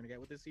probably ever gonna get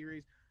with this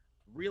series,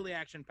 really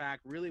action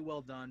packed, really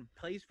well done,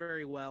 plays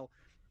very well,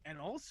 and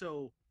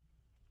also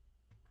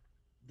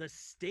the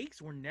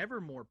stakes were never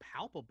more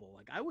palpable.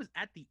 Like, I was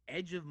at the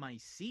edge of my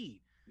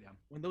seat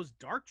when those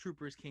Dark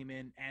Troopers came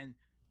in, and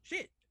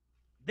shit,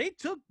 they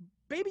took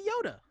Baby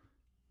Yoda.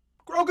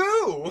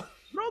 Grogu!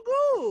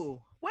 Grogu,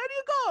 where do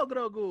you go,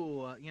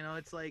 Grogu? You know,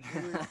 it's like,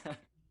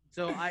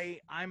 so I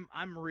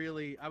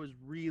was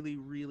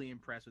really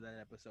impressed with that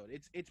episode.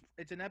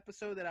 It's an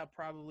episode that I'll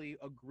probably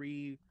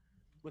agree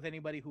with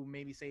anybody who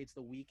maybe say it's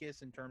the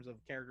weakest in terms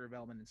of character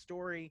development and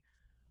story,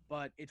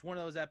 but it's one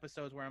of those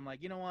episodes where I'm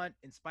like, you know what?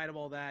 In spite of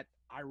all that,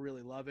 I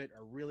really love it. I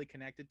really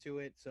connected to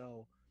it.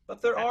 So,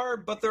 But there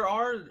are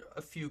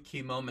a few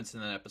key moments in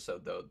that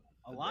episode, though.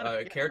 a lot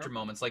of Character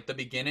moments, like the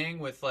beginning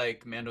with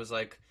like Mando's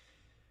like,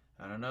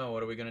 I don't know,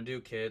 what are we gonna do,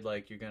 kid?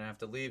 Like, you're gonna have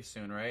to leave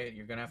soon, right?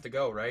 You're gonna have to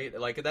go, right?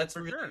 Like, that's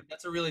sure.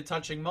 that's a really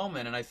touching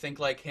moment, and I think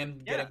like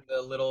him getting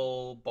the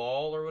little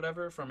ball or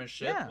whatever from his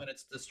ship Yeah. when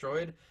it's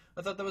destroyed,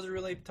 I thought that was a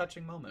really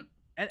touching moment.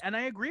 And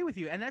I agree with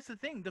you. And that's the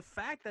thing. The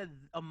fact that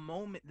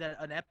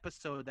an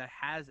episode that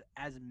has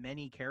as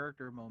many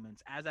character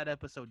moments as that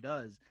episode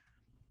does,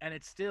 and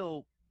it's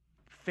still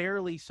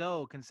fairly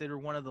so considered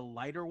one of the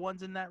lighter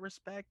ones in that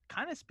respect,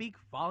 kind of speak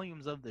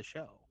volumes of the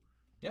show.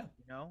 Yeah.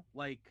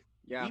 Like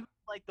Yeah. even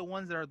like the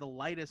ones that are the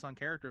lightest on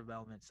character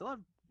development still have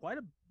quite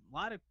a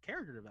lot of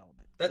character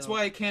development. That's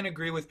why I can't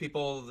agree with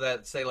people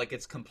that say like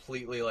it's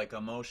completely like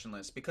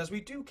emotionless, because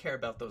we do care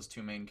about those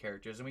two main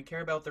characters and we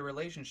care about their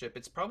relationship.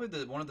 It's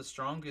probably one of the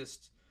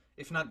strongest,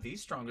 if not the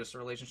strongest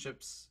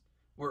relationships,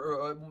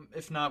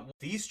 if not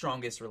the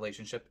strongest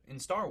relationship in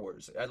Star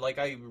Wars.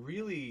 I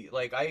really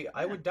like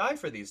I would die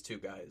for these two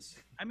guys.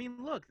 I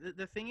mean, look,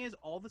 the thing is,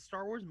 all the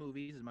Star Wars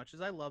movies, as much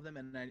as I love them,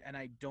 and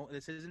I don't,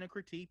 this isn't a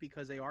critique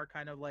because they are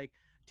kind of like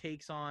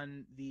takes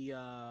on the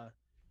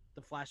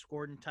Flash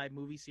Gordon type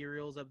movie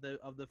serials of the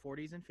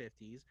 40s and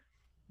 50s.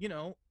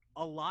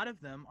 A lot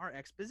of them are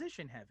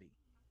exposition heavy.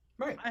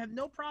 Right. I have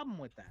no problem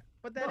with that,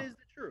 but that is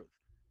the truth.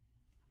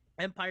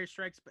 Empire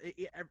Strikes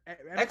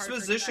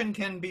Exposition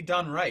can be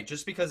done right.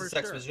 Just because it's sure.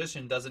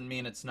 exposition doesn't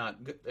mean it's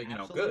not good,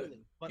 Absolutely. good.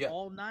 But Yeah.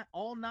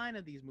 all nine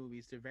of these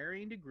movies, to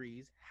varying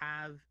degrees,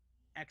 have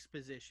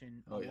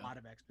exposition, a lot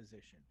of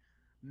exposition.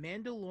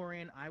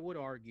 Mandalorian, I would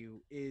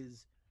argue,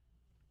 is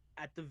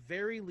at the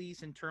very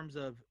least in terms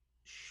of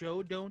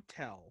show don't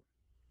tell,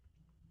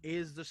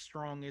 is the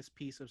strongest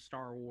piece of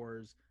Star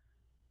Wars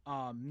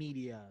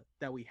media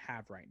that we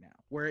have right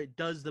now, where it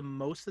does the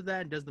most of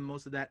that and does the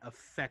most of that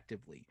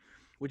effectively.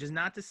 Which is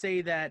not to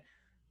say that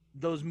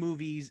those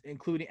movies,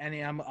 including,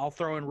 and I'll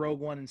throw in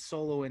Rogue One and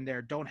Solo in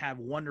there, don't have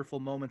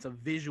wonderful moments of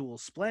visual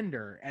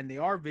splendor, and they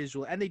are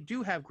visual, and they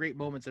do have great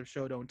moments of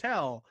show don't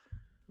tell.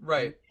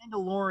 Right.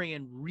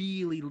 Mandalorian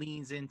really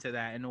leans into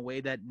that in a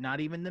way that not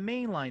even the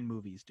mainline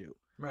movies do.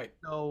 Right.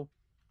 So,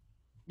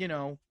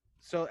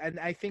 and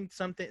I think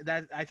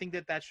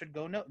that should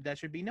that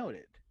should be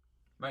noted.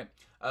 Right.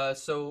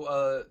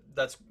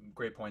 That's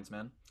great points,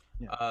 man.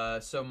 Yeah.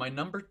 So my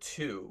number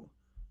two,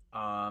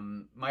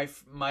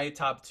 my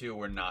top two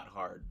were not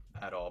hard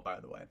at all, by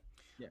the way.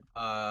 Yeah.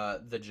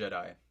 The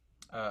Jedi.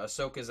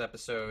 Ahsoka's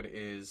episode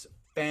is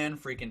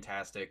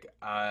fan-freaking-tastic.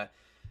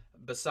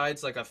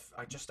 Besides like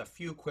just a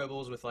few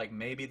quibbles with like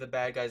maybe the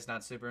bad guy's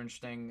not super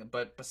interesting,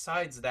 but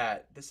besides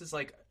that, this is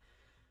like,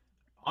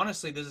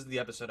 honestly, this is the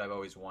episode I've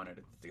always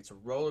wanted. It's a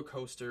roller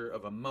coaster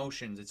of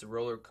emotions. It's a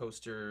roller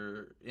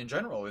coaster in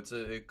general. It's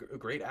a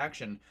great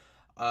action,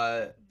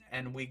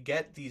 and we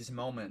get these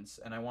moments,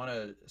 and I want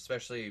to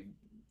especially,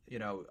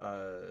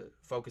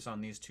 focus on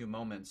these two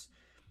moments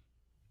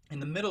in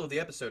the middle of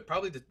the episode.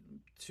 Probably the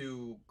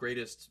two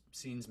greatest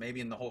scenes maybe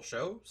in the whole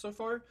show so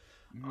far.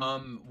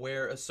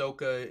 Where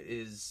Ahsoka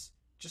is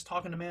just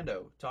talking to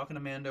Mando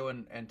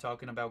and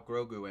talking about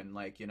Grogu, and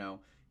like,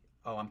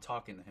 oh, I'm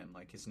talking to him,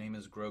 like his name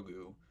is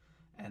Grogu,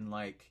 and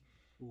like,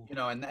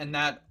 and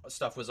that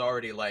stuff was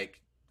already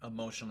like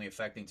emotionally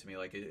affecting to me.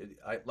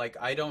 Like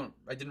I don't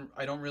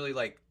really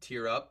like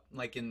tear up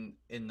like in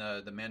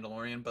the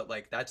Mandalorian, but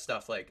like that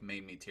stuff like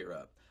made me tear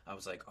up. I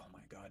was like, oh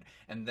my god.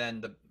 And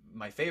then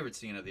my favorite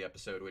scene of the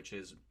episode, which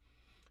is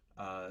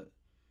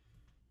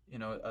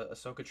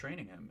Ahsoka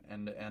training him,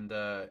 and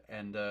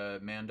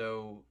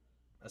Mando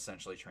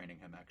essentially training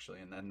him, actually,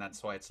 and then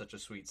that's why it's such a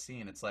sweet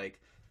scene. It's like,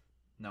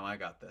 no, I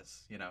got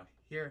this.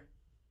 Here,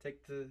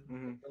 take the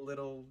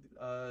little,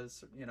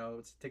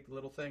 take the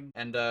little thing,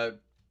 and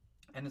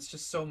it's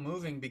just so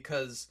moving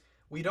because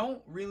we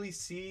don't really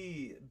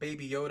see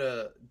Baby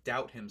Yoda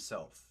doubt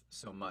himself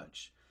so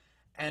much,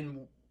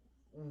 and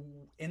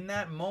in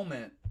that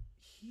moment,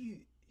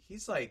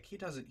 he's like,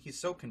 he's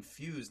so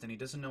confused and he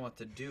doesn't know what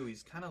to do.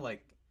 He's kind of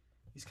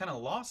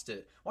lost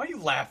it. Why are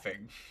you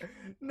laughing?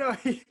 No,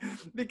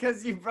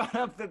 because you brought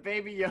up the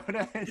Baby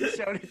Yoda and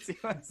showed it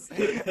to us,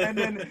 and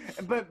then,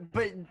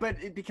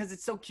 but because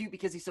it's so cute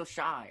because he's so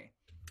shy.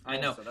 I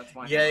know. So that's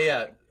why.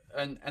 Yeah,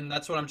 and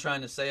that's what I'm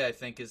trying to say. I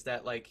think is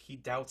that like he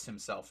doubts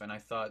himself, and I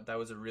thought that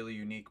was a really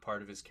unique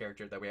part of his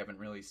character that we haven't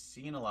really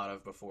seen a lot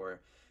of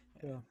before.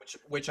 Yeah.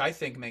 Which I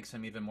think makes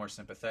him even more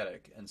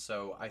sympathetic, and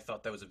so I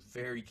thought that was a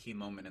very key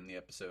moment in the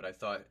episode. I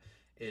thought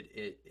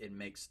it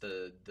makes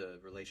the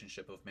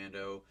relationship of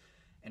Mando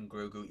and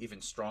Grogu even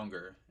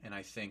stronger, and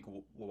I think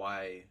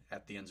why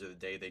at the end of the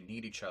day they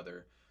need each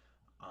other.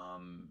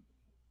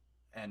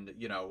 And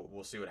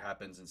we'll see what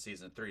happens in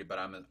season 3, but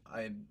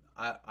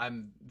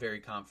I'm very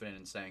confident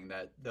in saying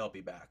that they'll be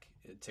back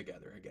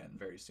together again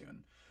very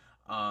soon,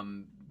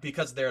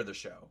 because they're the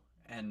show,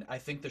 and I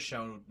think the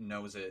show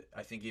knows it.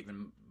 I think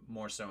even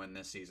more so in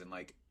this season,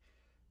 like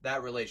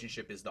that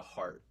relationship is the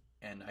heart.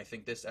 And I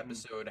think this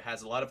episode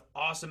has a lot of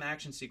awesome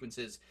action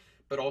sequences,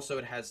 but also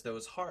it has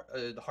those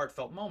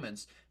heartfelt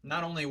moments,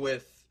 not only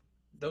with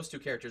those two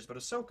characters, but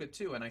Ahsoka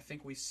too. And I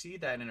think we see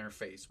that in her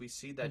face. We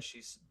see that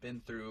she's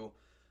been through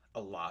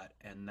a lot,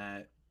 and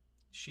that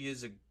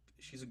she's a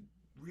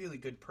really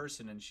good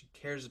person, and she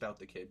cares about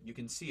the kid. You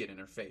can see it in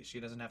her face.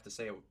 She doesn't have to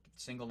say a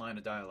single line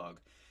of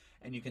dialogue,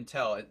 and you can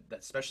tell that,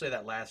 especially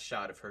that last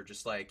shot of her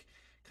just like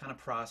kind of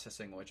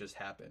processing what just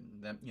happened.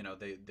 Them,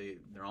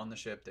 they're on the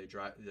ship,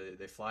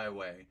 they fly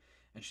away,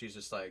 and she's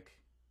just like,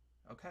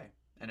 okay.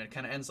 And it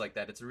kind of ends like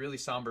that. It's a really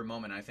somber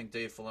moment. I think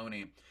Dave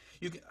Filoni,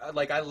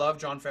 I love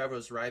Jon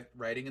Favreau's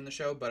writing in the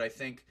show, but I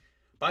think,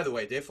 by the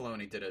way, Dave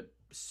Filoni did a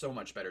so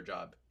much better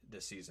job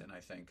this season. I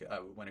think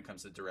when it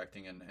comes to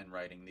directing and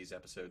writing these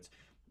episodes,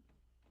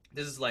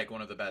 this is like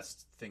one of the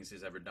best things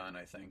he's ever done.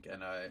 I think,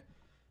 and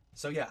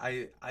so yeah,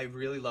 I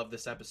really love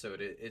this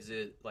episode. Is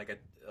it like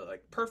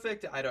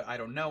perfect? I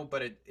don't know,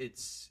 but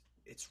it's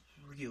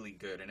really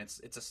good, and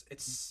it's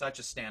such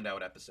a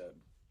standout episode.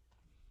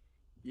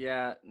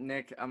 Yeah,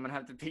 Nick, I'm gonna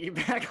have to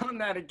piggyback on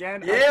that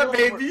again. Yeah,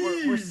 like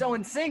baby! We're so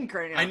in sync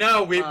right now. I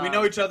know, we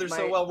know each other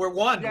so well. We're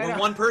one. Yeah, we're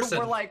one person.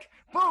 We're like,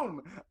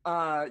 boom!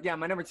 Yeah,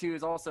 my number 2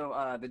 is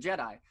also the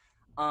Jedi.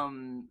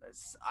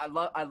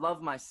 I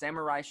love my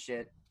samurai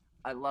shit.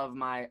 I love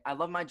my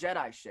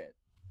Jedi shit.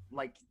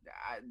 Like,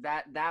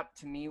 that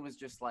to me was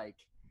just like,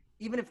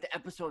 even if the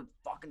episode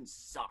fucking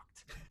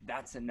sucked,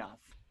 that's enough.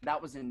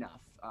 That was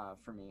enough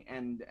for me.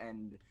 And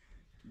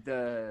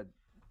the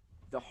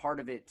heart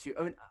of it too.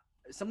 I mean,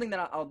 something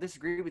that I'll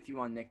disagree with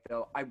you on, Nick,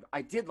 though.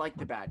 I did like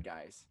the bad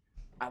guys.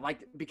 I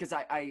liked, because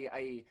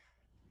I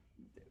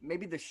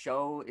maybe the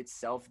show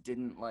itself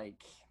didn't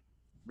like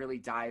really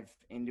dive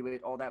into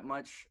it all that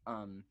much.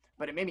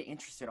 But it made me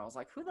interested. I was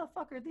like, who the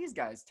fuck are these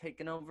guys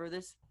taking over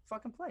this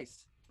fucking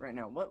place right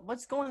now?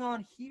 What's going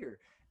on here?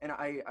 And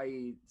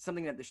I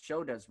something that the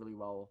show does really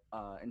well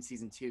in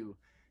season 2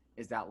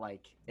 is that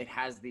like it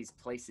has these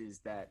places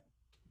that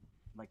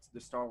like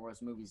the Star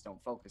Wars movies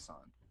don't focus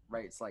on,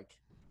 right? It's like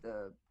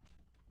the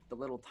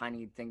little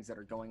tiny things that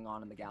are going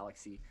on in the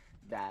galaxy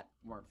that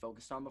weren't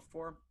focused on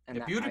before.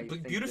 And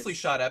beautifully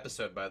shot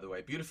episode, by the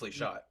way. Beautifully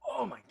shot.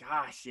 Oh my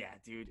gosh, yeah,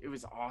 dude, it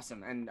was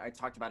awesome. And I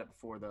talked about it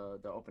before.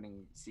 The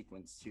opening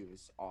sequence too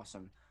is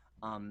awesome.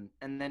 And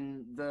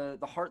then the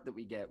heart that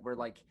we get, where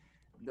like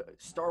the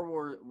Star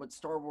Wars, what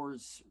Star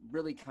Wars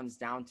really comes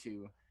down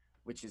to,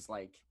 which is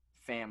like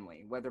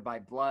family, whether by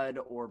blood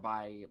or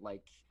by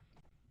like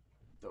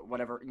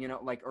whatever, you know,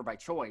 like, or by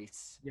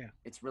choice. Yeah,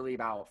 it's really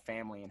about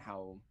family and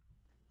how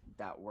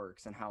that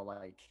works, and how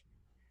like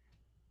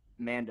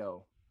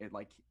Mando,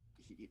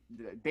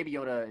 Baby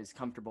Yoda is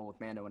comfortable with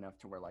Mando enough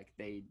to where like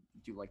they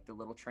do like the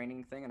little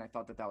training thing, and I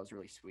thought that was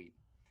really sweet.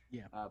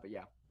 Yeah. But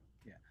yeah.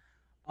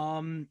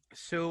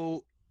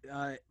 So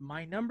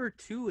my number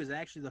 2 is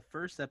actually the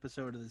first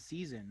episode of the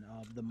season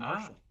of The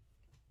Marshal.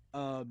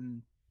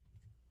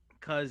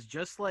 Because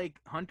just like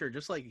Hunter,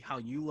 just like how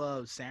you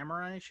love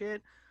samurai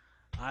shit,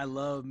 I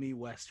love me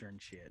Western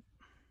shit.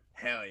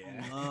 Hell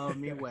yeah. I love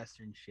me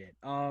Western shit.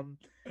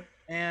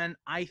 And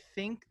I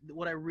think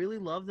what I really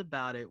loved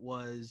about it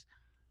was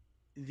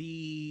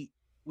we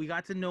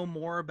got to know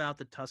more about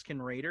the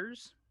Tusken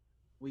Raiders.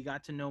 We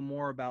got to know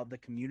more about the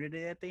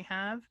community that they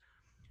have.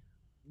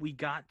 We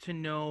got to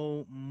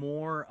know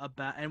more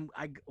about, and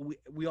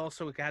we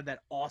also had that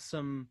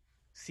awesome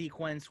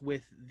sequence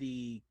with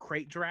the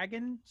Krayt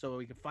Dragon, so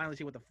we could finally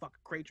see what the fuck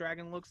a Krayt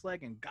Dragon looks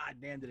like, and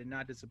goddamn did it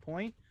not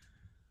disappoint.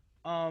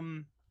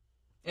 In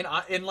what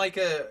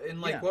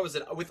was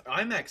it, with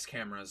IMAX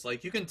cameras?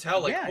 Like you can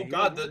tell, like, oh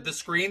god, the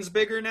screen's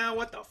bigger now.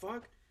 What the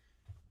fuck?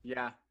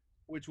 Yeah,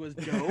 which was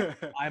dope.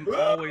 I'm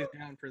always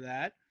down for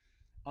that.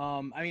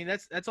 I mean,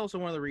 that's also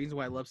one of the reasons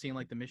why I love seeing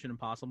like the Mission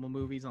Impossible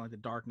movies and like the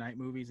Dark Knight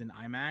movies in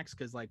IMAX,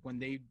 because like when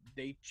they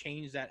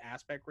change that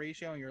aspect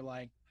ratio, and you're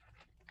like,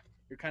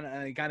 it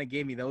kind of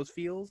gave me those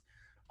feels.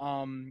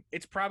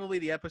 It's probably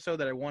the episode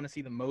that I want to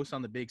see the most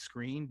on the big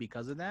screen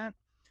because of that.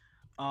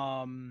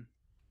 And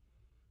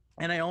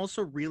I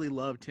also really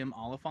loved Tim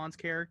Oliphant's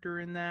character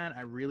in that.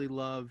 I really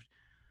loved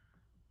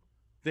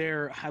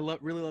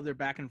really loved their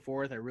back and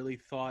forth. I really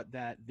thought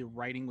that the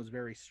writing was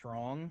very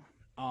strong.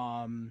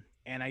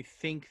 And I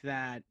think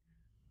that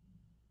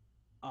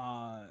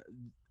I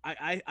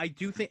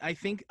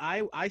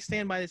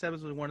stand by this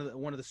episode as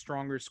one of the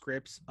stronger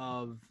scripts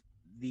of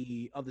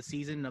the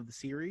season, of the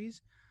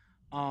series.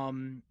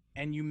 And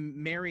you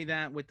marry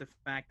that with the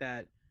fact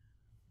that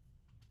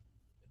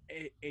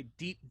it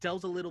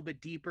delves a little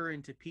bit deeper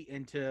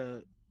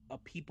into a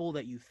people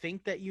that you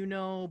think that you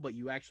know, but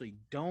you actually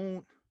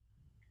don't.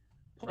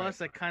 Plus,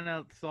 right. I kind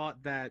of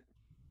thought that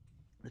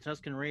the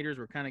Tusken Raiders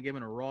were kind of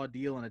given a raw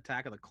deal in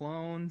Attack of the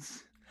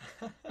Clones.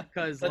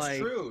 Because that's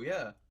true,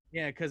 yeah.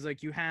 Yeah, because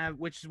like you have,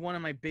 which is one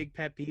of my big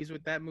pet peeves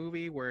with that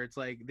movie, where it's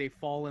like they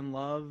fall in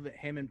love,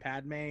 him and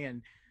Padme,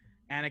 and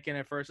Anakin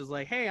at first is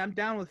like, "Hey, I'm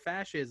down with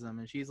fascism,"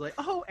 and she's like,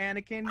 "Oh,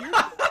 Anakin, you're."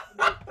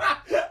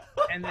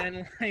 And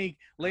then like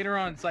later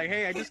on, it's like,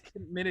 "Hey, I just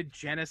committed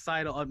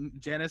genocide of an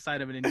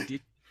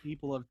indigenous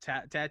people of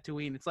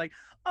Tatooine." It's like,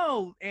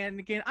 "Oh,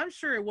 Anakin, I'm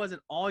sure it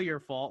wasn't all your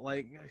fault,"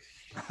 like,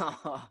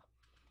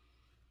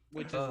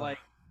 which is like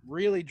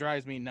really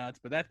drives me nuts.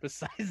 But that's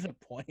besides the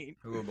point.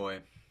 Oh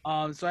boy.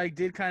 So I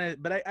did kind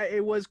of, but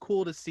it was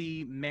cool to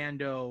see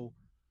Mando,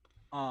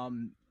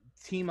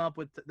 team up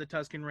with the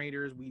Tusken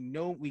Raiders.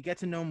 We get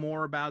to know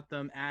more about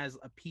them as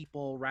a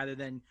people rather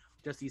than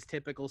just these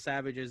typical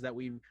savages that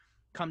we've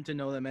come to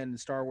know them in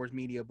Star Wars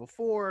media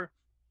before.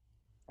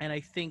 And I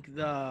think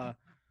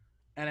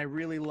and I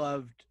really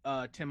loved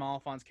Tim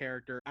Oliphant's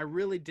character. I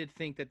really did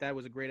think that that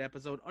was a great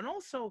episode, and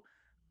also,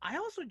 I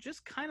also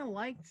just kind of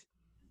liked.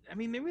 I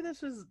mean, maybe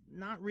this was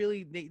not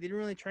really they didn't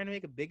really try to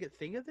make a big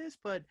thing of this,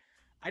 but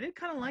I did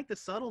kind of like the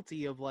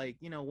subtlety of like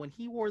when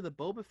he wore the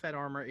Boba Fett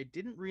armor, it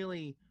didn't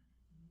really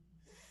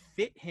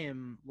fit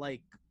him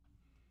like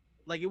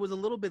it was a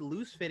little bit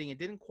loose fitting. It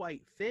didn't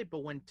quite fit, but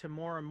when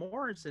Tamora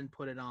Morrison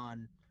put it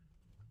on,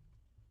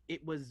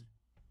 it was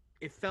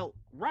it felt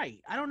right.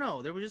 I don't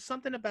know. There was just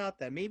something about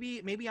that.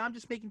 Maybe I'm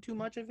just making too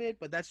much of it,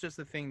 but that's just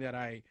the thing that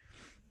I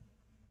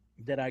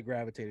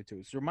gravitated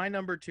to. So my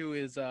number 2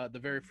 is the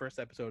very first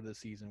episode of the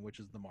season, which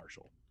is The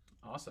Marshal.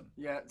 Awesome.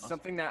 Yeah, Awesome.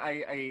 something that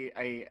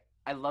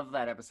I love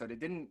that episode. It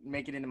didn't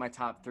make it into my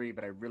top 3,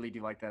 but I really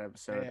do like that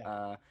episode.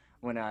 Yeah.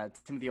 When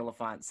Timothy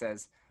Oliphant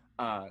says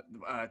to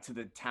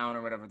the town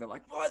or whatever, they're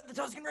like, "What? The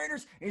Tusken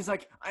Raiders?" And he's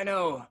like, "I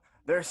know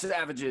they're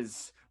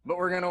savages, but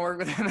we're gonna work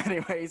with them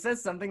anyway." He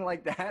says something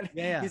like that.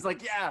 Yeah. He's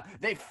like, "Yeah,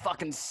 they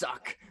fucking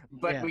suck,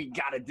 but Yeah. we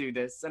gotta do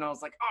this." And I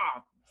was like,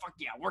 "Oh, fuck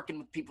yeah, working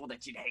with people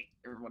that you'd hate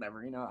or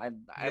whatever." I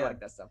Yeah. like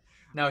that stuff.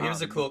 No,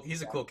 he's a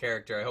yeah. cool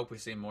character. I hope we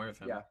see more of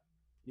him. Yeah.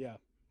 Yeah,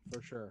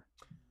 for sure.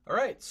 All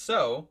right,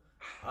 so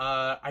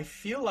I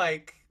feel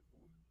like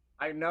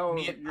I know.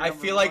 me, you're I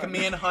number feel like one.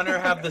 me and Hunter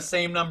have the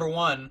same number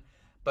 1,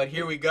 but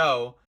here we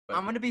go.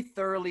 I'm gonna be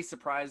thoroughly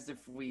surprised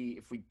if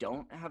we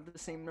don't have the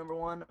same number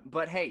 1.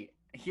 But hey,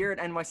 here at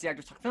NYC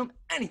Actors Talk Film,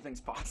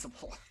 anything's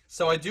possible.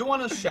 So I do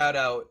want to shout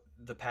out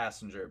The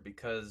Passenger,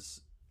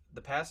 because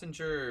The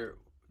Passenger,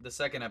 the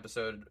second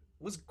episode,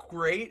 was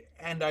great,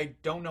 and I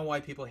don't know why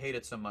people hate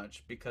it so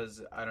much,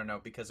 because I don't know,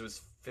 because it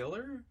was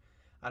filler.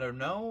 I don't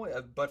know,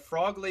 but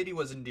Frog Lady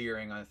was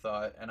endearing, I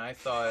thought, and I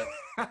thought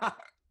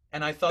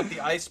the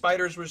ice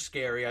spiders were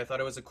scary. I thought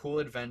it was a cool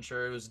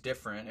adventure. It was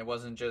different. It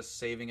wasn't just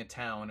saving a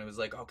town. It was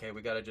like, okay,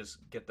 we gotta just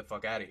get the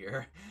fuck out of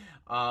here.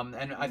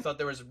 And I thought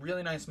there was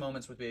really nice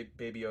moments with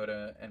Baby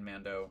Yoda and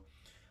Mando.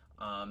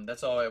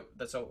 That's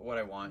what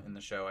I want in the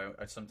show.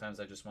 I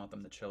sometimes I just want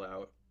them to chill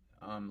out.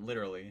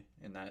 Literally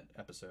in that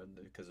episode,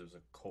 because it was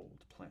a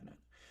cold planet.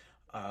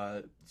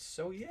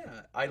 So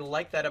yeah, I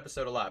like that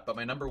episode a lot. But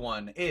my number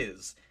 1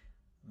 is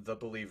The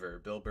Believer,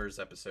 Bill Burr's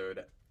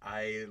episode.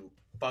 I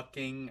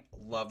fucking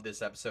love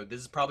this episode.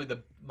 This is probably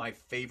my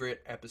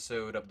favorite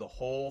episode of the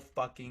whole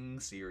fucking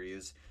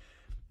series.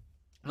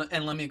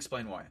 And let me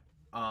explain why.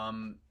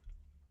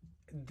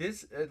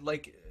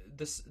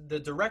 The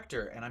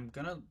director, and I'm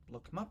gonna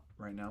look him up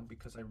right now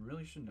because I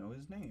really should know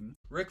his name.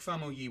 Rick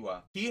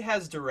Famuyiwa. He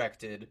has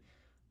directed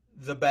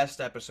the best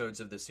episodes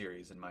of the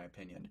series, in my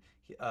opinion.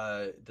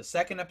 The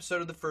second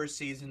episode of the first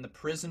season, The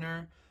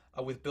Prisoner,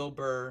 with Bill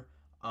Burr,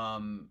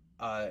 and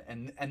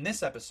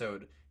this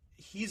episode,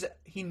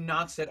 he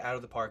knocks it out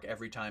of the park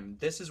every time.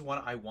 This is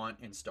what I want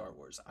in Star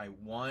Wars. I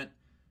want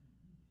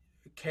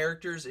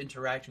characters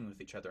interacting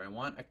with each other. I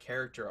want a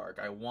character arc.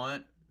 I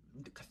want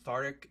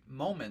cathartic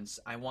moments.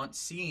 I want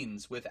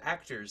scenes with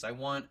actors. I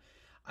want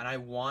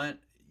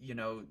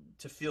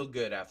to feel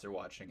good after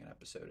watching an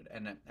episode,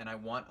 and I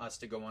want us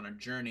to go on a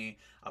journey,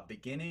 a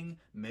beginning,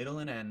 middle,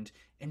 and end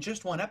in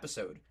just one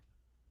episode.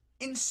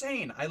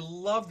 Insane! I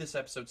love this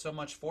episode so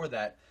much for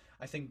that.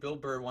 I think Bill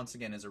Burr, once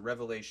again, is a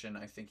revelation.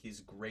 I think he's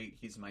great.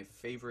 He's my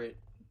favorite,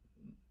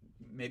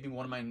 maybe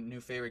one of my new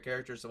favorite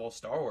characters of all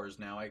Star Wars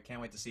now. I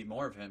can't wait to see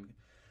more of him.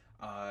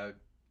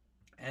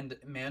 And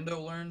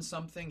Mando learns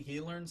something. He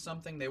learns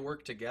something. They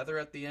work together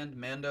at the end.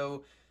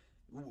 Mando,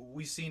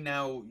 we see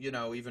now,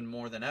 even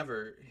more than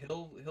ever,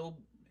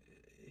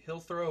 he'll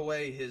throw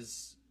away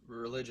his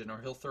religion,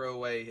 or he'll throw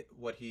away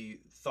what he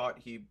thought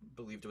he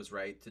believed was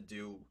right to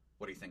do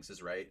what he thinks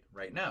is right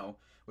now,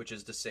 which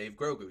is to save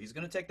Grogu. He's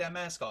going to take that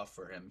mask off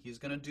for him. He's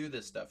going to do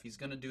this stuff. He's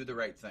going to do the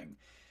right thing.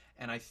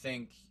 And I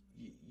think,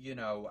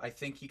 I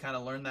think he kind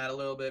of learned that a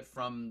little bit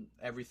from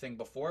everything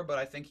before, but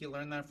I think he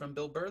learned that from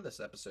Bill Burr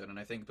this episode. And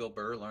I think Bill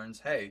Burr learns,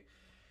 hey,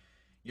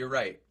 you're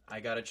right. I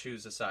got to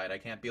choose a side. I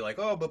can't be like,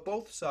 oh, but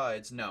both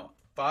sides. No,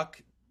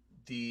 fuck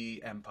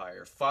the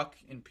Empire. Fuck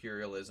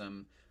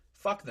imperialism.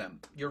 Fuck them.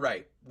 You're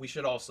right. We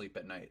should all sleep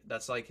at night.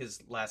 That's like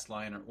his last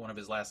line, or one of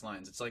his last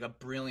lines. It's like a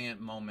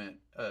brilliant moment,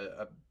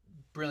 a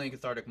brilliant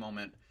cathartic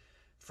moment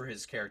for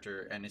his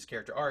character and his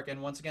character arc.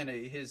 And once again,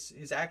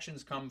 his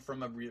actions come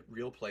from a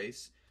real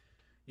place.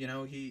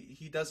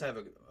 He does have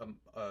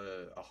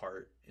a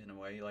heart in a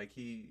way. Like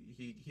he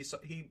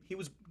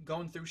was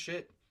going through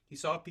shit. He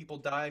saw people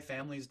die,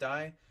 families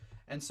die,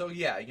 and so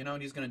yeah,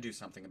 and he's gonna do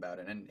something about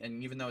it.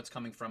 And even though it's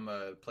coming from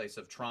a place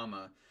of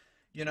trauma,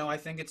 I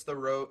think it's the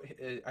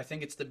road. I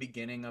think it's the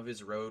beginning of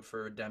his road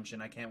for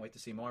redemption. I can't wait to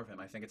see more of him.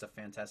 I think it's a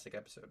fantastic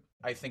episode.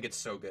 I think it's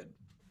so good.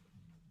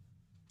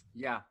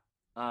 Yeah,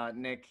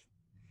 Nick.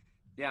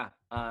 Yeah,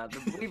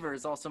 The Believer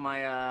is also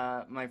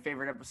my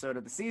favorite episode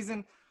of the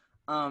season.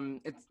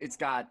 It's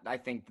got, I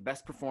think, the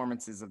best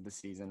performances of the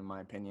season, in my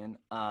opinion.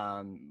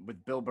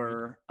 With Bill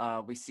Burr,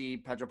 we see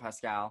Pedro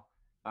Pascal,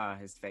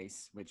 his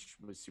face, which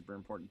was super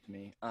important to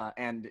me.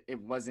 And it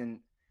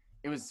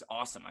was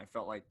awesome. I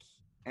felt like,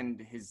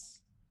 and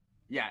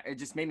it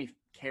just made me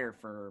care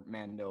for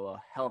Mando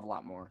a hell of a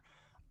lot more.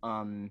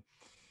 The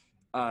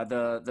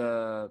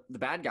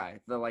bad guy,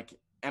 the like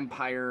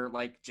Empire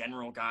like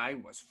general guy,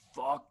 was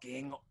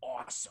fucking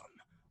awesome.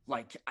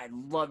 Like I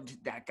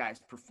loved that guy's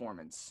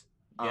performance.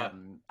 Yeah.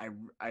 I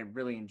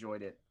really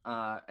enjoyed it.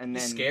 And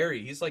He's then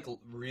scary. He's like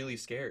really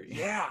scary.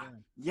 yeah,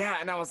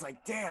 and I was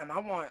like, damn, I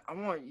want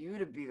you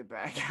to be the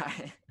bad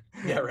guy.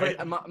 Yeah, right.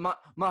 But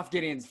Moff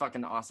Gideon's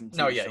fucking awesome too.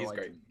 No, yeah, so, he's like,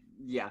 great.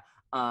 Yeah.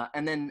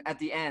 And then at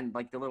the end,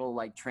 like the little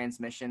like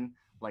transmission,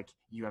 like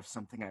you have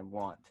something I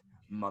want,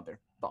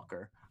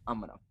 motherfucker. I'm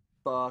gonna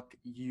fuck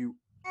you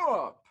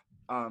up.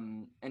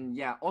 And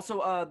yeah,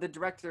 also the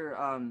director,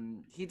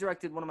 he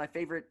directed one of my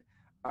favorite,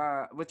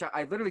 which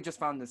I literally just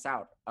found this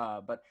out.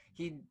 But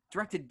he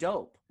directed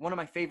Dope, one of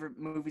my favorite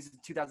movies of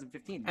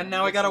 2015. And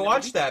now I gotta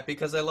watch that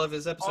because I love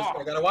his episodes. Oh.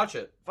 I gotta watch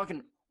it.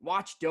 Fucking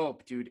watch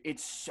Dope, dude.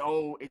 It's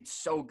so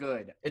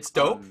good. It's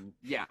dope.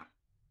 Yeah,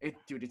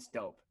 it's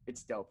dope.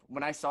 It's dope.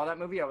 When I saw that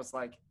movie, I was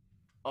like,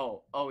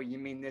 oh, you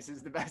mean this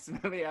is the best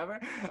movie ever?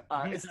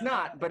 It's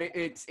not, but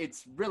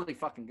it's really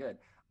fucking good.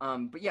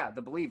 But yeah,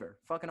 The Believer,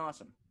 fucking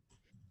awesome.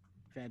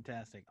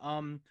 Fantastic.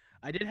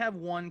 I did have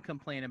one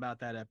complaint about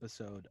that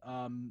episode.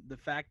 The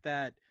fact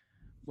that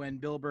when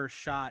Bill Burr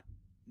shot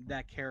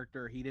that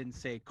character, he didn't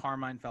say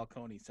Carmine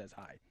Falcone says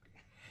hi.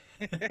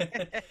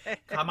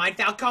 Carmine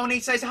Falcone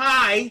says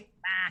hi.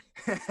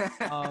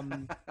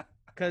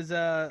 Because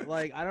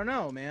like I don't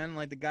know, man.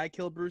 Like the guy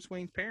killed Bruce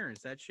Wayne's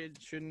parents. That shit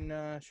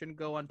shouldn't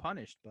go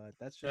unpunished. But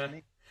that's just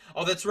me.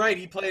 Oh, that's right.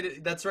 He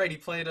played. That's right. He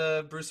played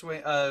Bruce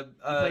Wayne. He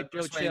played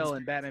Bruce Joe Chill Wayne's-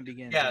 in Batman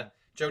Begins. Yeah,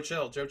 Joe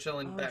Chill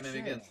in Batman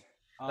shit. Begins.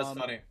 That's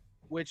funny.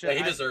 Which Yeah,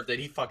 he deserved it.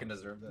 He fucking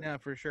deserved it. Yeah,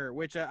 for sure.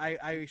 Which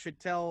I should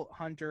tell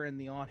Hunter and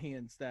the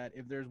audience that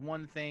if there's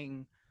one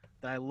thing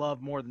that I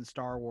love more than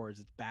Star Wars,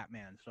 it's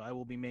Batman. So I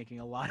will be making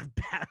a lot of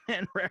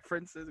Batman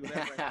references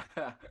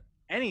whenever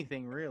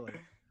anything really.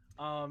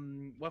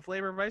 What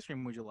flavor of ice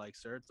cream would you like,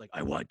 sir? It's like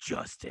I want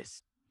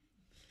justice.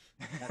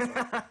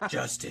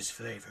 Justice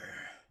flavor.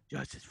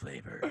 Justice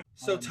flavor.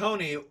 So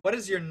Tony, what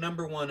is your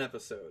number one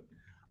episode?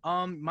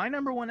 My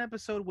number one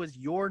episode was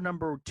your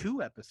number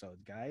two episode,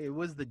 guy. It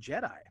was the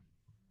Jedi.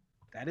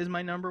 That is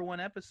my number one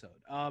episode.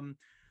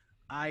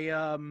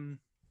 That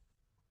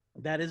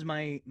is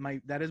my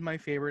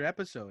favorite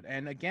episode.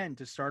 And again,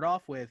 to start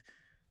off with,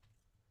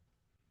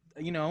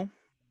 you know,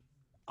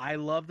 I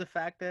love the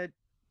fact that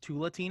two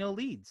Latino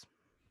leads,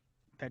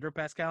 Pedro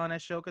Pascal and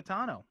Ashoka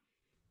Tano,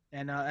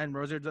 and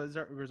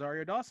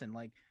Rosario Dawson.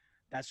 Like,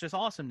 that's just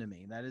awesome to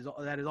me. That is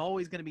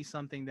always going to be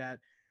something that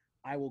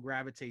I will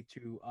gravitate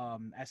to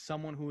as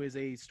someone who is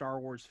a Star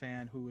Wars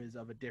fan, who is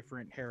of a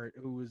different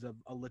who is of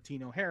a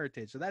Latino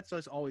heritage. So that's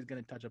just always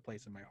going to touch a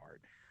place in my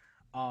heart.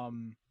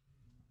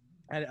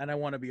 And I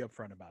want to be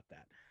upfront about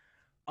that.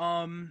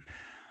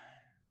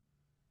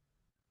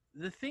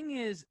 The thing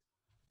is,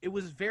 it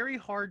was very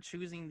hard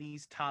choosing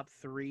these top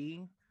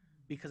three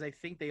because I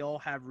think they all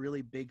have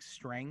really big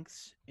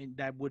strengths and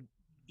that would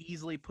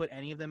easily put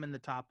any of them in the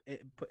top,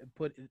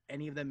 put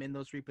any of them in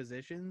those three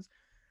positions.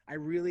 I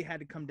really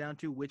had to come down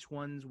to which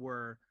ones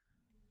were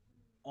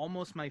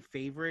almost my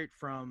favorite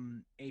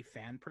from a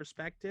fan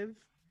perspective.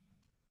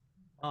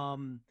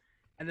 And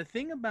the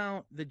thing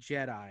about the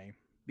Jedi,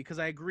 because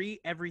I agree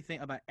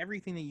about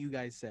everything that you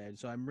guys said,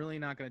 so I'm really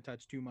not going to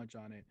touch too much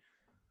on it,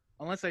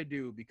 unless I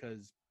do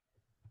because,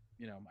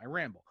 you know, I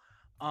ramble.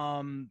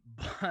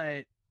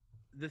 But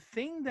the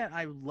thing that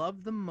I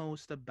love the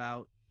most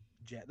about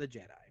the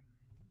Jedi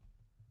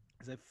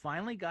is I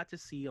finally got to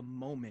see a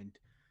moment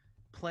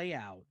play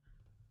out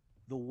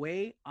the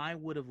way I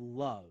would have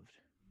loved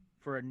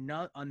for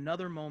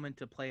another moment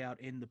to play out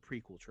in the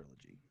prequel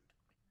trilogy.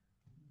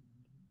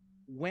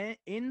 When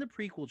in the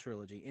prequel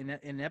trilogy,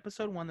 in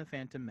episode 1, The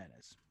Phantom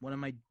Menace, one of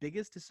my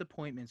biggest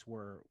disappointments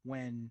were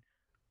when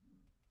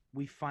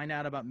we find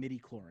out about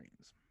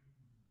midi-chlorians.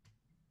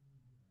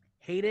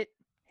 Hate it.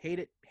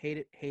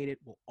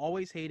 We'll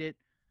always hate it.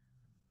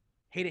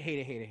 Hate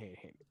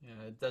it. Yeah,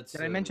 that's.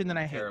 Did I mention that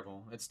I hate it?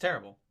 Terrible. It's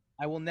terrible.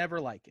 I will never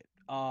like it.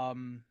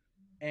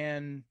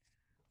 And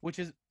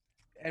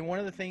one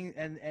of the things,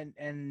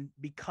 and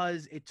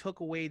because it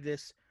took away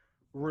this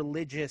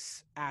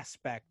religious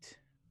aspect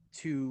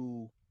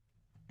to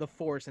the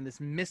Force and this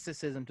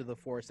mysticism to the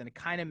Force, and it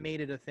kind of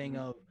made it a thing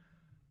of,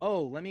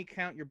 oh, let me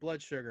count your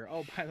blood sugar.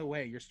 Oh, by the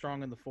way, you're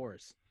strong in the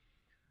Force.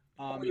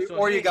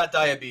 Or you got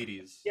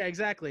diabetes. Yeah,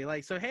 exactly.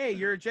 Like, so hey,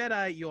 you're a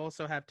Jedi. You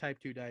also have type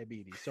 2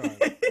 diabetes. Sorry.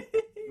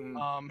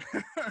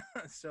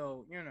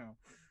 So you know,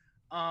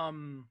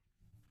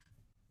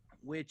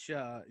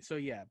 so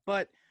yeah.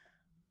 But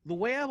the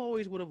way I've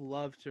always would have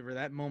loved for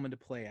that moment to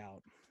play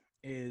out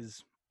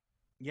is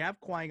you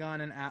have Qui-Gon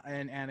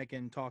and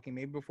Anakin talking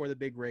maybe before the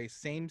big race,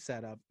 same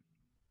setup.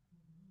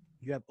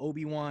 You have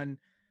Obi-Wan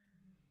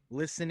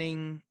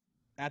listening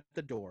at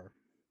the door,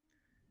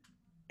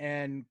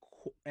 and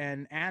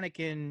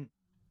Anakin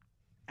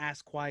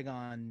asks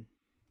Qui-Gon,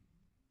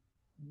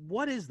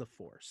 "What is the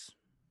Force?"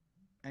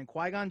 And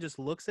Qui-Gon just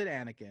looks at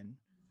Anakin,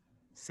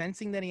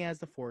 sensing that he has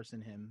the Force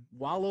in him,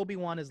 while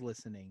Obi-Wan is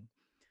listening.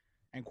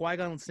 And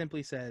Qui-Gon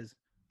simply says,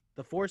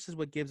 "The Force is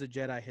what gives a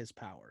Jedi his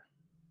power.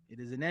 It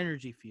is an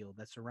energy field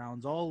that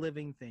surrounds all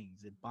living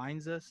things. It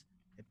binds us,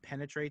 it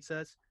penetrates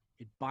us,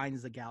 it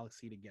binds the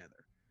galaxy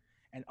together.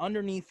 And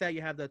underneath that,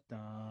 you have the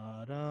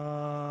da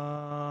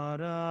da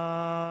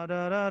da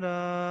da da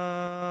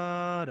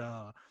da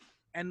da,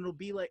 and it'll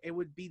be like it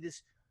would be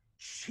this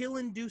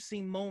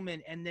chill-inducing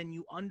moment, and then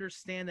you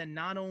understand that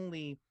not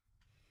only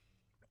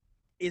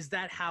is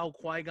that how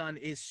Qui-Gon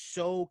is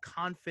so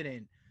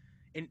confident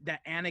in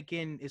that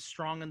Anakin is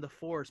strong in the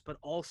Force, but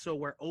also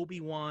where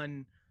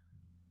Obi-Wan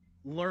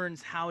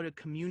learns how to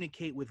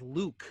communicate with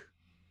Luke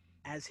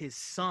as his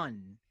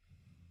son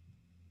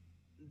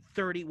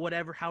 30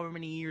 whatever however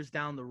many years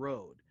down the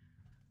road.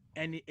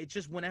 And it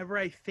just, whenever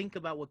I think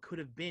about what could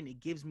have been, it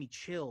gives me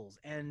chills.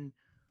 And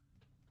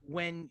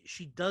when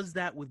she does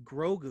that with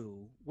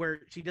Grogu,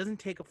 where she doesn't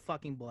take a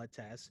fucking blood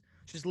test,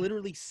 she just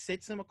literally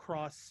sits him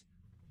across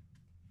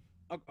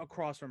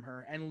from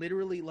her and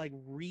literally like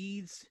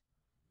reads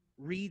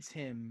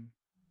him,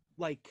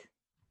 like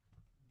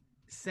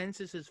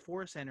senses his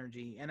Force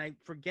energy. And I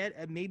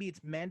forget, maybe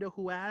it's Mando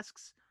who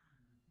asks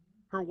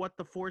her what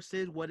the Force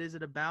is, what is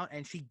it about,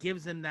 and she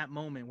gives him that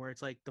moment where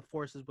it's like the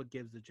Force is what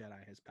gives the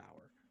Jedi his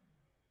power.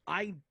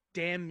 I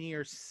damn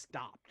near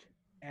stopped,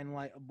 and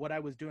like what I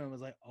was doing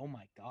was like, oh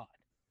my god,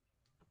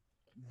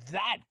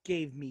 that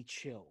gave me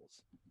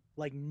chills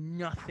like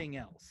nothing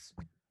else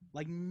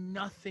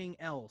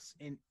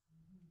in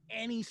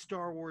any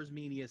Star Wars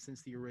media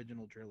since the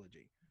original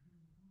trilogy.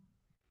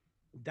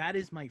 That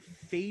is my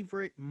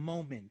favorite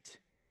moment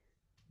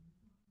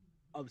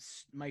of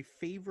my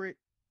favorite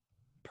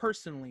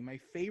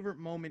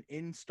moment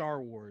in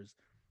Star Wars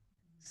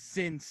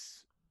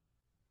since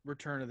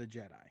Return of the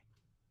Jedi.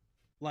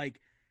 Like,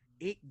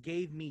 it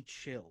gave me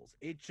chills.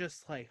 It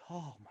just like,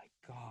 oh my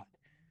god.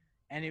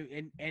 And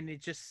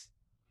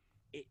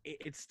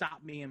it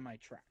stopped me in my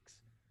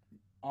tracks.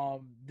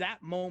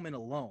 That moment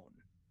alone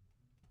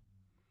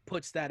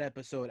puts that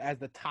episode as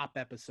the top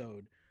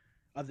episode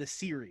of the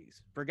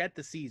series. Forget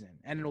the season.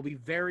 And it'll be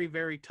very,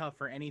 very tough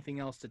for anything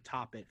else to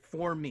top it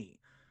for me.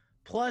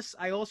 Plus,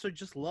 I also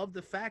just love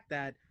the fact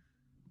that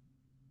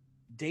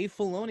Dave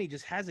Filoni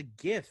just has a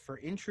gift for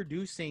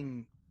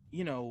introducing,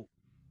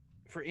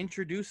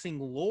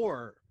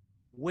 lore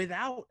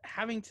without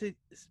having to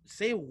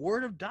say a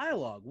word of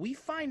dialogue. We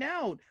find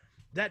out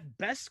that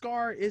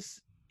Beskar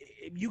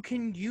you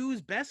can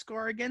use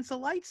Beskar against a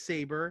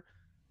lightsaber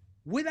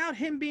without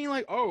him being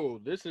like, oh,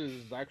 this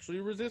is actually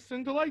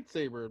resistant to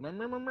lightsaber.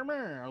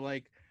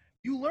 Like,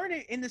 you learn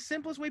it in the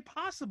simplest way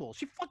possible.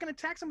 She fucking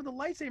attacks him with a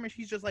lightsaber and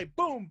she's just like,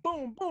 boom,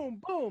 boom, boom,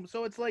 boom.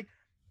 So it's like,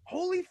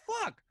 holy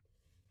fuck.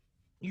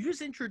 You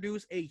just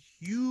introduce a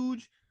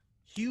huge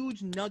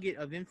nugget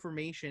of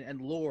information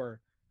and lore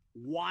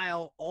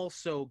while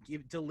also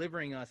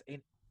delivering us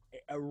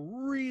a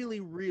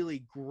really,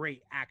 really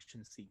great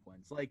action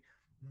sequence. Like,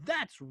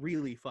 that's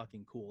really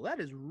fucking cool. That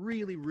is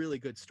really, really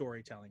good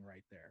storytelling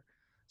right there.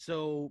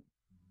 So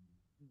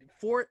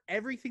for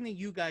everything that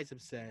you guys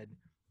have said,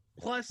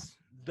 plus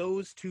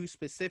those two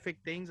specific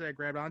things that I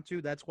grabbed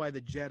onto, that's why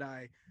The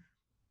Jedi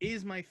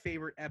is my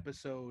favorite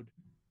episode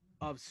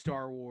of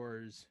Star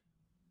Wars,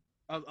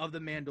 of The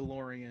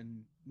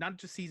Mandalorian, not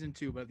just season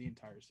 2, but the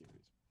entire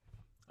series.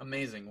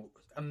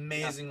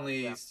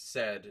 Amazingly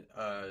said,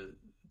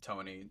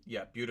 Tony.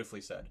 Yeah,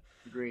 beautifully said.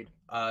 Agreed.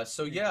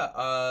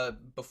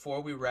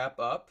 Before we wrap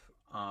up,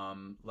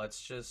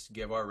 let's just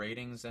give our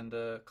ratings and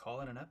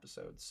call it an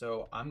episode.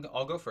 So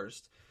I'll go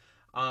first.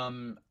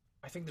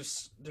 I think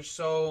there's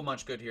so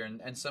much good here,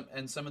 and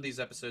some of these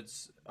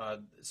episodes,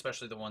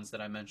 especially the ones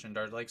that I mentioned,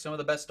 are like some of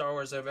the best Star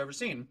Wars I've ever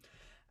seen.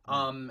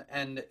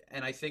 And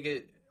I think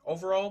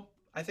overall,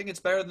 I think it's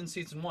better than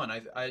season 1.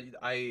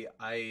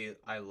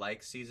 I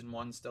like season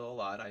 1 still a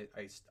lot.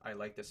 I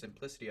like the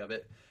simplicity of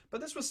it,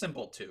 but this was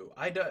simple too.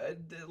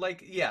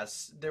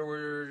 Yes, there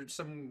were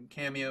some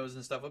cameos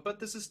and stuff, but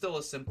this is still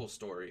a simple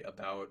story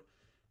about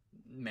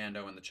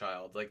Mando and the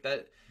child, like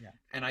that. Yeah.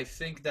 And I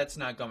think that's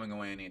not going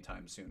away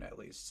anytime soon, at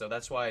least. So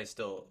that's why I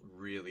still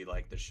really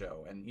like the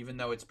show. And even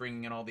though it's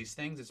bringing in all these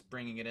things, it's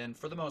bringing it in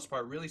for the most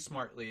part really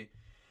smartly.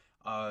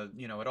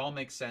 It all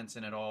makes sense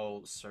and it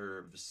all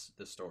serves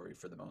the story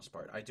for the most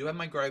part. I do have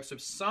my gripes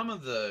with some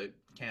of the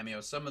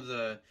cameos, some of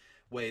the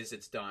ways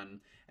it's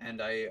done,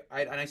 and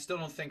I still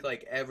don't think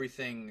like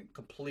everything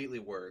completely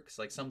works.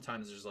 Like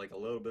sometimes there's like a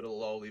little bit of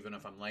lull even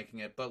if I'm liking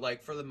it, but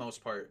like for the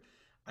most part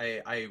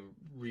I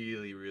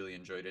really, really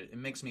enjoyed it. It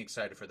makes me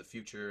excited for the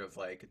future of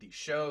like these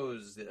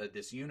shows,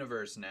 this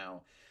universe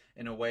now,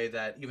 in a way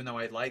that even though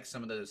I like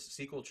some of the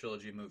sequel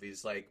trilogy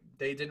movies, like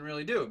they didn't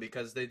really do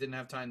because they didn't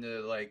have time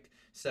to like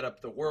set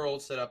up the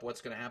world, set up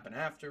what's going to happen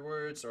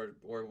afterwards or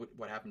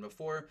what happened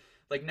before.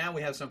 Like now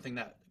we have something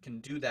that can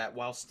do that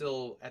while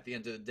still at the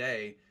end of the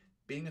day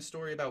being a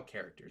story about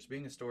characters,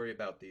 being a story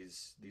about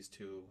these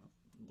two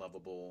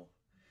lovable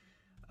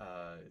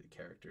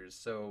characters.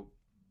 So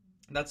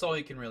that's all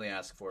you can really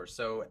ask for.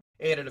 So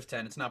 8 out of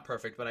 10. It's not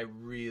perfect, but I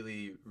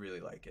really, really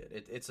like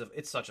it.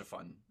 It's such a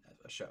fun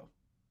show.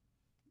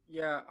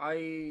 Yeah,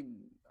 I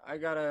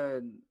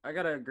gotta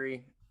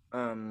agree.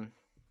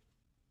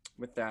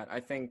 with that. I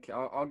think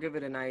I'll give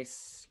it a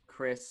nice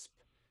crisp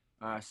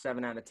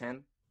 7 out of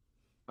 10.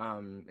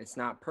 It's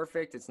not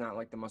perfect. It's not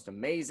like the most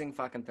amazing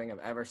fucking thing I've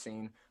ever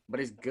seen, but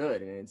it's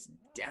good, and it's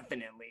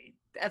definitely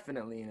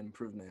an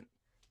improvement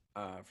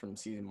from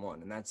season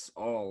 1. And that's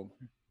all,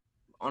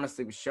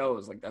 honestly, with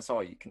shows, like, that's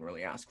all you can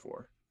really ask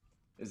for,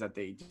 is that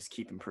they just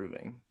keep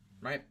improving.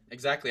 Right,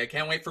 exactly. I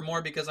can't wait for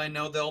more because I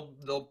know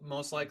they'll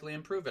most likely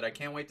improve it. I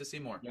can't wait to see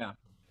more. Yeah.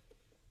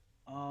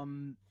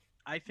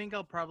 I think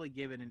I'll probably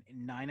give it a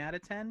 9 out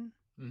of 10.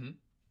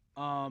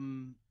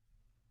 Mm-hmm.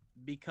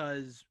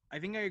 Because I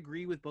think I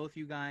agree with both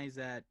you guys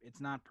that it's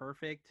not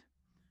perfect.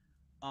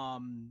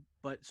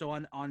 But so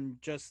on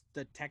just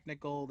the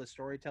technical, the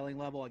storytelling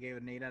level, I gave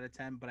it an 8 out of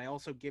 10. But I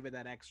also give it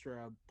that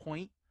extra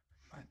point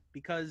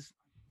because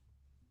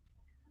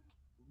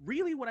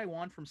really, what I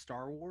want from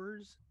Star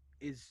Wars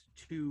is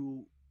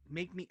to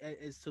make me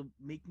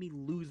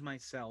lose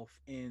myself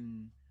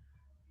in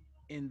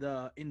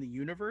the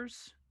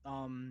universe.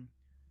 And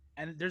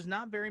there's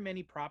not very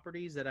many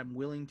properties that I'm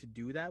willing to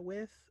do that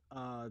with.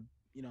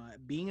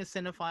 Being a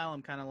cinephile,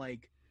 I'm kind of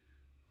like,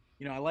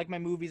 I like my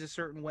movies a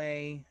certain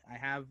way. I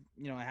have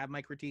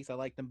my critiques. I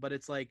like them, but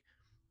it's like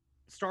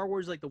Star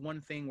Wars, like the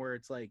one thing where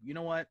it's like, you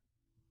know what?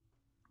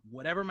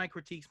 Whatever my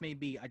critiques may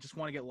be, I just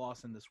want to get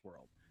lost in this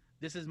world.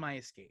 This is my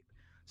escape.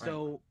 Right.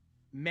 So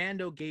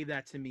Mando gave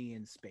that to me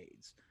in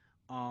spades.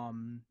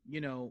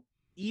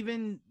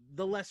 Even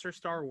the lesser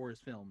Star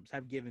Wars films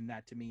have given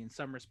that to me in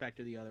some respect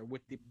or the other,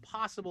 with the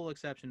possible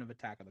exception of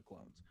Attack of the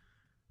Clones.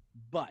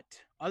 But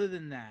other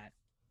than that,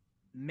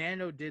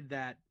 Mando did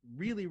that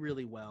really,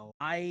 really well.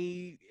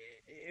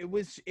 It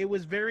was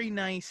very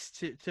nice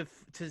to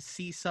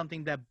see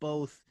something that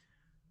both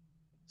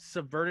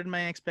subverted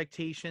my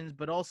expectations,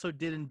 but also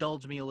did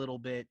indulge me a little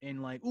bit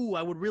in like, ooh,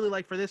 I would really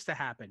like for this to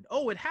happen.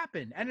 Oh, it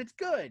happened, and it's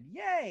good.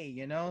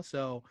 Yay,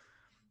 So,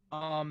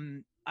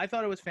 I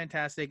thought it was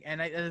fantastic,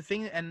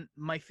 and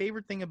my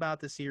favorite thing about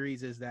the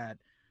series is that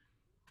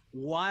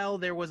while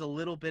there was a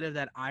little bit of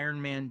that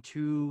Iron Man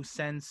 2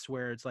 sense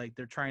where it's like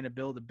they're trying to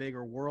build a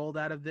bigger world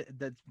out of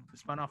that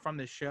spun off from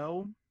the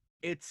show,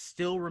 it's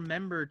still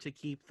remembered to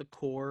keep the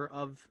core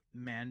of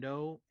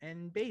Mando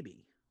and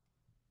Baby.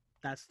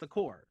 That's the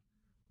core.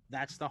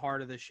 That's the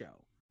heart of the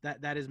show.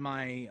 That is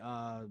my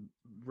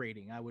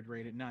rating. I would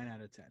rate it 9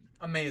 out of 10.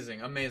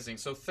 Amazing.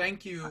 So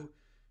thank you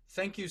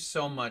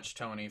so much,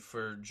 Tony,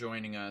 for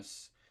joining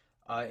us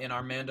in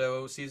our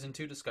Mando season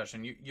 2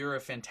 discussion. You're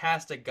a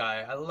fantastic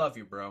guy. I love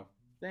you, bro.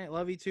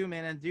 Love you too,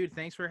 man. And dude,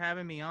 thanks for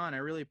having me on. I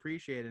really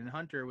appreciate it. And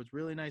Hunter, it was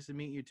really nice to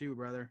meet you too,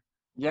 brother.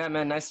 Yeah,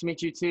 man. Nice to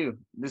meet you too.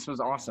 This was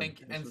awesome.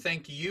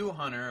 Thank you,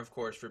 Hunter, of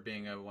course, for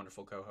being a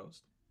wonderful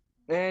co-host.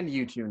 And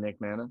you too, Nick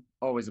Mana.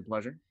 Always a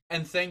pleasure.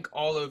 And thank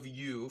all of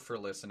you for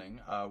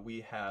listening.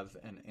 We have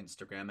an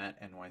Instagram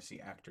at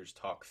NYC Actors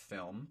Talk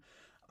Film.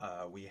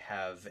 We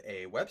have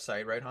a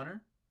website, right,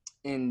 Hunter?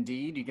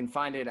 Indeed. You can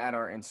find it at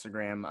our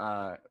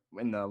Instagram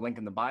in the link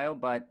in the bio.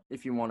 But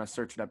if you want to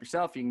search it up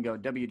yourself, you can go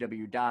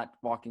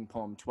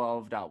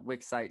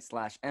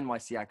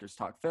www.walkingpoem12.wixsite/NYC Actors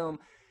Talk Film.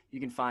 You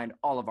can find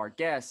all of our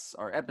guests,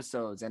 our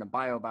episodes, and a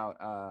bio about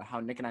how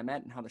Nick and I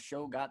met and how the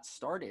show got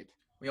started.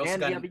 We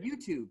have a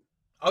YouTube.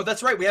 Oh,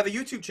 that's right. We have a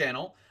YouTube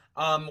channel.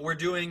 We're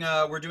doing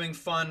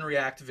fun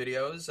react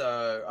videos,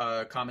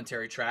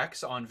 commentary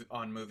tracks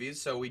on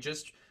movies. So we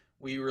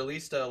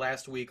released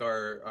last week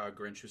our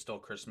Grinch Who Stole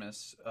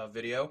Christmas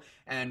video,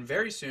 and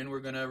very soon we're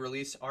gonna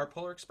release our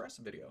Polar Express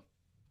video.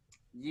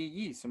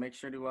 Yeah. So make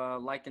sure to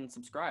like and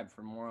subscribe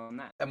for more on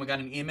that. And we got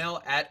an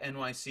email at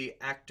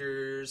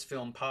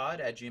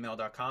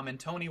nycactorsfilmpod@gmail.com. And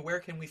Tony,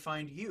 where can we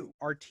find you?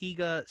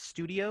 Artiga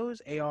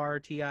Studios,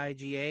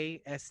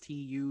 ARTIGA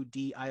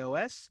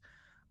STUDIOS.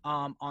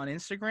 On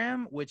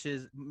Instagram, which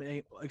is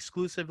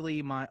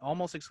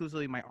almost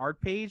exclusively my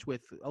art page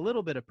with a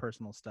little bit of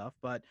personal stuff,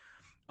 but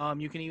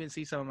you can even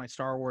see some of my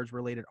Star Wars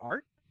related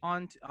art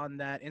on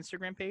that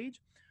Instagram page.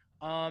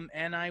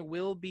 And I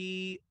will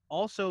be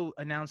also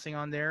announcing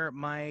on there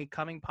my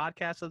coming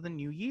podcast of the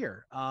new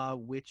year,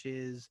 which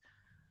is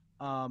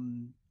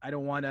I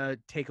don't want to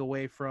take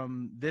away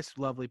from this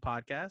lovely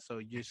podcast, so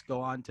you just go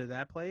on to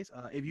that place.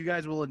 If you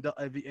guys will,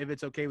 if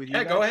it's okay with you.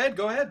 Yeah, guys.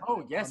 Go ahead.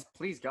 Oh yes,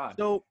 please, God.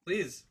 So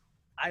please.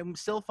 I'm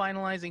still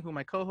finalizing who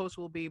my co-host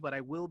will be, but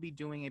I will be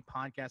doing a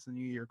podcast in the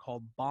new year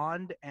called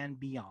Bond and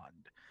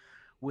Beyond,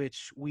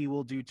 which we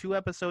will do 2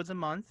 episodes a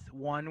month.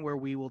 One where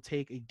we will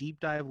take a deep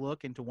dive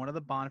look into one of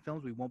the Bond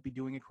films. We won't be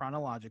doing it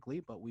chronologically,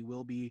 but we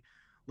will be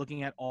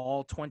looking at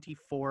all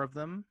 24 of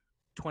them,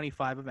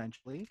 25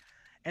 eventually.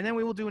 And then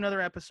we will do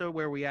another episode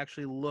where we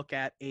actually look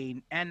at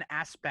an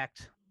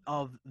aspect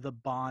of the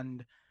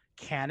Bond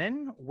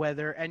canon,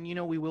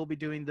 we will be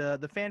doing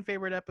the fan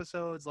favorite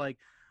episodes, like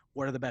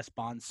what are the best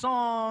Bond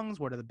songs,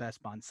 what are the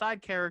best Bond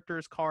side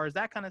characters, cars,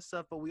 that kind of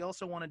stuff. But we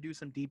also want to do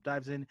some deep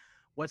dives in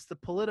what's the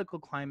political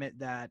climate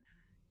that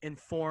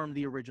informed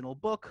the original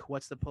book,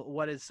 what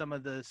is some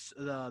of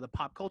the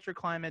pop culture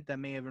climate that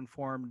may have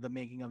informed the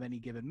making of any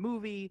given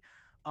movie,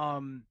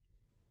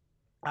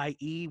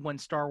 i.e. when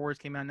Star Wars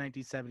came out in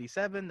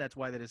 1977, that's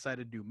why they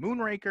decided to do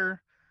Moonraker.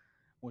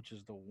 which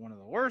is the one of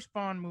the worst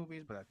Bond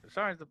movies, but that's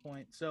besides the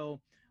point.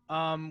 So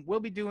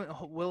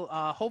we'll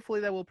hopefully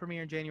that will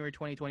premiere in January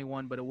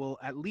 2021, but it will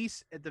at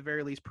least at the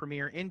very least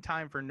premiere in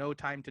time for No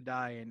Time to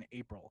Die in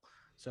April.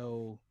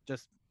 So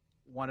just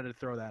wanted to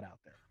throw that out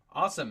there.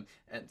 Awesome.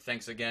 And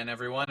thanks again,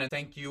 everyone. And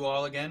thank you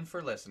all again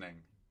for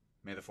listening.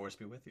 May the force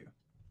be with you.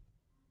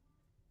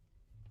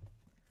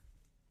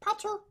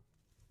 Pachu.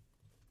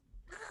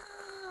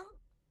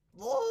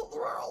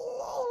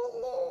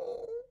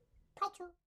 Pachu.